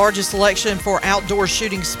area's largest selection for outdoor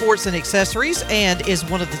shooting sports and accessories and is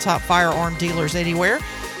one of the top firearm dealers anywhere.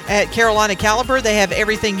 At Carolina Caliber, they have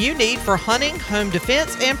everything you need for hunting, home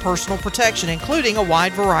defense, and personal protection, including a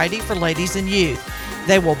wide variety for ladies and youth.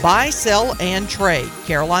 They will buy, sell, and trade.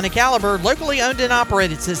 Carolina Caliber, locally owned and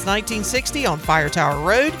operated since 1960 on Fire Tower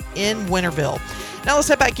Road in Winterville. Now let's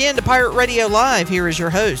head back into Pirate Radio Live. Here is your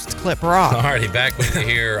host, Clip Rock. Alrighty, back with you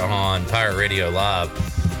here on Pirate Radio Live.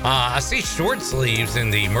 I see short sleeves in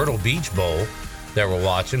the Myrtle Beach Bowl that we're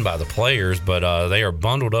watching by the players, but they are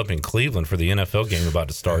bundled up in Cleveland for the NFL game about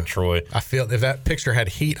to start, Troy. I feel if that picture had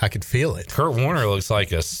heat, I could feel it. Kurt Warner looks like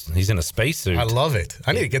he's in a spacesuit. I love it.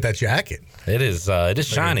 I need to get that jacket. It is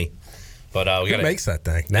shiny. But who makes that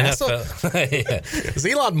thing? NASA? Yeah. Does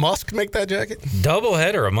Elon Musk make that jacket?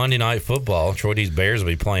 Doubleheader of Monday Night Football. Troy D's Bears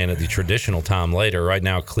will be playing at the traditional time later. Right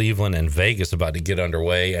now, Cleveland and Vegas about to get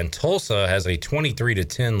underway, and Tulsa has a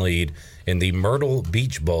 23-10 lead in the Myrtle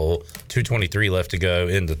Beach Bowl. 2:23 left to go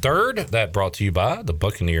in the third. That brought to you by the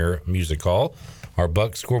Buccaneer Music Hall. Our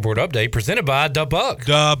Buck scoreboard update presented by Da Buck.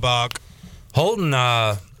 Da Buck. Holden,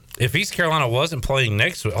 if East Carolina wasn't playing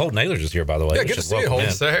next week, Holden Naylor's just here, by the way. Yeah, good to see you, Holden.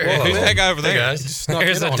 Who's that guy over there? Hey guys.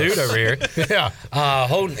 There's a dude over here. Yeah.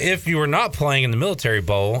 Holden, if you were not playing in the Military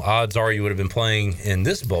Bowl, odds are you would have been playing in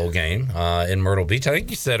this bowl game in Myrtle Beach. I think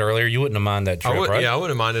you said earlier you wouldn't have minded that trip, right? Yeah, I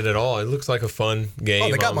wouldn't mind it at all. It looks like a fun game.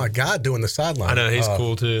 Oh, they got my guy doing the sideline. I know, he's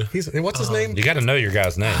cool too. What's his name? You got to know your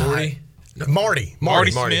guy's name. Marty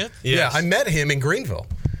Smith? Yes. Yeah, I met him in Greenville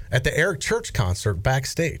at the Eric Church concert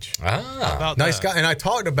backstage. Nice guy. And I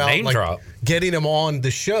talked about getting him on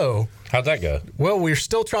the show. How'd that go? Well, we're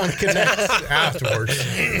still trying to connect afterwards.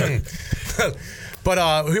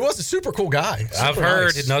 But he was a super cool guy. I've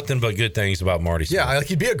heard nothing but good things about Marty Smith. Yeah,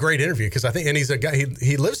 he'd be a great interview because I think, and he's a guy,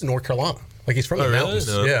 he lives in North Carolina. He's from the mountains.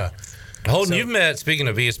 No. Yeah. Holden, you've met, speaking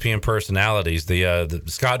of ESPN personalities, the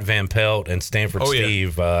Scott Van Pelt and Stanford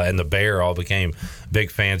Steve and the Bear all became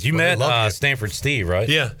big fans. You met Stanford Steve, right?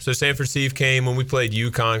 Yeah. So Stanford Steve came when we played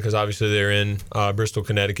UConn because obviously they're in Bristol,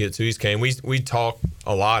 Connecticut. So he's came. We talk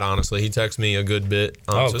a lot, honestly. He texts me a good bit.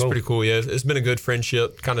 So it's pretty cool. Yeah, it's been a good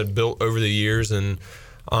friendship kind of built over the years. And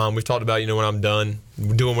we've talked about, when I'm done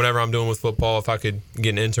doing whatever I'm doing with football, if I could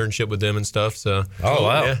get an internship with them and stuff. So,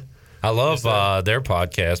 wow. Yeah. I love their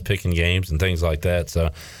podcast, picking games and things like that. So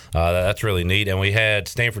that's really neat. And we had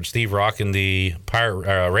Stanford Steve rocking the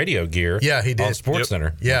Pirate radio gear. Yeah, he did. On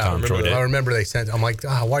SportsCenter. Yeah, I remember they sent. I'm like,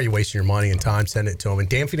 why are you wasting your money and time sending it to him? And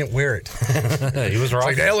damn if he didn't wear it. He was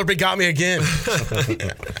rocking. Like, Ellerby got me again.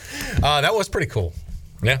 That was pretty cool.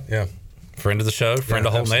 Yeah. Friend of the show, friend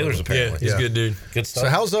of Holden Naylor's apparently. Yeah, he's a good dude. Good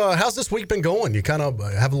stuff. So how's this week been going? You kind of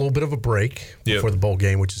have a little bit of a break before the bowl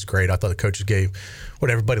game, which is great. I thought the coaches gave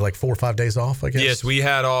everybody like 4 or 5 days off, I guess. Yes, we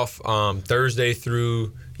had off Thursday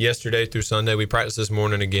through yesterday through Sunday. We practiced this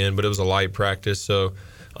morning again, but it was a light practice. So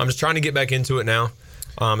I'm just trying to get back into it now.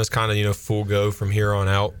 It's kind of full go from here on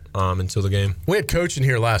out until the game. We had Coach in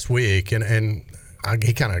here last week, and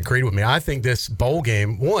he kind of agreed with me. I think this bowl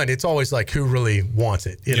game, one, it's always like who really wants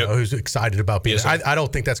it, you know, who's excited about being there. I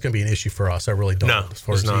don't think that's going to be an issue for us. I really don't, as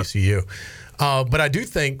far as ECU. But I do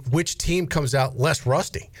think which team comes out less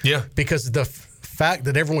rusty. Yeah. Because the fact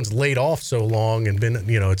that everyone's laid off so long and been,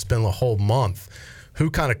 it's been a whole month,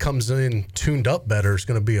 who kind of comes in tuned up better is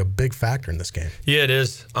going to be a big factor in this game. Yeah, it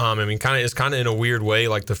is. It's kind of in a weird way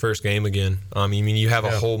like the first game again. You have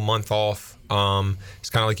a whole month off. It's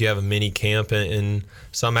kind of like you have a mini camp in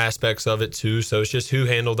some aspects of it too. So it's just who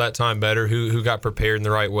handled that time better, who got prepared in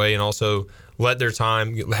the right way, and also let their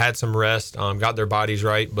time, had some rest, got their bodies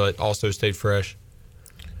right, but also stayed fresh.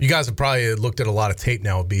 You guys have probably looked at a lot of tape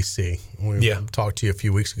now at BC. We talked to you a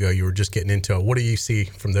few weeks ago. You were just getting into it. What do you see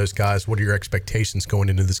from those guys? What are your expectations going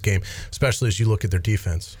into this game, especially as you look at their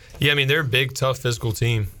defense? Yeah, they're a big, tough, physical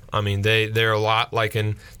team. They're a lot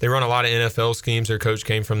they run a lot of NFL schemes. Their coach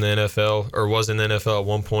came from the NFL or was in the NFL at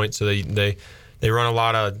one point, so they run a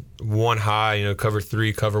lot of one high, cover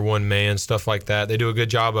 3, cover 1 man, stuff like that. They do a good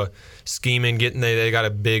job of scheming, they got a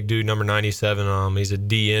big dude, number 97. He's a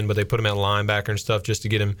DN, but they put him at linebacker and stuff just to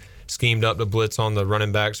get him schemed up to blitz on the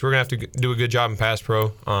running back. So we're going to have to do a good job in pass pro,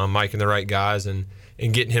 miking the right guys and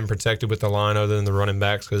getting him protected with the line other than the running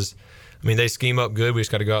backs because, they scheme up good. We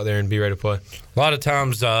just got to go out there and be ready to play. A lot of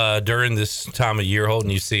times during this time of year,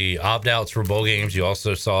 Holden, you see opt-outs for bowl games. You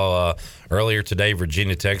also saw earlier today,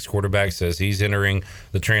 Virginia Tech's quarterback says he's entering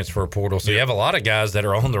the transfer portal. So you have a lot of guys that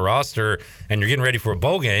are on the roster, and you're getting ready for a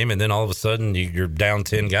bowl game, and then all of a sudden you're down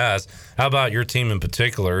 10 guys. How about your team in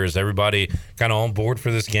particular? Is everybody kind of on board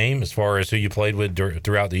for this game as far as who you played with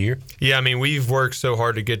throughout the year? Yeah, we've worked so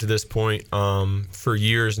hard to get to this point for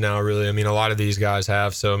years now, really. A lot of these guys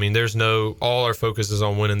have. So, all our focus is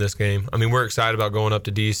on winning this game. We're excited about going up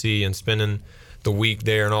to D.C. and spending the week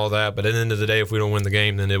there and all that. But at the end of the day, if we don't win the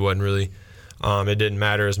game, then it wasn't really it didn't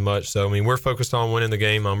matter as much. So, we're focused on winning the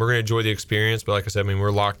game. We're going to enjoy the experience. But like I said,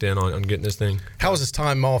 we're locked in on getting this thing. How has this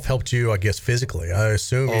time off helped you, I guess, physically? I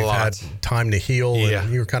assume you've had time to heal. Yeah.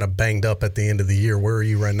 And you were kind of banged up at the end of the year. Where are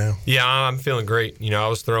you right now? Yeah, I'm feeling great. I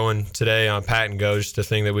was throwing today on Pat and Go, just a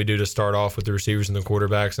thing that we do to start off with the receivers and the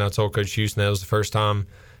quarterbacks. And I told Coach Houston that was the first time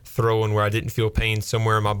throwing where I didn't feel pain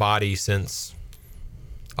somewhere in my body since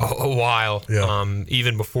a while. Yeah.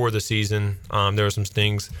 Even before the season, there were some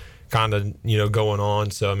things kind of going on.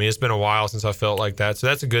 So it's been a while since I felt like that. So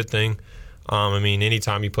that's a good thing.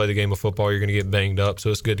 Anytime you play the game of football, you're going to get banged up. So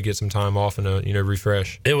it's good to get some time off and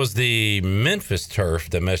refresh. It was the Memphis turf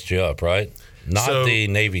that messed you up, right? Not the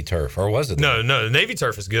Navy turf, or was it? No, the Navy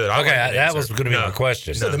turf is good. That was going to be my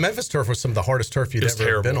question. So the Memphis turf was some of the hardest turf you'd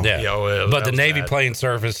ever been on. Yeah, but the Navy playing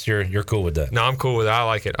surface, you're cool with that? No, I'm cool with it. I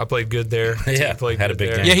like it. I played good there. Had a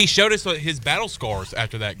big game. Yeah, he showed us his battle scars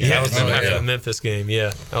after that game. Yeah, that was after the Memphis game.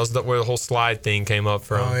 Yeah, that was where the whole slide thing came up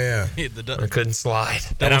from. Oh yeah, I couldn't slide.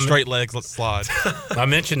 Double straight legs, let's slide. I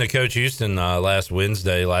mentioned to Coach Houston last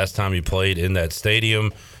Wednesday, last time you played in that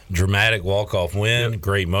stadium, dramatic walk-off win,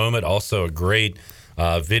 great moment, also a great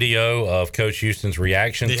video of Coach Houston's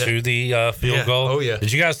reaction to the field goal. Oh, yeah.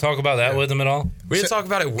 Did you guys talk about that with him at all? We didn't talk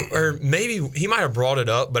about it, or maybe he might have brought it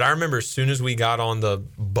up, but I remember as soon as we got on the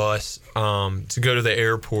bus to go to the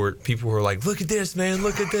airport, people were like, look at this, man,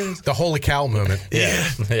 look at this. The holy cow moment. Yeah.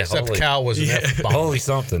 Except cow was an F-bomb. Holy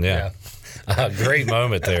something, great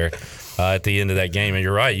moment there. At the end of that game. And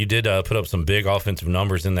you're right, you did put up some big offensive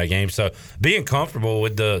numbers in that game. So being comfortable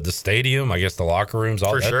with the stadium, I guess the locker rooms,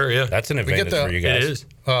 all sure, that's an advantage for you guys. It is.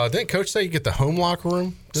 Didn't Coach say you get the home locker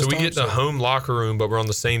room? So we get the home locker room, but we're on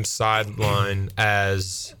the same sideline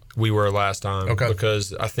as we were last time. Okay.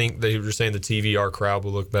 Because I think they were saying the TV, our crowd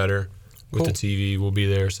will look better with the TV. We'll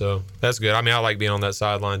be there, so that's good. I like being on that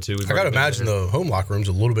sideline too. I got to imagine the home locker room's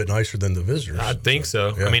a little bit nicer than the visitors. I think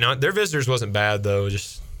so. Yeah. Their visitors wasn't bad though.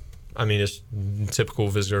 Just typical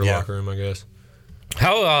visitor locker room, I guess.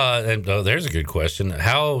 There's a good question.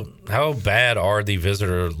 How bad are the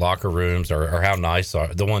visitor locker rooms, or how nice are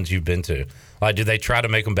the ones you've been to? Like, do they try to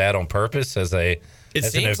make them bad on purpose as an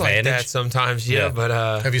advantage? Like that sometimes, but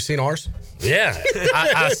have you seen ours? Yeah,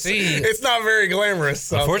 I see. It's not very glamorous.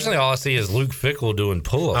 Unfortunately, all I see is Luke Fickle doing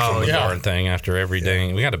pull-ups on the darn thing after every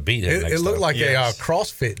day. We got to beat him. It looked like a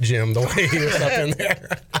CrossFit gym the way he was up in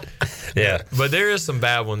there. Yeah, but there is some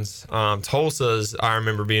bad ones. Tulsa's, I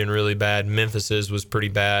remember being really bad. Memphis's was pretty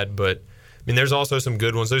bad, but there's also some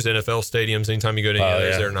good ones. There's NFL stadiums. Anytime you go to any of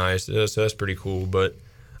those, they're nice. So that's pretty cool. But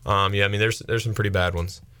there's some pretty bad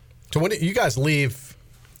ones. So when did you guys leave?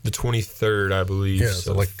 The 23rd, I believe. Yeah,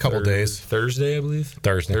 so like a couple days. Thursday, I believe.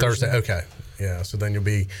 Thursday. Okay. Yeah, so then you'll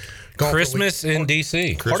be gone Christmas in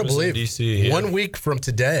D.C. Hard to believe. D.C. Yeah. 1 week from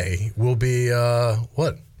today will be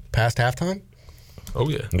past halftime? Oh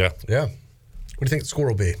yeah. Yeah. Yeah. What do you think the score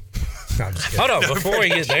will be? No, I'm just kidding. Hold on, before we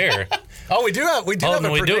get there. Oh, we do have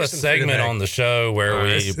a segment on the show where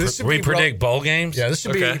we predict bowl games. Yeah, this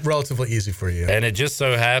should be relatively easy for you. And it just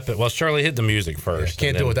so happened. Well, Shirley, hit the music first.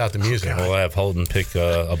 Can't do it without the music. We'll have Holden pick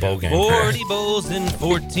a bowl game. 40 bowls in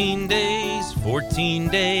 14 days. 14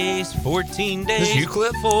 days. 14 days. This you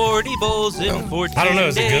clip? 40 bowls in 14 days. I don't know.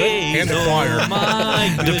 Is it good? And the choir.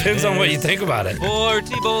 My Depends on what you think about it.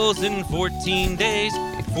 40 bowls in 14 days.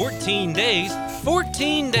 14 days.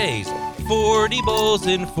 14 days. 40 bowls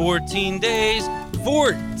in 14 days.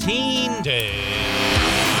 14 days.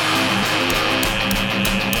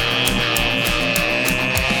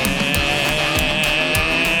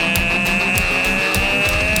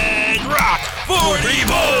 Rock 40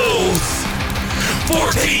 bowls.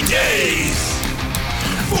 14 days.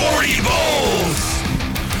 40 bowls.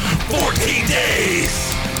 14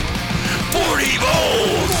 days. 40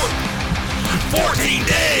 bowls. 14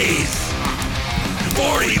 days.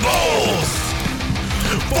 40 bowls.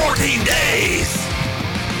 14 days.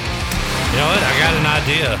 You know what? I got an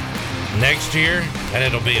idea. Next year, and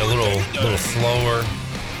it'll be a little slower,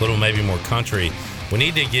 little maybe more country. We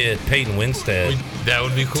need to get Peyton Winstead. That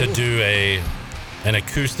would be cool. To do an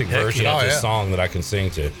acoustic version of this song that I can sing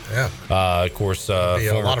to. Yeah. Of course, be a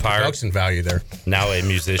former lot of Pirate, production value there. now a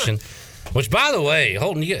musician. Which, by the way,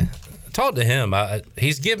 Holden, talk to him.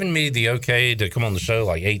 He's given me the okay to come on the show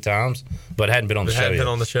like 8 times, but hadn't been on the show yet. Been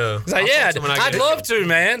on the show. He's like, I'd love to,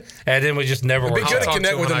 man. And then we just never worked out. It'd be good to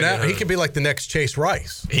connect with him now. He could be like the next Chase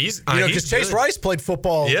Rice. Because Chase Rice played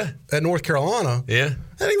football at North Carolina. Yeah.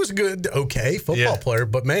 And he was a good, football player,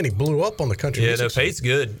 but man, he blew up on the country music. Yeah, no, Pate's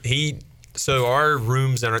good. So our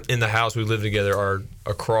rooms in the house we live together are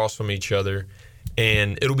across from each other.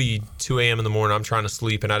 And it'll be 2 a.m. in the morning. I'm trying to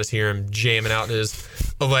sleep, and I just hear him jamming out his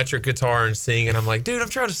electric guitar and singing. I'm like, dude, I'm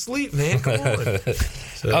trying to sleep, man. Come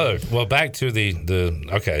on. Back to the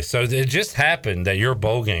okay. So it just happened that your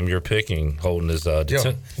bowl game you're picking, Holden, is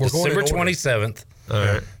December 27th,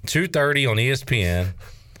 2:30 on ESPN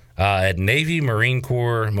at Navy Marine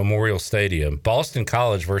Corps Memorial Stadium. Boston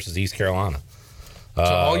College versus East Carolina. So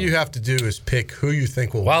all you have to do is pick who you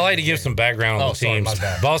think will win. Well, I like to give some background on the teams. My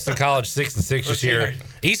bad. Boston College 6-6 this year.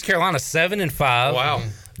 East Carolina 7-5. Wow.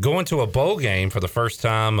 Going to a bowl game for the first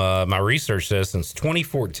time, my research says, since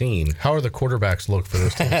 2014. How are the quarterbacks look for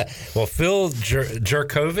those teams? Well, Phil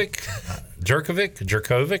Jurkovec,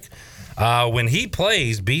 when he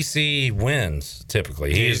plays, BC wins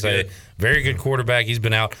typically. He is a very good quarterback. He's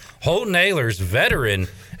been out. Holden Ahlers, veteran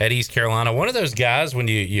at East Carolina. One of those guys, when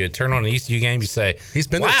you turn on an ECU game, you say, he's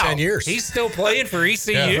been there 10 years. He's still playing for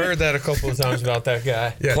ECU. Yeah, I've heard that a couple of times about that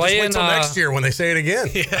guy. Yeah, playing, just wait till next year when they say it again.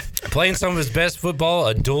 Yeah. Playing some of his best football,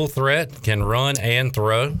 a dual threat, can run and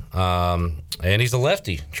throw. And he's a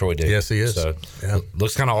lefty, Troy Dick. Yes, he is. So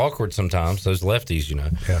looks kind of awkward sometimes, those lefties,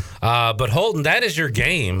 Yeah. But Holden, that is your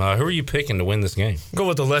game. Who are you picking to win this game? Go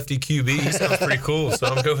with the lefty QB. He sounds pretty cool, so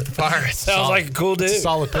I'm going with the Pirates. Sounds like a cool dude.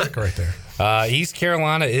 Solid pick right there. East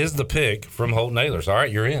Carolina is the pick from Holden Ahlers. All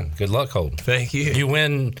right, you're in. Good luck, Holden. Thank you. You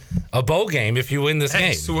win a bowl game if you win this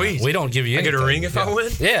game. Sweet. We don't give you anything. I get a ring if I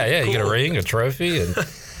win? Yeah, cool. You get a ring, a trophy. And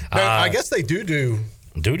I guess they do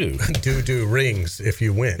rings if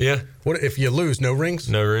you win. Yeah. What if you lose? No rings?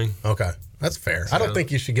 No ring. Okay, that's fair. I don't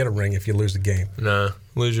think you should get a ring if you lose the game. Nah,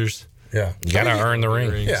 losers. Yeah. You got to earn the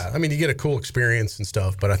ring. Yeah, I mean, you get a cool experience and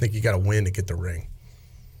stuff, but I think you got to win to get the ring.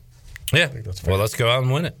 Yeah. Well, let's go out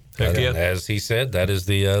and win it. As he said, that is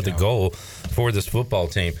the goal for this football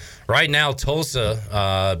team. Right now,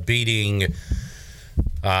 Tulsa beating.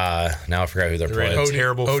 Now I forgot who they're playing.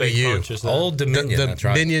 Terrible ODU. Old Dominion. That's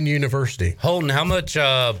right. Dominion University. Holden, how much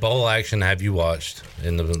bowl action have you watched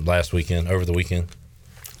in the last weekend, over the weekend?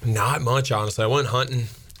 Not much, honestly. I went hunting.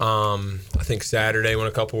 I think Saturday when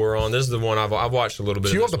a couple were on. This is the one I've watched a little bit.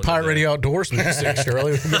 So you have the Pirate Radio Outdoors music,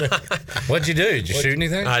 Shirley. What'd you do? Did you shoot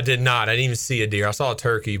anything? I did not. I didn't even see a deer. I saw a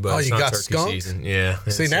turkey, but it's you not got turkey skunked? season. Yeah.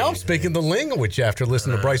 See, now I'm speaking the language after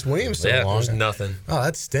listening to Bryce Williams so long. There's nothing. Oh,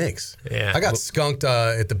 that stinks. Yeah. I got skunked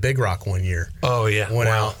at the Big Rock one year. Oh, yeah. Went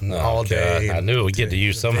out all day. I knew it would get to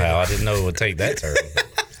you somehow. I didn't know it would take that turn.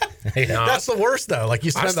 That's the worst, though. Like,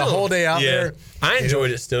 you spend the whole day out there. I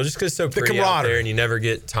enjoyed it still, just because it's so pretty out there, and you never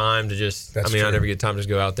get time to just. I never get time to just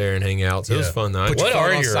go out there and hang out. So it was fun, though. What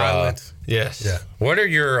are your silent? Yes. Yeah. What are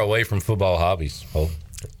your away from football hobbies?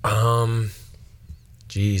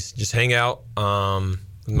 Just hang out.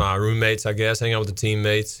 With my roommates, I guess. Hang out with the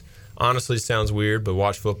teammates. Honestly, it sounds weird, but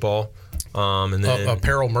watch football. And then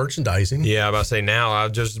apparel merchandising. Yeah, I'm about to say now. I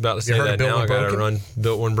was just about to say that now. I got to run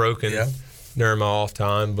Built One Broken during my off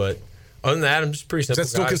time. But other than that, I'm just pretty simple.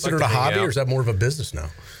 Is that still considered a hobby, or is that more of a business now?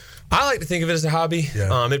 I like to think of it as a hobby.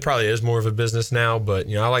 Yeah. It probably is more of a business now, but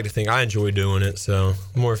I like to think I enjoy doing it. So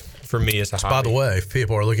more for me, it's a hobby. By the way, if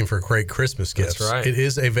people are looking for great Christmas gifts, that's right. It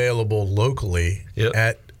is available locally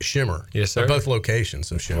at Shimmer. Yes, sir. At both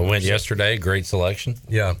locations of Shimmer. I went yesterday. Great selection.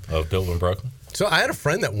 Yeah. Of Built One Broken. So I had a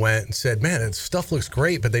friend that went and said, "Man, that stuff looks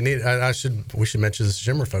great, but they need. We should mention this to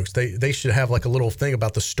Shimmer folks. They should have like a little thing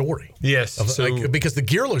about the story. Yes, because the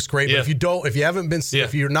gear looks great, but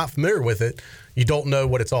if you're not familiar with it, you don't know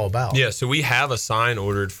what it's all about. Yeah. So we have a sign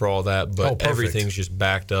ordered for all that, but everything's just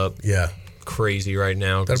backed up. Yeah. Crazy right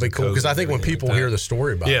now. That'd be cool because I think when people hear the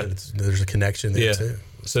story about it, there's a connection there too.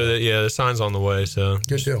 So the sign's on the way. So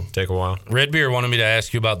good deal. Take a while. Red Beer wanted me to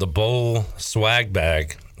ask you about the bowl swag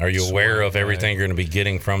bag. Are you aware of everything you're going to be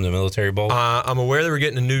getting from the Military Bowl? I'm aware that we're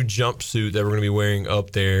getting a new jumpsuit that we're going to be wearing up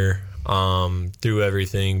there through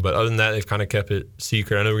everything. But other than that, they've kind of kept it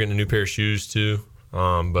secret. I know we're getting a new pair of shoes too.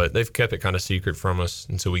 But they've kept it kind of secret from us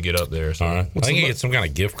until we get up there. So I think you get some kind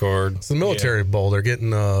of gift card. It's the Military Bowl. They're getting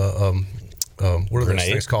what are those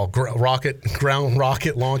things called? Ground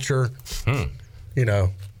rocket launcher.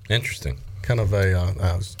 Interesting. Kind of a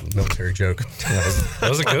military joke. That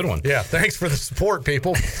was a good one. Yeah, thanks for the support,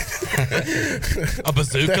 people. A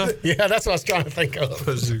bazooka? That's what I was trying to think of.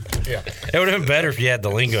 Bazooka. Yeah. It would have been better if you had the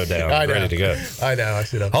lingo down, ready to go. I know. I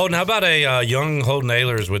see that. Holden, how about a young Holden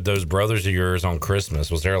Ahlers with those brothers of yours on Christmas?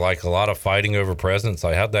 Was there like a lot of fighting over presents?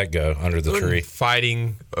 Like, how'd that go under the tree?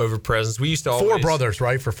 Fighting over presents. We used to always... 4 brothers,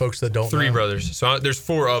 right? For folks that don't 3 know. brothers. So there's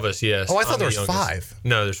 4 of us, yes. Oh, I thought there was 5.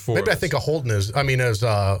 No, there's 4. Maybe I think of Holden as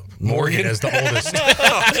Morgan as the oldest.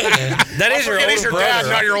 That is your older brother, dad,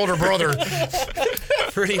 not your older brother.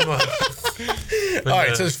 Pretty much. All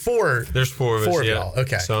right, so there's 4. There's 4 of us, 4 of y'all.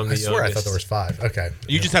 Okay. So I'm the I swear youngest. I thought there was 5. Okay.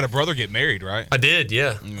 You just had a brother get married, right? I did,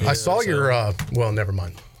 yeah. I saw your, well, never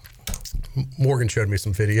mind. Morgan showed me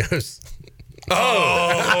some videos.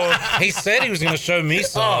 Oh, he said he was going to show me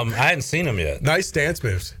some. I hadn't seen them yet. Nice dance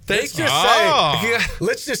moves. Let's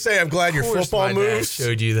just say I'm glad your football moves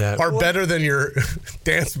showed you that are better than your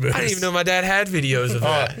dance moves. I didn't even know my dad had videos of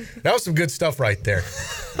that. That was some good stuff right there.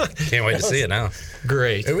 Can't wait to see it now.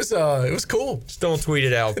 Great. It was cool. Just don't tweet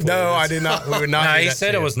it out. Please. No, I did not. We would not. No, he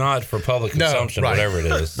said it was not for public consumption, whatever it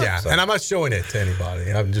is. Yeah, so. and I'm not showing it to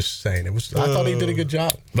anybody. I'm just saying it was. I thought he did a good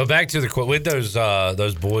job. But back to the quote with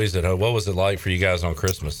those boys at home. What was it like for you guys on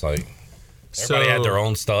Christmas? Like, everybody had their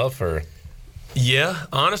own stuff, or? Yeah,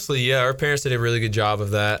 honestly, yeah. Our parents did a really good job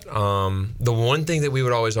of that. The one thing that we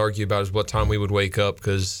would always argue about is what time we would wake up,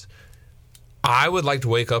 because I would like to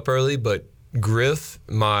wake up early, but Griff,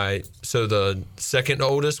 the second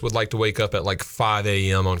oldest, would like to wake up at like 5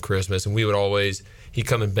 a.m. on Christmas, and we would always, he'd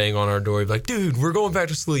come and bang on our door. He'd be like, dude, we're going back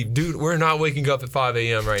to sleep. Dude, we're not waking up at 5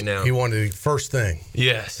 a.m. right now. He wanted the first thing.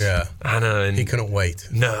 Yes. Yeah. I know. And he couldn't wait.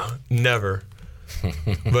 No, never.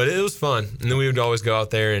 But it was fun. And then we would always go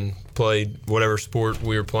out there and play whatever sport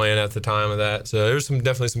we were playing at the time of that. So there was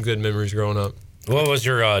definitely some good memories growing up. What was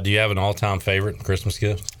your, do you have an all-time favorite Christmas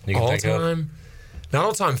gift you can think of? Not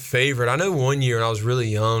all-time favorite. I know one year when I was really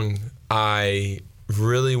young, I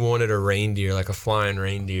really wanted a reindeer, like a flying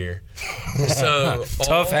reindeer. So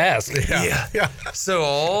tough ask. Yeah. So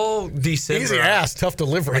all December, easy ask, tough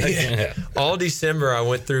delivery. Yeah. All December, I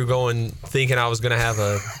went through thinking I was going to have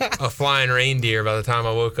a flying reindeer. By the time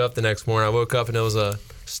I woke up the next morning, I woke up and it was a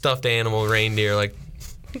stuffed animal reindeer, like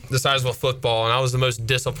the size of a football, and I was the most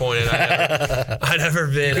disappointed I'd ever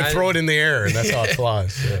been. You can throw it in the air, and that's how it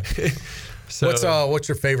flies. Yeah. So, what's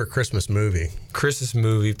your favorite Christmas movie? Christmas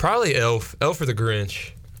movie, probably Elf or The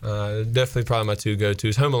Grinch. Definitely probably my 2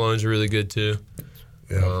 go-tos. Home Alone's really good too.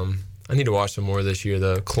 Yeah. I need to watch some more this year.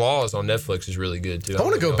 The Claws on Netflix is really good too. I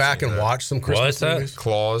want to go back and watch some Christmas movies.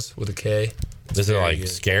 Claws with a K. Is it like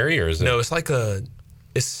scary or is it? No, it's like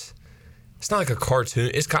it's not like a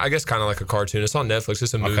cartoon. It's I guess kind of like a cartoon. It's on Netflix.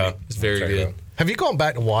 It's a movie. Okay. It's very good. Have you gone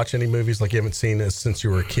back to watch any movies like you haven't seen since you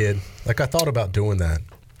were a kid? Like I thought about doing that.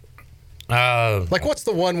 Like what's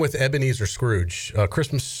the one with Ebenezer Scrooge?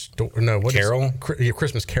 Christmas Carol?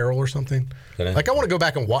 Christmas Carol or something? Like I want to go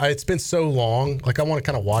back and watch. It's been so long. Like I want to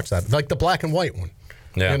kind of watch that. Like the black and white one.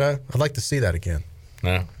 Yeah. You know, I'd like to see that again.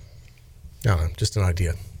 Yeah. No, just an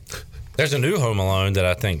idea. There's a new Home Alone that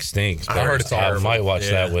I think stinks. I heard it's I might watch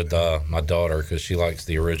that with my daughter because she likes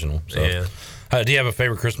the original. So. Yeah. Do you have a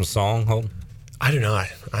favorite Christmas song, Holden? I do not.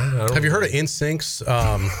 I don't Have you heard of NSYNC's?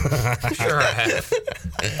 Sure, I have.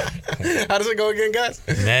 How does it go again, guys?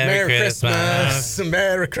 Merry Christmas.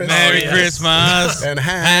 Merry Christmas. Merry Christmas. And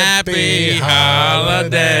happy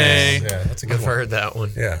holidays. Yeah, that's a good I've heard that one.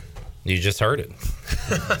 Yeah. You just heard it.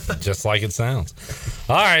 Just like it sounds.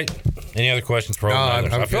 All right. Any other questions for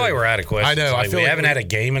I feel like we're out of questions. I know. Like, we haven't had a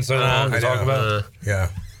game in so long to talk about. Yeah.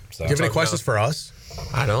 So, do you have any questions for us?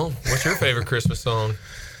 I don't. What's your favorite Christmas song?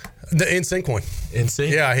 The NSYNC one.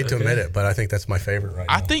 NSYNC? Yeah, I hate to admit it, but I think that's my favorite right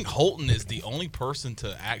now. I think Holton is the only person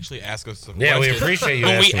to actually ask us a question. Yeah, we appreciate you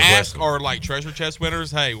when we asking ask our like treasure chest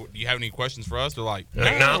winners, hey, do you have any questions for us? They're like,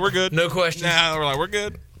 nah, we're good. No questions. Nah, we're like, we're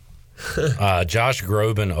good. Josh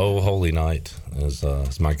Groban, "Oh Holy Night" is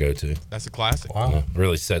my go-to. That's a classic. Wow.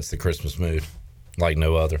 Really sets the Christmas mood like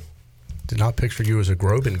no other. Did not picture you as a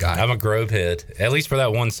Groban guy. I'm a Grove head, at least for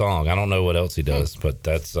that one song. I don't know what else he does, but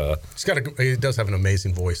that's. He does have an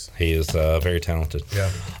amazing voice. He is very talented. Yeah.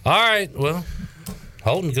 All right. Well,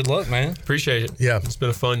 Holden, good luck, man. Appreciate it. Yeah. It's been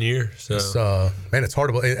a fun year. So it's, man, it's hard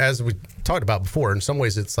to believe. As we talked about before, in some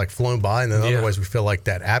ways it's like flown by, and then other ways we feel like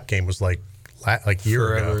that app game was like a year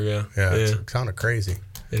forever ago. Yeah. It's kind of crazy.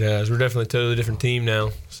 It has. We're definitely a totally different team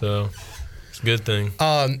now, so it's a good thing.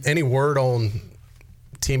 Any word on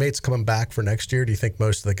teammates coming back for next year? Do you think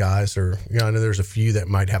most of the guys are? I know there's a few that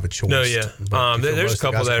might have a choice. No, yeah. There's a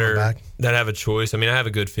couple that have a choice. I mean, I have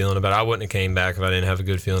a good feeling about it. I wouldn't have came back if I didn't have a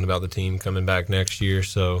good feeling about the team coming back next year.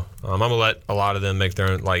 So I'm gonna let a lot of them make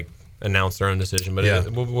their own, announce their own decision.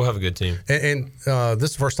 But we'll have a good team. And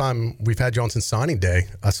this is the first time we've had you on since signing day.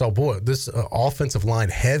 I saw, this offensive line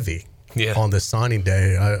heavy on this signing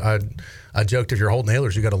day. I joked, if you're Holton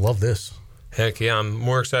Ahlers, you got to love this. Heck yeah, I'm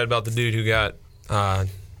more excited about the dude who got. I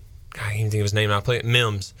can't even think of his name.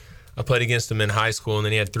 Mims. I played against him in high school, and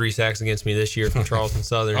then he had 3 sacks against me this year from Charleston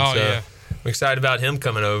Southern. I'm excited about him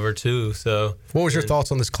coming over too. So, what was your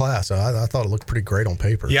thoughts on this class? I thought it looked pretty great on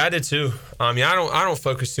paper. Yeah, I did too. I don't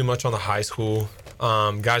focus too much on the high school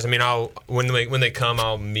guys. I mean, when they come,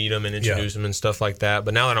 I'll meet them and introduce them and stuff like that.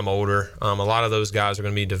 But now that I'm older, a lot of those guys are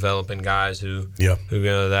going to be developing guys who go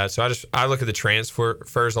to that. So I look at the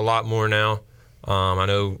transfers a lot more now. I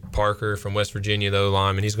know Parker from West Virginia, the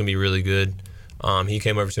O-lineman, he's going to be really good. He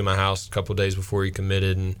came over to my house a couple of days before he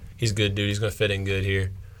committed, and he's a good dude. He's going to fit in good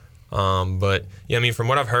here. But, yeah, I mean, from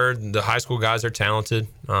what I've heard, the high school guys are talented.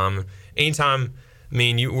 Anytime,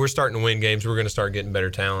 we're starting to win games, we're going to start getting better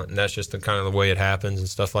talent, and that's just the kind of the way it happens and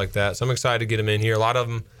stuff like that. So I'm excited to get them in here. A lot of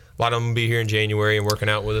them will be here in January and working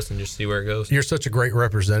out with us and just see where it goes. You're such a great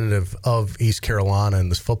representative of East Carolina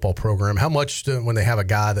and this football program. How much, when they have a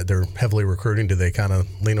guy that they're heavily recruiting, do they kind of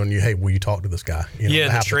lean on you? Hey, will you talk to this guy? In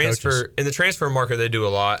the transfer market, they do a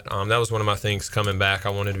lot. That was one of my things coming back. I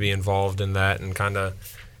wanted to be involved in that and kind of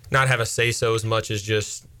not have a say-so as much as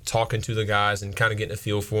just talking to the guys and kind of getting a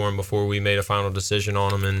feel for them before we made a final decision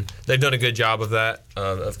on them. And they've done a good job of that,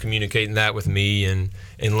 of communicating that with me and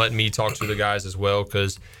letting me talk to the guys as well,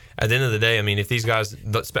 because at the end of the day, if these guys,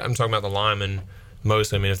 I'm talking about the linemen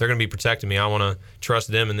mostly, if they're going to be protecting me, I want to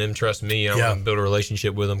trust them and them trust me. I want to build a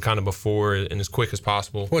relationship with them kind of before and as quick as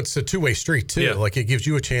possible. Well, it's a two-way street, too. Yeah. Like, it gives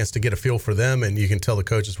you a chance to get a feel for them, and you can tell the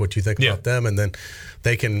coaches what you think about them, and then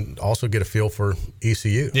they can also get a feel for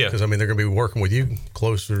ECU. Yeah. Because, they're going to be working with you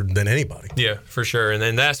closer than anybody. Yeah, for sure. And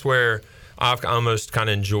then that's where I've almost kind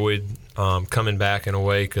of enjoyed coming back in a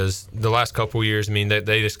way, because the last couple of years,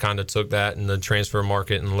 they just kind of took that in the transfer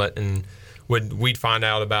market and we'd find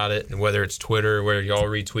out about it, and whether it's Twitter, where y'all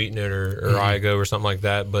retweeting it, or IGO or something like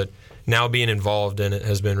that. But now being involved in it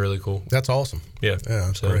has been really cool. That's awesome. Yeah,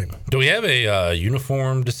 that's great. Do we have a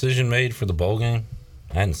uniform decision made for the bowl game?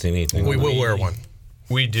 I hadn't seen anything. We will wear one.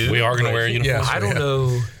 We do. We are going to wear a uniform. Yeah, I don't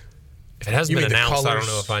know. If it hasn't been announced, I don't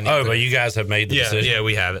know if I need to. Oh, but you guys have made the decision? Yeah,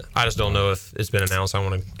 we have it. I just don't know if it's been announced. I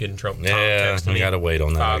want to get in trouble. Yeah, we got to wait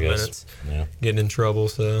on that, 5 I guess. minutes. Yeah. Getting in trouble,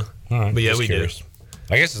 so. All right, but yeah, we do.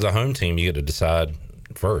 I guess as a home team, you get to decide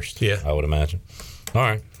first. Yeah. I would imagine. All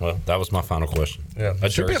right. Well, that was my final question. Yeah.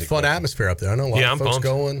 It should be a fun atmosphere up there. I know a lot of folks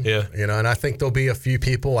going. Yeah. And I think there'll be a few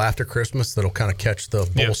people after Christmas that'll kind of catch the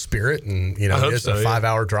bowl spirit. And, it's a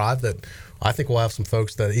 5-hour drive that I think we'll have some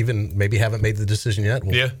folks that even maybe haven't made the decision yet.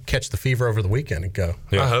 Will catch the fever over the weekend and go.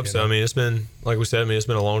 Yeah. I hope so. It's been, like we said, it's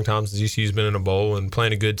been a long time since ECU's been in a bowl and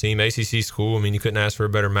playing a good team. ACC school, you couldn't ask for a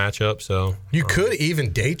better matchup. So you could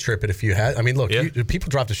even day trip it if you had. Look, people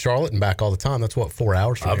drive to Charlotte and back all the time. That's 4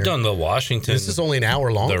 hours from here. I've done the Washington. This is only an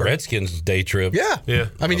hour longer. The Redskins day trip. Yeah. Yeah.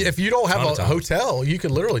 If you don't have a hotel, you could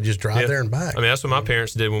literally just drive there and back. That's what my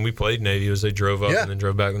parents did when we played Navy, was they drove up and then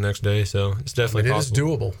drove back the next day. So it's definitely possible. It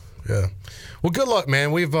is doable. Yeah. Well, good luck,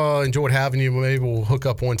 man. We've enjoyed having you. Maybe we'll hook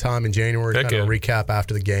up one time in January, kind of recap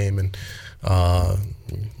after the game, and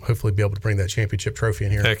hopefully be able to bring that championship trophy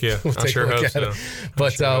in here. Heck yeah. We'll I sure hope so.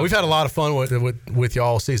 But we've had a lot of fun with you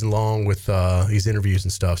all season long with these interviews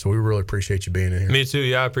and stuff, so we really appreciate you being in here. Me too.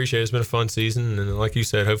 Yeah, I appreciate it. It's been a fun season, and like you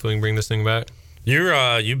said, hopefully we can bring this thing back. You're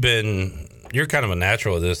kind of a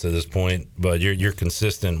natural at this point, but you're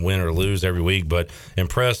consistent, win or lose every week. But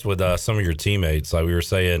impressed with some of your teammates, like we were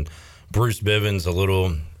saying, Bruce Bivens a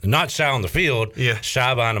little not shy on the field,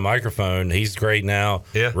 shy behind the microphone. He's great now.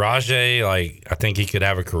 Yeah, Rajay, like I think he could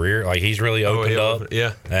have a career. Like he's really opened up.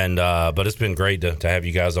 Yeah, and but it's been great to have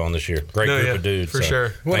you guys on this year. Great group of dudes for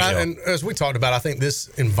sure. Well, and as we talked about, I think this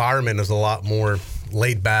environment is a lot more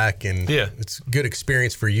laid back, and it's a good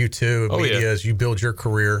experience for you too. As you build your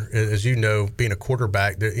career, as you know, being a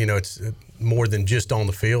quarterback, it's more than just on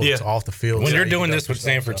the field. It's off the field. When you're doing this with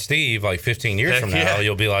Sanford Steve, like 15 years from now,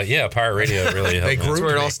 you'll be like, Pirate Radio really helped. That's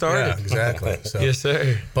where it all started. Yeah, exactly. So, yes,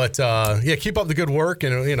 sir. But keep up the good work,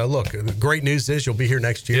 and look, the great news is you'll be here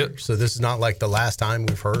next year. So this is not like the last time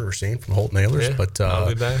we've heard or seen from Holt Nailers, but I'll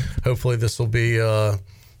be back. Hopefully this will be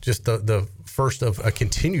just the first of a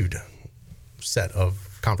continued set of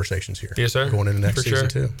conversations here. Yes, sir. Going into next season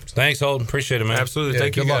too. So. Thanks, Holden. Appreciate it, man. Absolutely.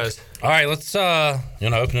 Thank you, guys. All right, let's open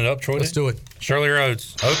it up, Troy. Let's do it. Shirley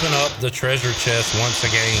Rhodes, open up the treasure chest once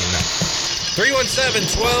again.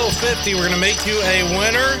 317-1250. We're going to make you a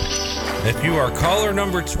winner. If you are caller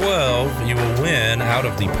number 12, you will win out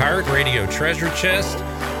of the Pirate Radio treasure chest.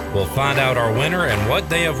 We'll find out our winner and what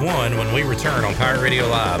they have won when we return on Pirate Radio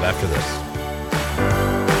Live after this.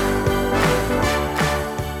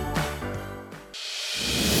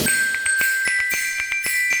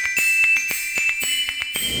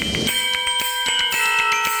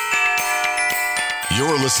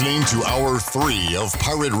 You're listening to Hour 3 of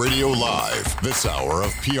Pirate Radio Live. This hour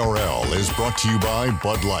of PRL is brought to you by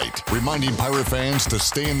Bud Light, reminding Pirate fans to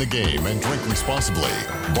stay in the game and drink responsibly.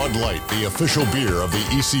 Bud Light, the official beer of the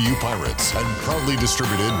ECU Pirates, and proudly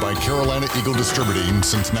distributed by Carolina Eagle Distributing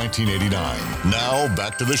since 1989. Now,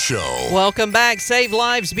 back to the show. Welcome back. Save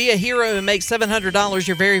lives, be a hero, and make $700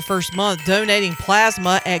 your very first month donating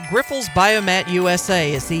plasma at Grifols Biomat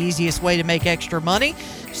USA. It's the easiest way to make extra money.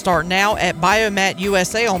 Start now at Biomat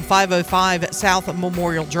USA on 505 South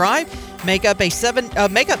Memorial Drive. Make up to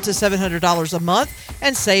 $700 a month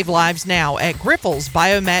and save lives now at Grifols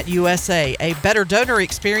Biomat USA. A better donor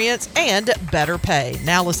experience and better pay.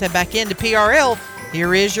 Now let's head back into PRL.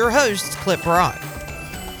 Here is your host, Clip Brock.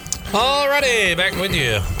 Alrighty, back with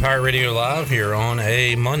you. Pirate Radio Live here on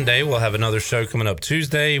a Monday. We'll have another show coming up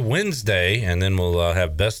Tuesday, Wednesday, and then we'll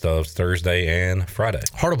have best ofs Thursday and Friday.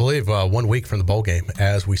 Hard to believe 1 week from the bowl game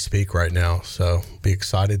as we speak right now. So be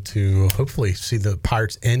excited to hopefully see the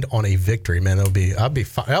Pirates end on a victory. Man, I'll be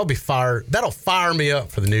fired. That'll fire me up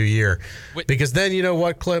for the new year. Because then you know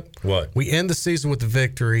what, Clip? What? We end the season with the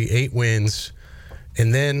victory, 8 wins,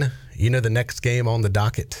 and then the next game on the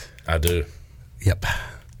docket. I do. Yep.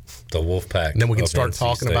 The Wolfpack. And then we can start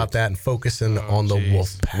talking about that and focusing on the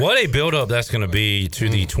Wolfpack. What a build-up that's going to be to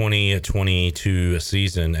the 2022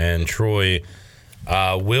 season. And Troy,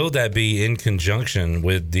 will that be in conjunction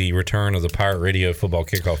with the return of the Pirate Radio football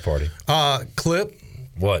kickoff party? Clip.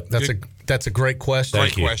 What? That's a great question.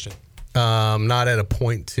 Great question. Not at a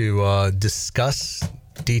point to discuss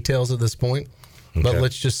details at this point. Okay. But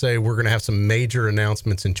let's just say we're going to have some major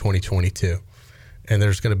announcements in 2022. And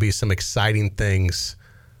there's going to be some exciting things.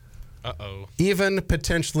 Even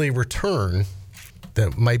potentially return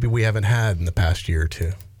that maybe we haven't had in the past year or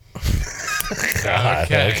two.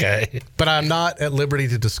 Okay. But I'm not at liberty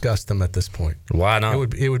to discuss them at this point. Why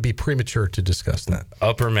not? It would be premature to discuss that.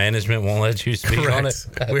 Upper management won't let you speak on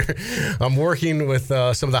it? I'm working with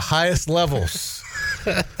some of the highest levels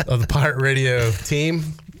of the Pirate Radio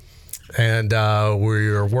team, and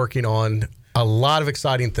we're working on a lot of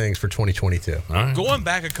exciting things for 2022. Right. Going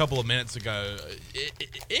back a couple of minutes ago, it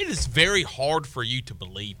is very hard for you to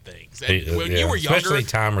believe things. When you were younger, especially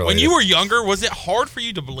time-related. When you were younger, was it hard for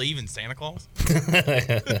you to believe in Santa Claus?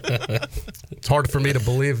 It's hard for me to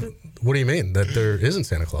believe. What do you mean that there isn't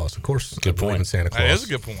Santa Claus? Of course, I believe in Santa Claus. That is a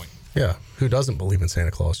good point. Yeah, who doesn't believe in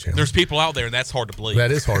Santa Claus, Chandler? There's people out there, and that's hard to believe.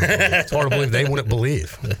 That is hard to believe. It's hard to believe they wouldn't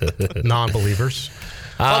believe. Non-believers.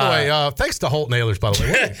 By the way, thanks to Holt Nailers, by the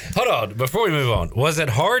way. Hold on. Before we move on, was it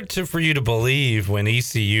hard for you to believe when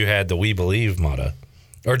ECU had the We Believe motto?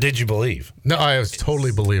 Or did you believe? No, I was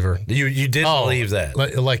totally a believer. You did believe that?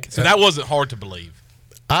 So that wasn't hard to believe.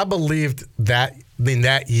 I believed that in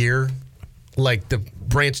that year, like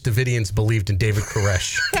Branch Davidians believed in David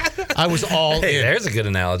Koresh. I was all in. There's a good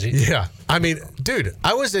analogy. Yeah. I mean, dude,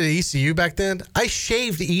 I was at ECU back then. I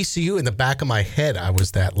shaved ECU in the back of my head. I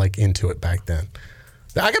was that into it back then.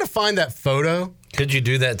 I got to find that photo. Could you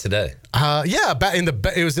do that today? Yeah,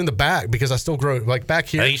 it was in the back because I still grow back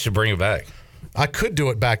here. I think you should bring it back. I could do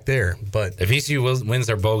it back there, but if ECU wins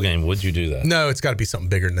their bowl game, would you do that? No, it's got to be something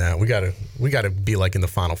bigger than that. We got to be in the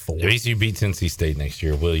Final Four. If ECU beats Tennessee State next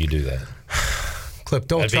year, will you do that? Clip,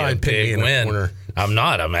 don't try and pick me in a corner. I'm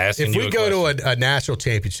not. I'm asking if you. If we go to a national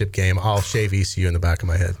championship game, I'll shave ECU in the back of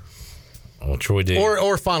my head. Well, Troy did.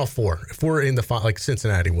 Or Final Four. If we're in the final, like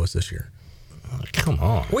Cincinnati was this year. Oh, come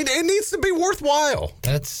on. It needs to be worthwhile.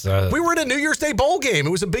 That's. We were in a New Year's Day bowl game.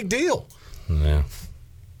 It was a big deal. Yeah.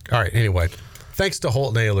 All right. Anyway, thanks to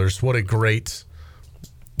Holt Nailers. What a great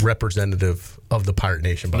representative of the Pirate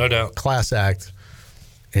Nation. No doubt. Class act.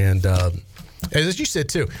 And as you said,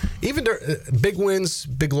 too, even big wins,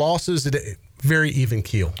 big losses, very even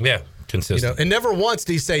keel. Yeah, consistent. And never once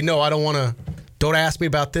did he say, no, I don't want to, don't ask me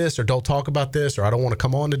about this, or don't talk about this, or I don't want to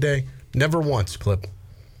come on today. Never once, Clip.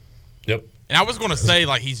 Yep. And I was going to say,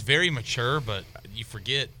 he's very mature, but you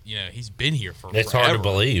forget, he's been here for It's forever. hard to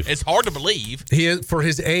believe. It's hard to believe. He is, for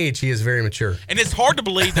his age, he is very mature. And it's hard to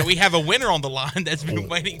believe that we have a winner on the line that's been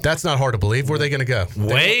waiting. That's not hard to believe. Where are they going to go?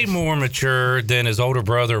 Way more mature than his older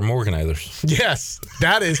brother, Morgan Nailers. Yes,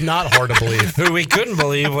 that is not hard to believe. Who we couldn't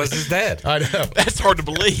believe was his dad. I know. That's hard to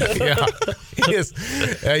believe. Yeah,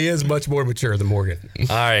 he is much more mature than Morgan.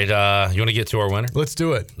 All right, you want to get to our winner? Let's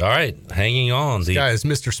do it. All right, hanging on. This guy is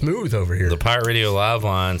Mr. Smooth over here. The Pirate Radio Live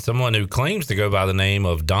line, someone who claims to go by the name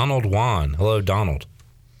of Donald Juan. Hello, Donald.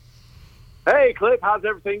 Hey, Clip, how's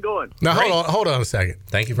everything going? Now, hold on a second.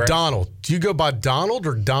 Thank you for Donald. Do you go by Donald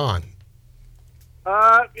or Don?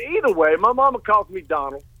 Either way, my mama calls me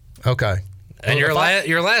Donald. Okay. And your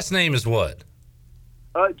last name is what?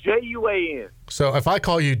 Juan. So if I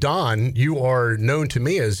call you Don, you are known to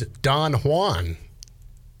me as Don Juan.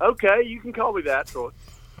 Okay, you can call me that, Troy.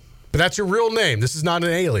 But that's your real name. This is not an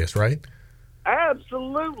alias, right?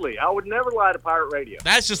 Absolutely. I would never lie to Pirate Radio.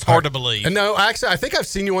 That's just hard to believe. And no, actually, I think I've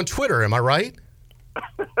seen you on Twitter. Am I right?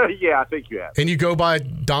 Yeah, I think you have. And you go by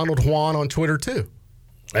Donald Juan on Twitter, too.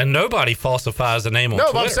 And nobody falsifies a name on Twitter.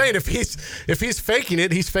 No, but I'm saying if he's faking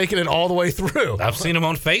it all the way through. I've seen him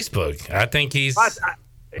on Facebook. I think he's...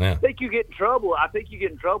 I think you get in trouble. I think you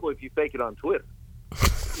get in trouble if you fake it on Twitter. You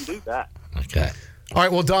can do that. Okay. All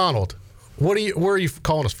right, well, Donald, where are you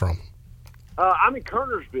calling us from? I'm in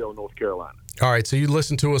Kernersville, North Carolina. All right, so you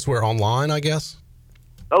listen to us online, I guess?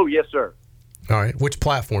 Oh, yes, sir. All right, which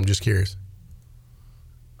platform? Just curious.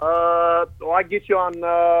 Well, I get you on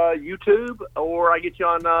YouTube, or I get you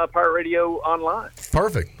on Pirate Radio Online.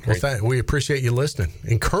 Perfect. Well, we appreciate you listening.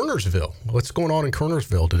 In Kernersville, what's going on in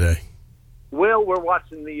Kernersville today? Well, we're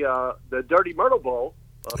watching the Dirty Myrtle Bowl,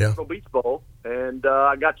 Myrtle Beach Bowl, and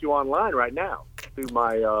I got you online right now through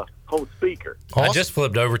my home speaker. Awesome. I just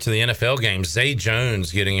flipped over to the NFL game. Zay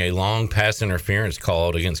Jones getting a long pass interference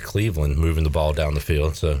called against Cleveland, moving the ball down the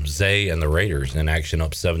field. So Zay and the Raiders in action,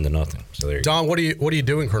 up 7-0. So there you Don, what do you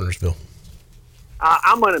do in Kernersville?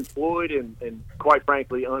 I'm unemployed and quite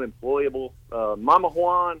frankly unemployable. Mama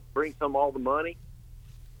Juan brings home all the money,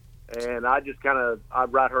 and I just I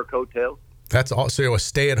ride her coattails. That's also a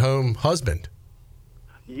stay-at-home husband.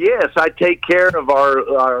 Yes, I take care of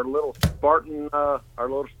our little Spartan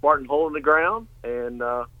hole in the ground, and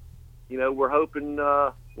we're hoping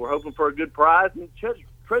for a good prize and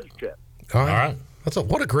treasure chest. All right.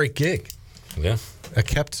 What a great gig. Yeah, a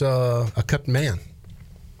kept man.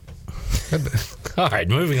 All right,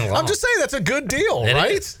 moving along. I'm just saying that's a good deal,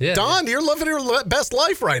 right? Yeah. Don, you're living your best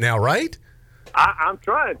life right now, right? I'm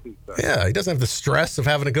trying to, sir. Yeah, he doesn't have the stress of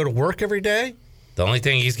having to go to work every day. The only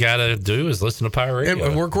thing he's got to do is listen to Pirate Radio.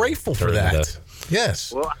 And we're grateful for that.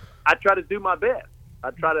 Yes. Well, I try to do my best.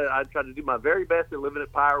 I try to do my very best at living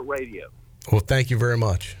at Pirate Radio. Well, thank you very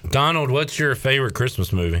much. Donald, what's your favorite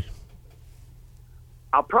Christmas movie?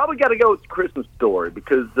 I'll probably got to go with Christmas Story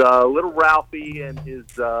because little Ralphie and his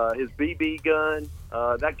BB gun,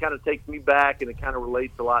 that kind of takes me back, and it kind of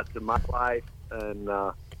relates a lot to my life. And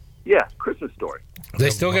Christmas Story. They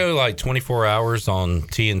still go like 24 hours on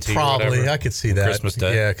TNT. Probably, I could see that. Christmas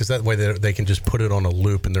Day. Yeah, because that way they can just put it on a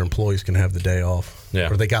loop, and their employees can have the day off. Yeah.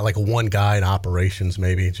 Or they got like one guy in operations,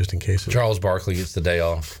 maybe, just in case. Charles Barkley gets the day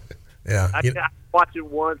off. Yeah. I watch it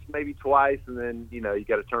once, maybe twice, and then you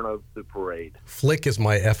got to turn over to the parade. Flick is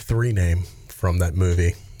my F3 name from that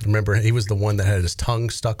movie. Remember, he was the one that had his tongue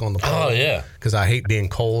stuck on the pole. Oh, yeah. Because I hate being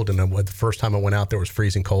cold, and the first time I went out there was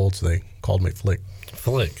freezing cold, so they called me Flick.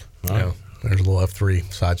 Flick. Oh. Yeah. There's a little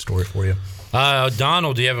F3 side story for you.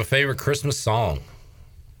 Donald, do you have a favorite Christmas song?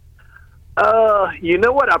 You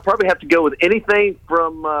know what? I'll probably have to go with anything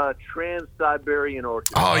from Trans-Siberian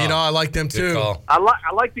Orchestra. Oh, I like them too.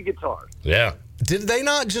 I like the guitars. Yeah. Did they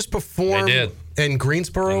not just perform They did. in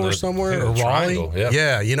Greensboro or somewhere or Raleigh?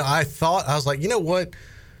 Yeah. I was like, you know what?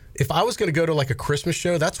 If I was going to go to like a Christmas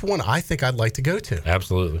show, that's one I think I'd like to go to.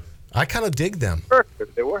 Absolutely. I kind of dig them.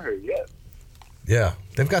 They were here, yes. Yeah,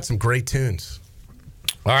 they've got some great tunes.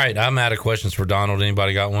 All right, I'm out of questions for Donald.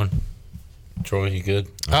 Anybody got one? Troy, you good?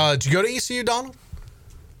 Did you go to ECU, Donald?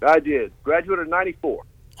 I did. Graduate of 94.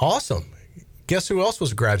 Awesome. Guess who else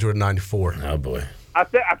was a graduate of 94? Oh, boy. I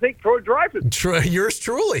think Troy Dreyfus. Yours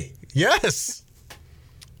truly. Yes.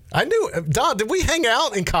 I knew. Don, did we hang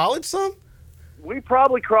out in college some? We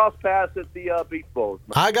probably crossed paths at the Beach Bowls.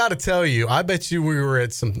 I got to tell you, I bet you we were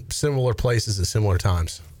at some similar places at similar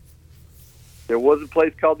times. There was a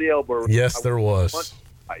place called the Elbow. Yes, there was.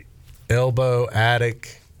 Elbow,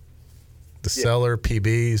 Attic, the Cellar,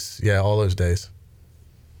 PBs. Yeah, all those days.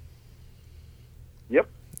 Yep.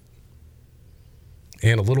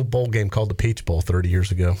 And a little bowl game called the Peach Bowl 30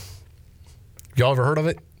 years ago. Y'all ever heard of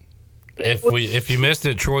it? If you missed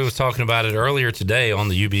it, Troy was talking about it earlier today on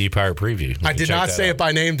the UBE Pirate Preview. I did not say it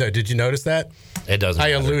by name, though. Did you notice that? It doesn't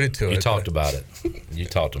I matter. alluded to it. You talked about it. You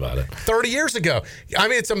talked about it. 30 years ago. I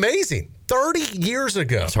mean, it's amazing. 30 years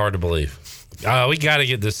ago. It's hard to believe. We got to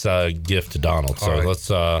get this gift to Donald. So right. let's.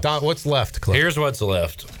 Don, what's left, Cliff? Here's what's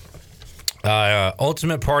left.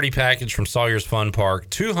 Ultimate Party Package from Sawyer's Fun Park,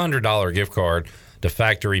 $200 gift card to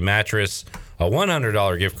Factory Mattress, a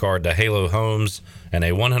 $100 gift card to Halo Homes, and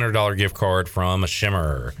a $100 gift card from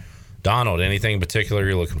Shimmer. Donald, anything in particular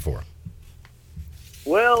you're looking for?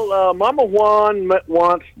 Well, Mama Juan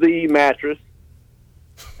wants the mattress,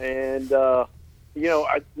 and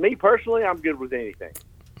me personally, I'm good with anything.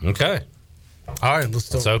 Okay. All right,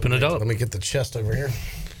 let's open it up. Let me get the chest over here.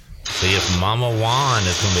 See if Mama Juan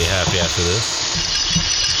is going to be happy after this.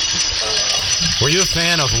 Were you a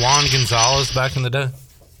fan of Juan Gonzalez back in the day?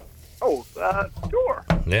 Oh, sure.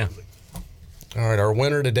 Yeah. All right, our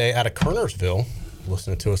winner today out of Kernersville,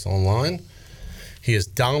 listening to us online, he is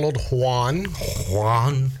Donald Juan.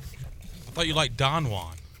 Juan? I thought you liked Don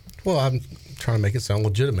Juan. Well, I'm trying to make it sound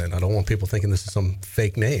legitimate. I don't want people thinking this is some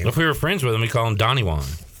fake name. If we were friends with him, we'd call him Donnie Juan.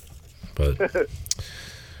 But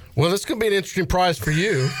well, this could be an interesting prize for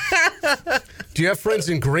you. Do you have friends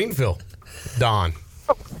in Greenville, Don?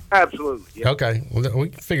 Oh, absolutely. Yeah. Okay, well, we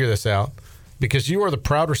can figure this out because you are the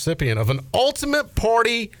proud recipient of an Ultimate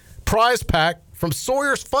Party prize pack from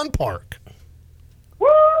Sawyer's Fun Park.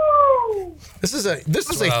 Woo! This is a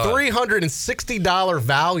 $360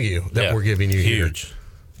 value that we're giving you here. Huge.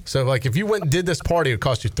 So, like, if you went and did this party, it would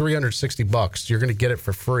cost you $360. You're going to get it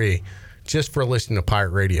for free just for listening to Pirate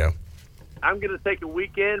Radio. I'm going to take a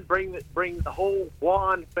weekend, bring the whole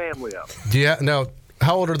Juan family up. Yeah. Now,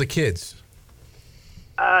 how old are the kids?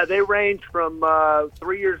 They range from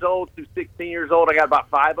 3 years old to 16 years old. I got about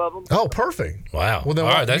 5 of them. Oh, perfect. Wow. Well, then,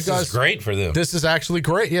 all right, this is great for them. This is actually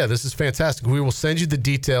great. Yeah, this is fantastic. We will send you the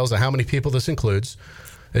details of how many people this includes.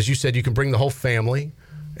 As you said, you can bring the whole family,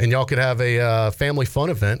 and y'all could have a family fun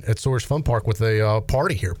event at Sawyer's Fun Park with a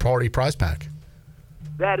party prize pack.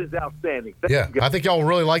 That is outstanding. Yeah, I think y'all will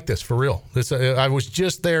really like this, for real. This I was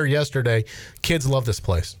just there yesterday. Kids love this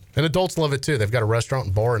place. And adults love it, too. They've got a restaurant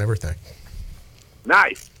and bar and everything.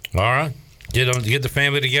 Nice. All right. Get the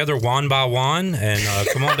family together one by one and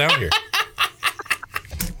come on down here.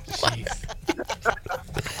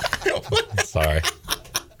 Sorry.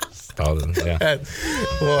 Yeah.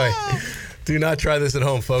 Boy, do not try this at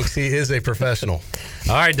home, folks. He is a professional.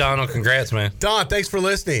 All right, Donald. Congrats, man. Don, thanks for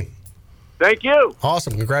listening. Thank you.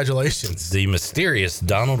 Awesome. Congratulations. The mysterious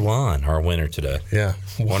Donald Juan, our winner today. Yeah.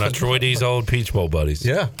 One of Troy D's old Peach Bowl buddies.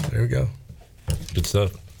 Yeah, there we go. Good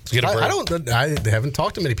stuff. Let's get a break. I haven't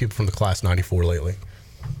talked to many people from the class 94 lately.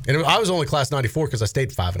 And I was only class 94 because I stayed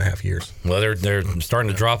 5.5 years. Well, they're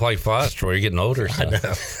starting to drop like flies, Troy. You're getting older. So. I know.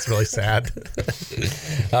 It's really sad.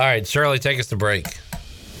 All right, Shirley, take us to break.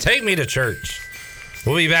 Take me to church.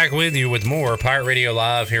 We'll be back with you with more Pirate Radio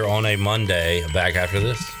Live here on a Monday. Back after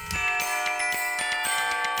this.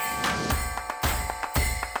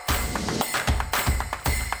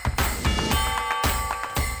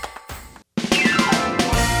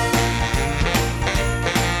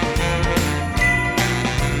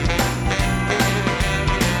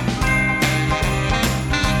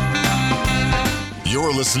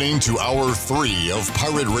 listening to Hour 3 of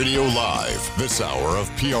Pirate Radio Live. This hour of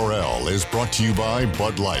PRL is brought to you by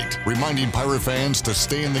Bud Light, reminding Pirate fans to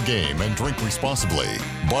stay in the game and drink responsibly.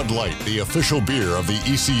 Bud Light, the official beer of the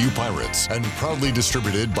ECU Pirates, and proudly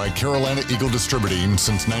distributed by Carolina Eagle Distributing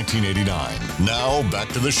since 1989. Now, back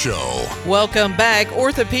to the show. Welcome back.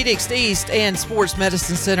 Orthopedics East and Sports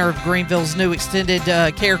Medicine Center of Greenville's new extended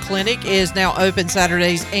care clinic is now open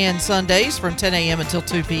Saturdays and Sundays from 10 a.m. until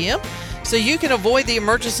 2 p.m. so you can avoid the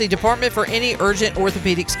emergency department for any urgent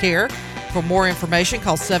orthopedics care. For more information,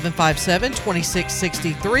 call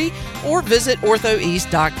 757-2663 or visit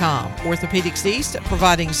orthoeast.com. Orthopedics East,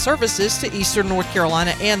 providing services to Eastern North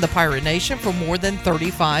Carolina and the Pirate Nation for more than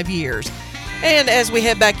 35 years. And as we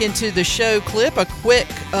head back into the show clip, a quick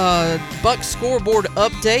Bucs scoreboard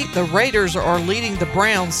update. The Raiders are leading the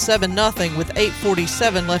Browns 7-0 with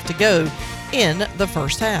 8:47 left to go in the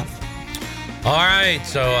first half. All right,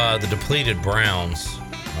 so the depleted Browns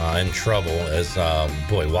in trouble as,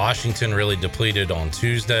 Washington really depleted on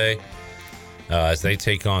Tuesday as they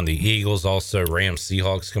take on the Eagles. Also, Rams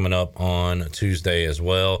Seahawks coming up on Tuesday as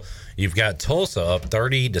well. You've got Tulsa up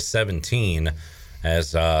 30-17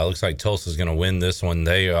 as looks like Tulsa's going to win this one.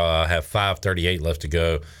 They have 5:38 left to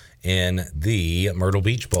go in the Myrtle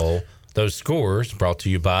Beach Bowl. Those scores brought to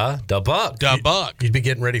you by Da Buck. Da Buck. You'd be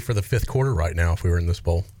getting ready for the fifth quarter right now if we were in this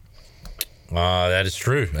bowl. That is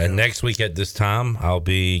true. And next week at this time, I'll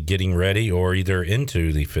be getting ready or either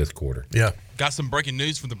into the fifth quarter. Yeah. Got some breaking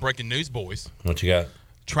news from the Breaking News boys. What you got?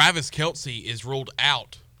 Travis Kelce is ruled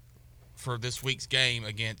out for this week's game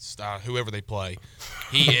against whoever they play.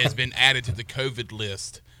 He has been added to the COVID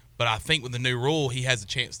list. But I think with the new rule, he has a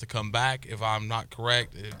chance to come back. If I'm not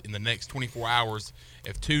correct, in the next 24 hours,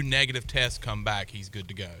 if 2 negative tests come back, he's good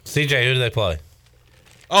to go. CJ, who do they play?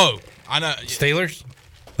 Oh, I know. Steelers?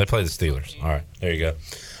 They play the Steelers. All right, there you go.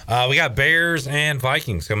 We got Bears and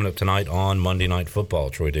Vikings coming up tonight on Monday Night Football,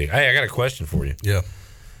 Troy D. Hey, I got a question for you. Yeah.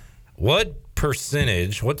 What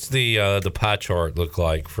percentage, what's the pie chart look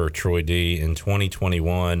like for Troy D in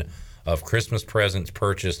 2021 of Christmas presents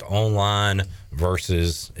purchased online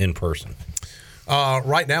versus in person?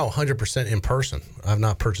 Right now, 100% in person. I've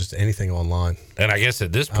not purchased anything online. And I guess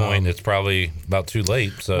at this point, it's probably about too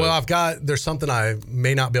late. So, well, there's something I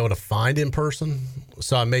may not be able to find in person,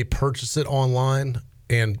 so I may purchase it online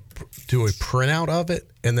and do a printout of it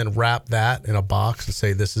and then wrap that in a box and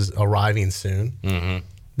say this is arriving soon. Mm-hmm.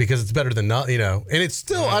 Because it's better than not, and it's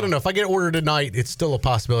still, I don't know, if I get ordered tonight, it's still a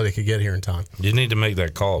possibility it could get here in time. You need to make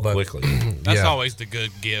that call quickly. That's always the good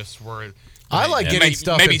gifts where I like getting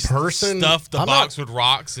stuff in person. Stuff the box with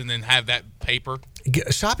rocks and then have that paper.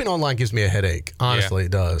 Shopping online gives me a headache. Honestly,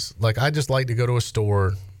 It does. Like, I just like to go to a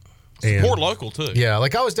store. Support local, too. Yeah,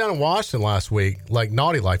 like I was down in Washington last week. Like,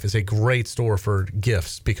 Naughty Life is a great store for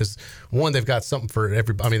gifts because, one, they've got something for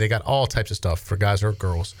everybody. I mean, they got all types of stuff for guys or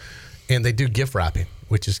girls. And they do gift wrapping,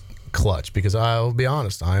 which is clutch because I'll be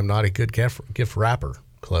honest, I am not a good gift wrapper,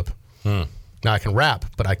 Clip. Now, I can wrap,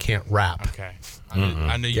 but I can't wrap. Okay.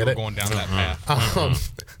 I knew you were going down that path.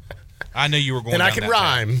 I knew you were going down that path. And I can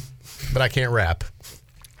rhyme, but I can't rap.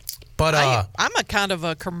 But I'm a kind of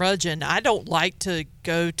a curmudgeon. I don't like to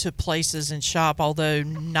go to places and shop, although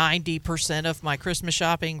 90% of my Christmas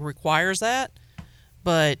shopping requires that.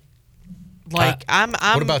 But I'm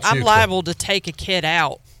liable to take a kid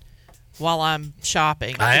out while I'm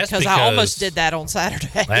shopping because I almost did that on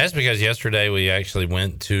Saturday. That's because yesterday we actually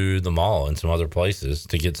went to the mall and some other places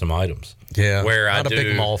to get some items. Yeah, where not a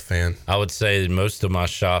big mall fan. I would say most of my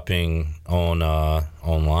shopping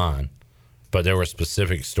online, but there were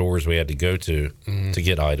specific stores we had to go to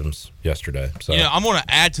get items yesterday. So I'm going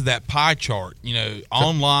to add to that pie chart.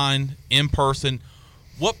 Online, in person.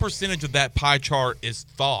 What percentage of that pie chart is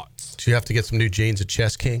thoughts? Do you have to get some new jeans at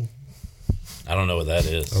Chess King? I don't know what that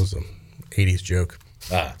is. That was an 80s joke.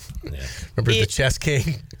 Yeah. Remember the Chess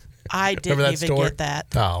King? I didn't even get that.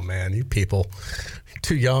 Oh, man, you people.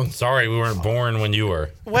 Too young. Sorry, we weren't born when you were.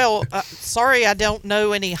 Well, sorry, I don't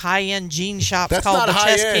know any high-end jean shops That's called not the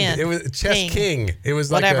Chess King. It was Chess King. It was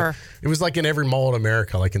whatever. It was like in every mall in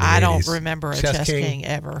America, like in the 80s. I don't remember a Chess King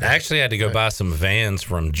ever. I actually had to go buy some Vans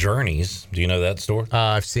from Journeys. Do you know that store?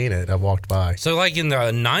 I've seen it. I've walked by. So, like in the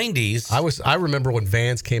 90s, I remember when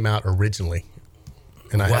Vans came out originally.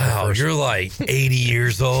 And you're like 80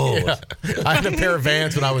 years old. Yeah. I had a pair of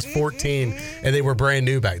Vans when I was 14, and they were brand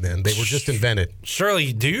new back then. They were just invented.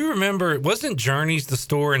 Shirley, do you remember, wasn't Journeys the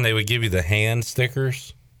store and they would give you the hand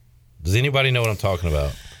stickers? Does anybody know what I'm talking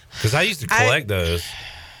about? Because I used to collect those.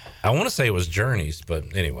 I want to say it was Journeys,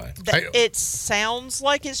 but anyway. It sounds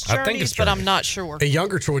like it's Journeys, but I'm not sure. A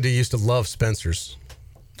younger Troy used to love Spencer's.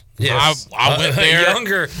 Yes. I went there.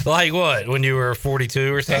 Younger, like what? When you were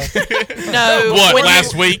 42 or something? No.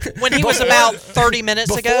 Last week? When he was about 30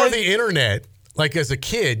 minutes ago? Before the internet, like as a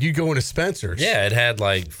kid, you go into Spencer's. Yeah, it had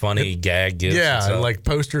like funny gag gifts. Yeah, and like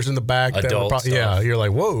posters in the back. Adult stuff. Yeah, you're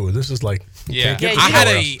like, whoa, this is like. Yeah,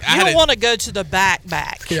 you don't want to go to the back.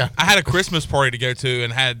 Yeah, I had a Christmas party to go to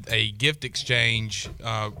and had a gift exchange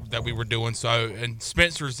that we were doing. So, and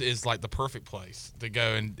Spencer's is like the perfect place to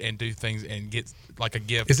go and do things and get like a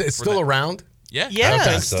gift. Is it still around? Yeah,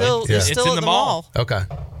 yeah, it's still it's still in at the mall. Okay,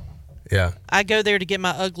 yeah. I go there to get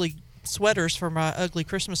my ugly sweaters for my ugly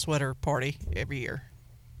Christmas sweater party every year.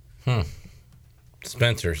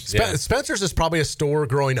 Spencer's. Spencer's is probably a store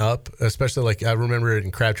growing up, especially like I remember it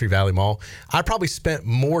in Crabtree Valley Mall. I probably spent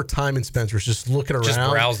more time in Spencer's just looking around,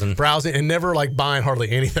 just browsing, and never like buying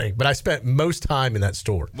hardly anything. But I spent most time in that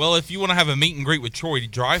store. Well, if you want to have a meet and greet with Troy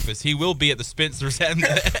Dreyfus, he will be at the Spencer's at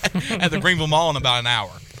the Greenville Mall in about an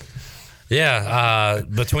hour. Yeah,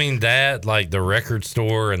 between that, like the record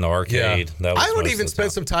store and the arcade. Yeah. I would even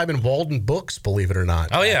spend some time in Walden Books, believe it or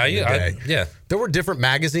not. Oh yeah, yeah. There were different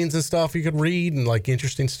magazines and stuff you could read and like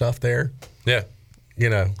interesting stuff there. Yeah, you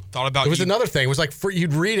know. Thought about it was another thing. It was like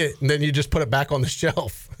you'd read it and then you just put it back on the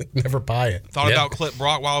shelf, never buy it. Thought about Clip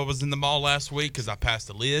Brock while I was in the mall last week because I passed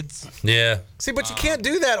the lids. Yeah. See, but you can't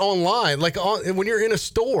do that online. Like when you're in a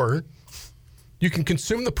store, you can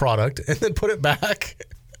consume the product and then put it back.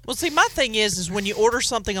 Well, see, my thing is when you order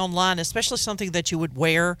something online, especially something that you would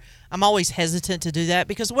wear, I'm always hesitant to do that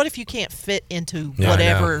because what if you can't fit into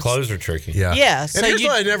whatever? Clothes are tricky. Yeah. Yeah. And so here's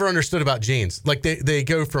what I never understood about jeans. Like they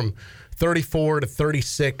go from 34 to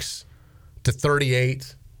 36 to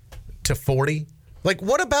 38 to 40. Like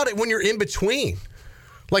what about it when you're in between?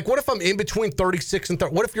 Like what if I'm in between 36 and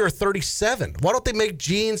 30? What if you're a 37? Why don't they make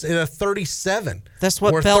jeans in a 37? That's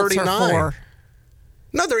what or belts 39? are for.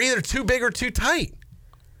 No, they're either too big or too tight.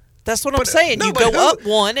 That's what I'm saying. You go up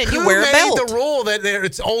one and you wear a belt. Who made the rule that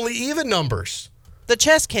it's only even numbers? The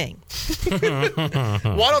Chess King.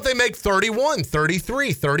 Why don't they make 31,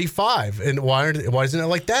 33, 35? And why isn't it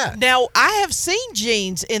like that? Now, I have seen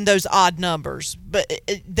jeans in those odd numbers, but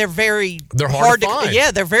they're hard to find.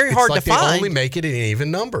 Yeah, they're very hard to find. They only make it in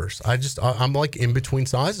even numbers. I'm like in between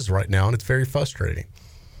sizes right now, and it's very frustrating.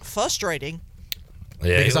 Frustrating?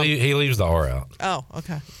 Yeah, he leaves the R out. Oh,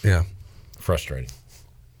 okay. Yeah. Frustrating.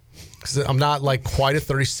 Because I'm not like quite a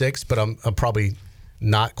 36, but I'm probably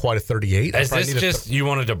not quite a 38. Is this just you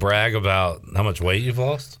wanted to brag about how much weight you've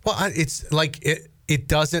lost? Well, it's like it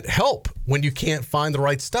doesn't help when you can't find the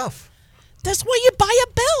right stuff. That's why you buy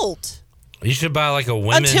a belt. You should buy like a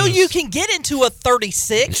women's... Until you can get into a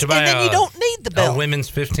 36, and then you don't need the belt. A women's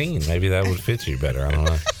 15. Maybe that would fit you better. I don't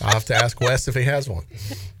know. I'll have to ask Wes if he has one.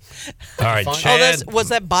 All right, Chad. Was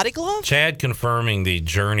that body glove? Chad confirming the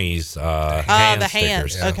Journeys hand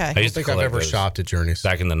stickers. Yeah. Okay. I don't think I've ever shopped at Journeys.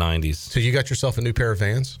 Back in the 90s. So you got yourself a new pair of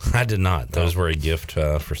Vans? I did not. Those were a gift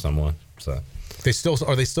for someone. So are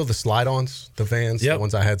they still the slide-ons, the Vans? Yep. The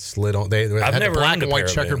ones I had slid on. They I've had never the black owned and a white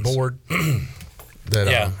pair of checkerboard.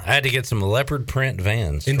 I had to get some leopard print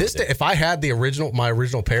Vans. In this day, if I had my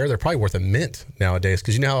original pair, they're probably worth a mint nowadays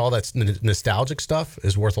because you know how all that nostalgic stuff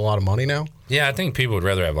is worth a lot of money now. Yeah, I think people would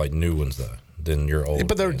rather have like new ones though than your old.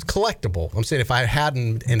 But they're collectible. I'm saying if I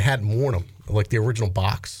hadn't worn them, like the original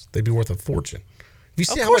box, they'd be worth a fortune. You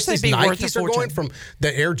see how much these Nikes are going from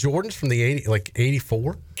the Air Jordans from the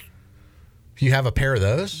 84? If you have a pair of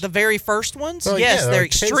those, the very first ones, well, yes, they're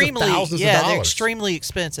extremely they're extremely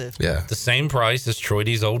expensive. Yeah, the same price as Troy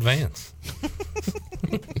D's old Vans.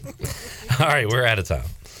 All right, we're out of time.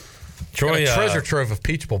 Troy, got a treasure trove of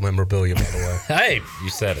Peach Bowl memorabilia, by the way. Hey, you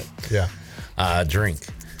said it. Yeah. Drink.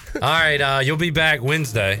 All right, you'll be back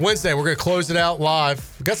Wednesday. Wednesday, we're going to close it out live.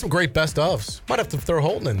 We've got some great best ofs. Might have to throw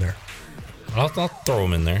Holton in there. I'll throw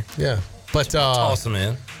him in there. Yeah. But toss him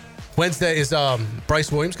in. Wednesday is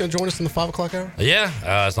Bryce Williams going to join us in the 5 o'clock hour? Yeah,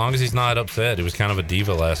 as long as he's not upset. He was kind of a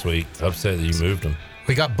diva last week. Upset that you moved him.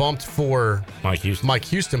 We got bumped for Mike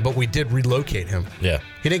Houston, but we did relocate him. Yeah.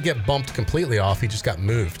 He didn't get bumped completely off. He just got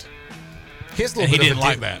moved. He didn't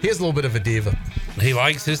like that. He has a little bit of a diva. He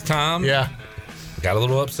likes his time. Yeah. Got a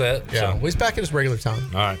little upset. Yeah. So. Well, he's back at his regular time.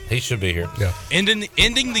 All right. He should be here. Yeah. Ending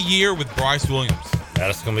the year with Bryce Williams.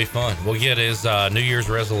 That's going to be fun. We'll get his New Year's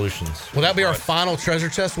resolutions. Will that be our final treasure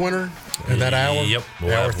chest winner in that hour? Yep.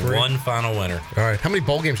 We'll have one final winner. All right. How many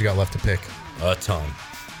bowl games you got left to pick? A ton.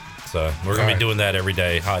 So we're going to be doing that every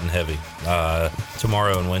day, hot and heavy,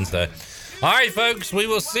 tomorrow and Wednesday. All right, folks, we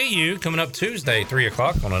will see you coming up Tuesday, 3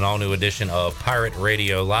 o'clock on an all-new edition of Pirate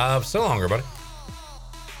Radio Live. So long, everybody.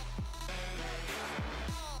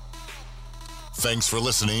 Thanks for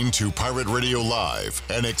listening to Pirate Radio Live,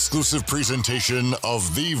 an exclusive presentation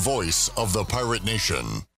of the voice of the Pirate Nation.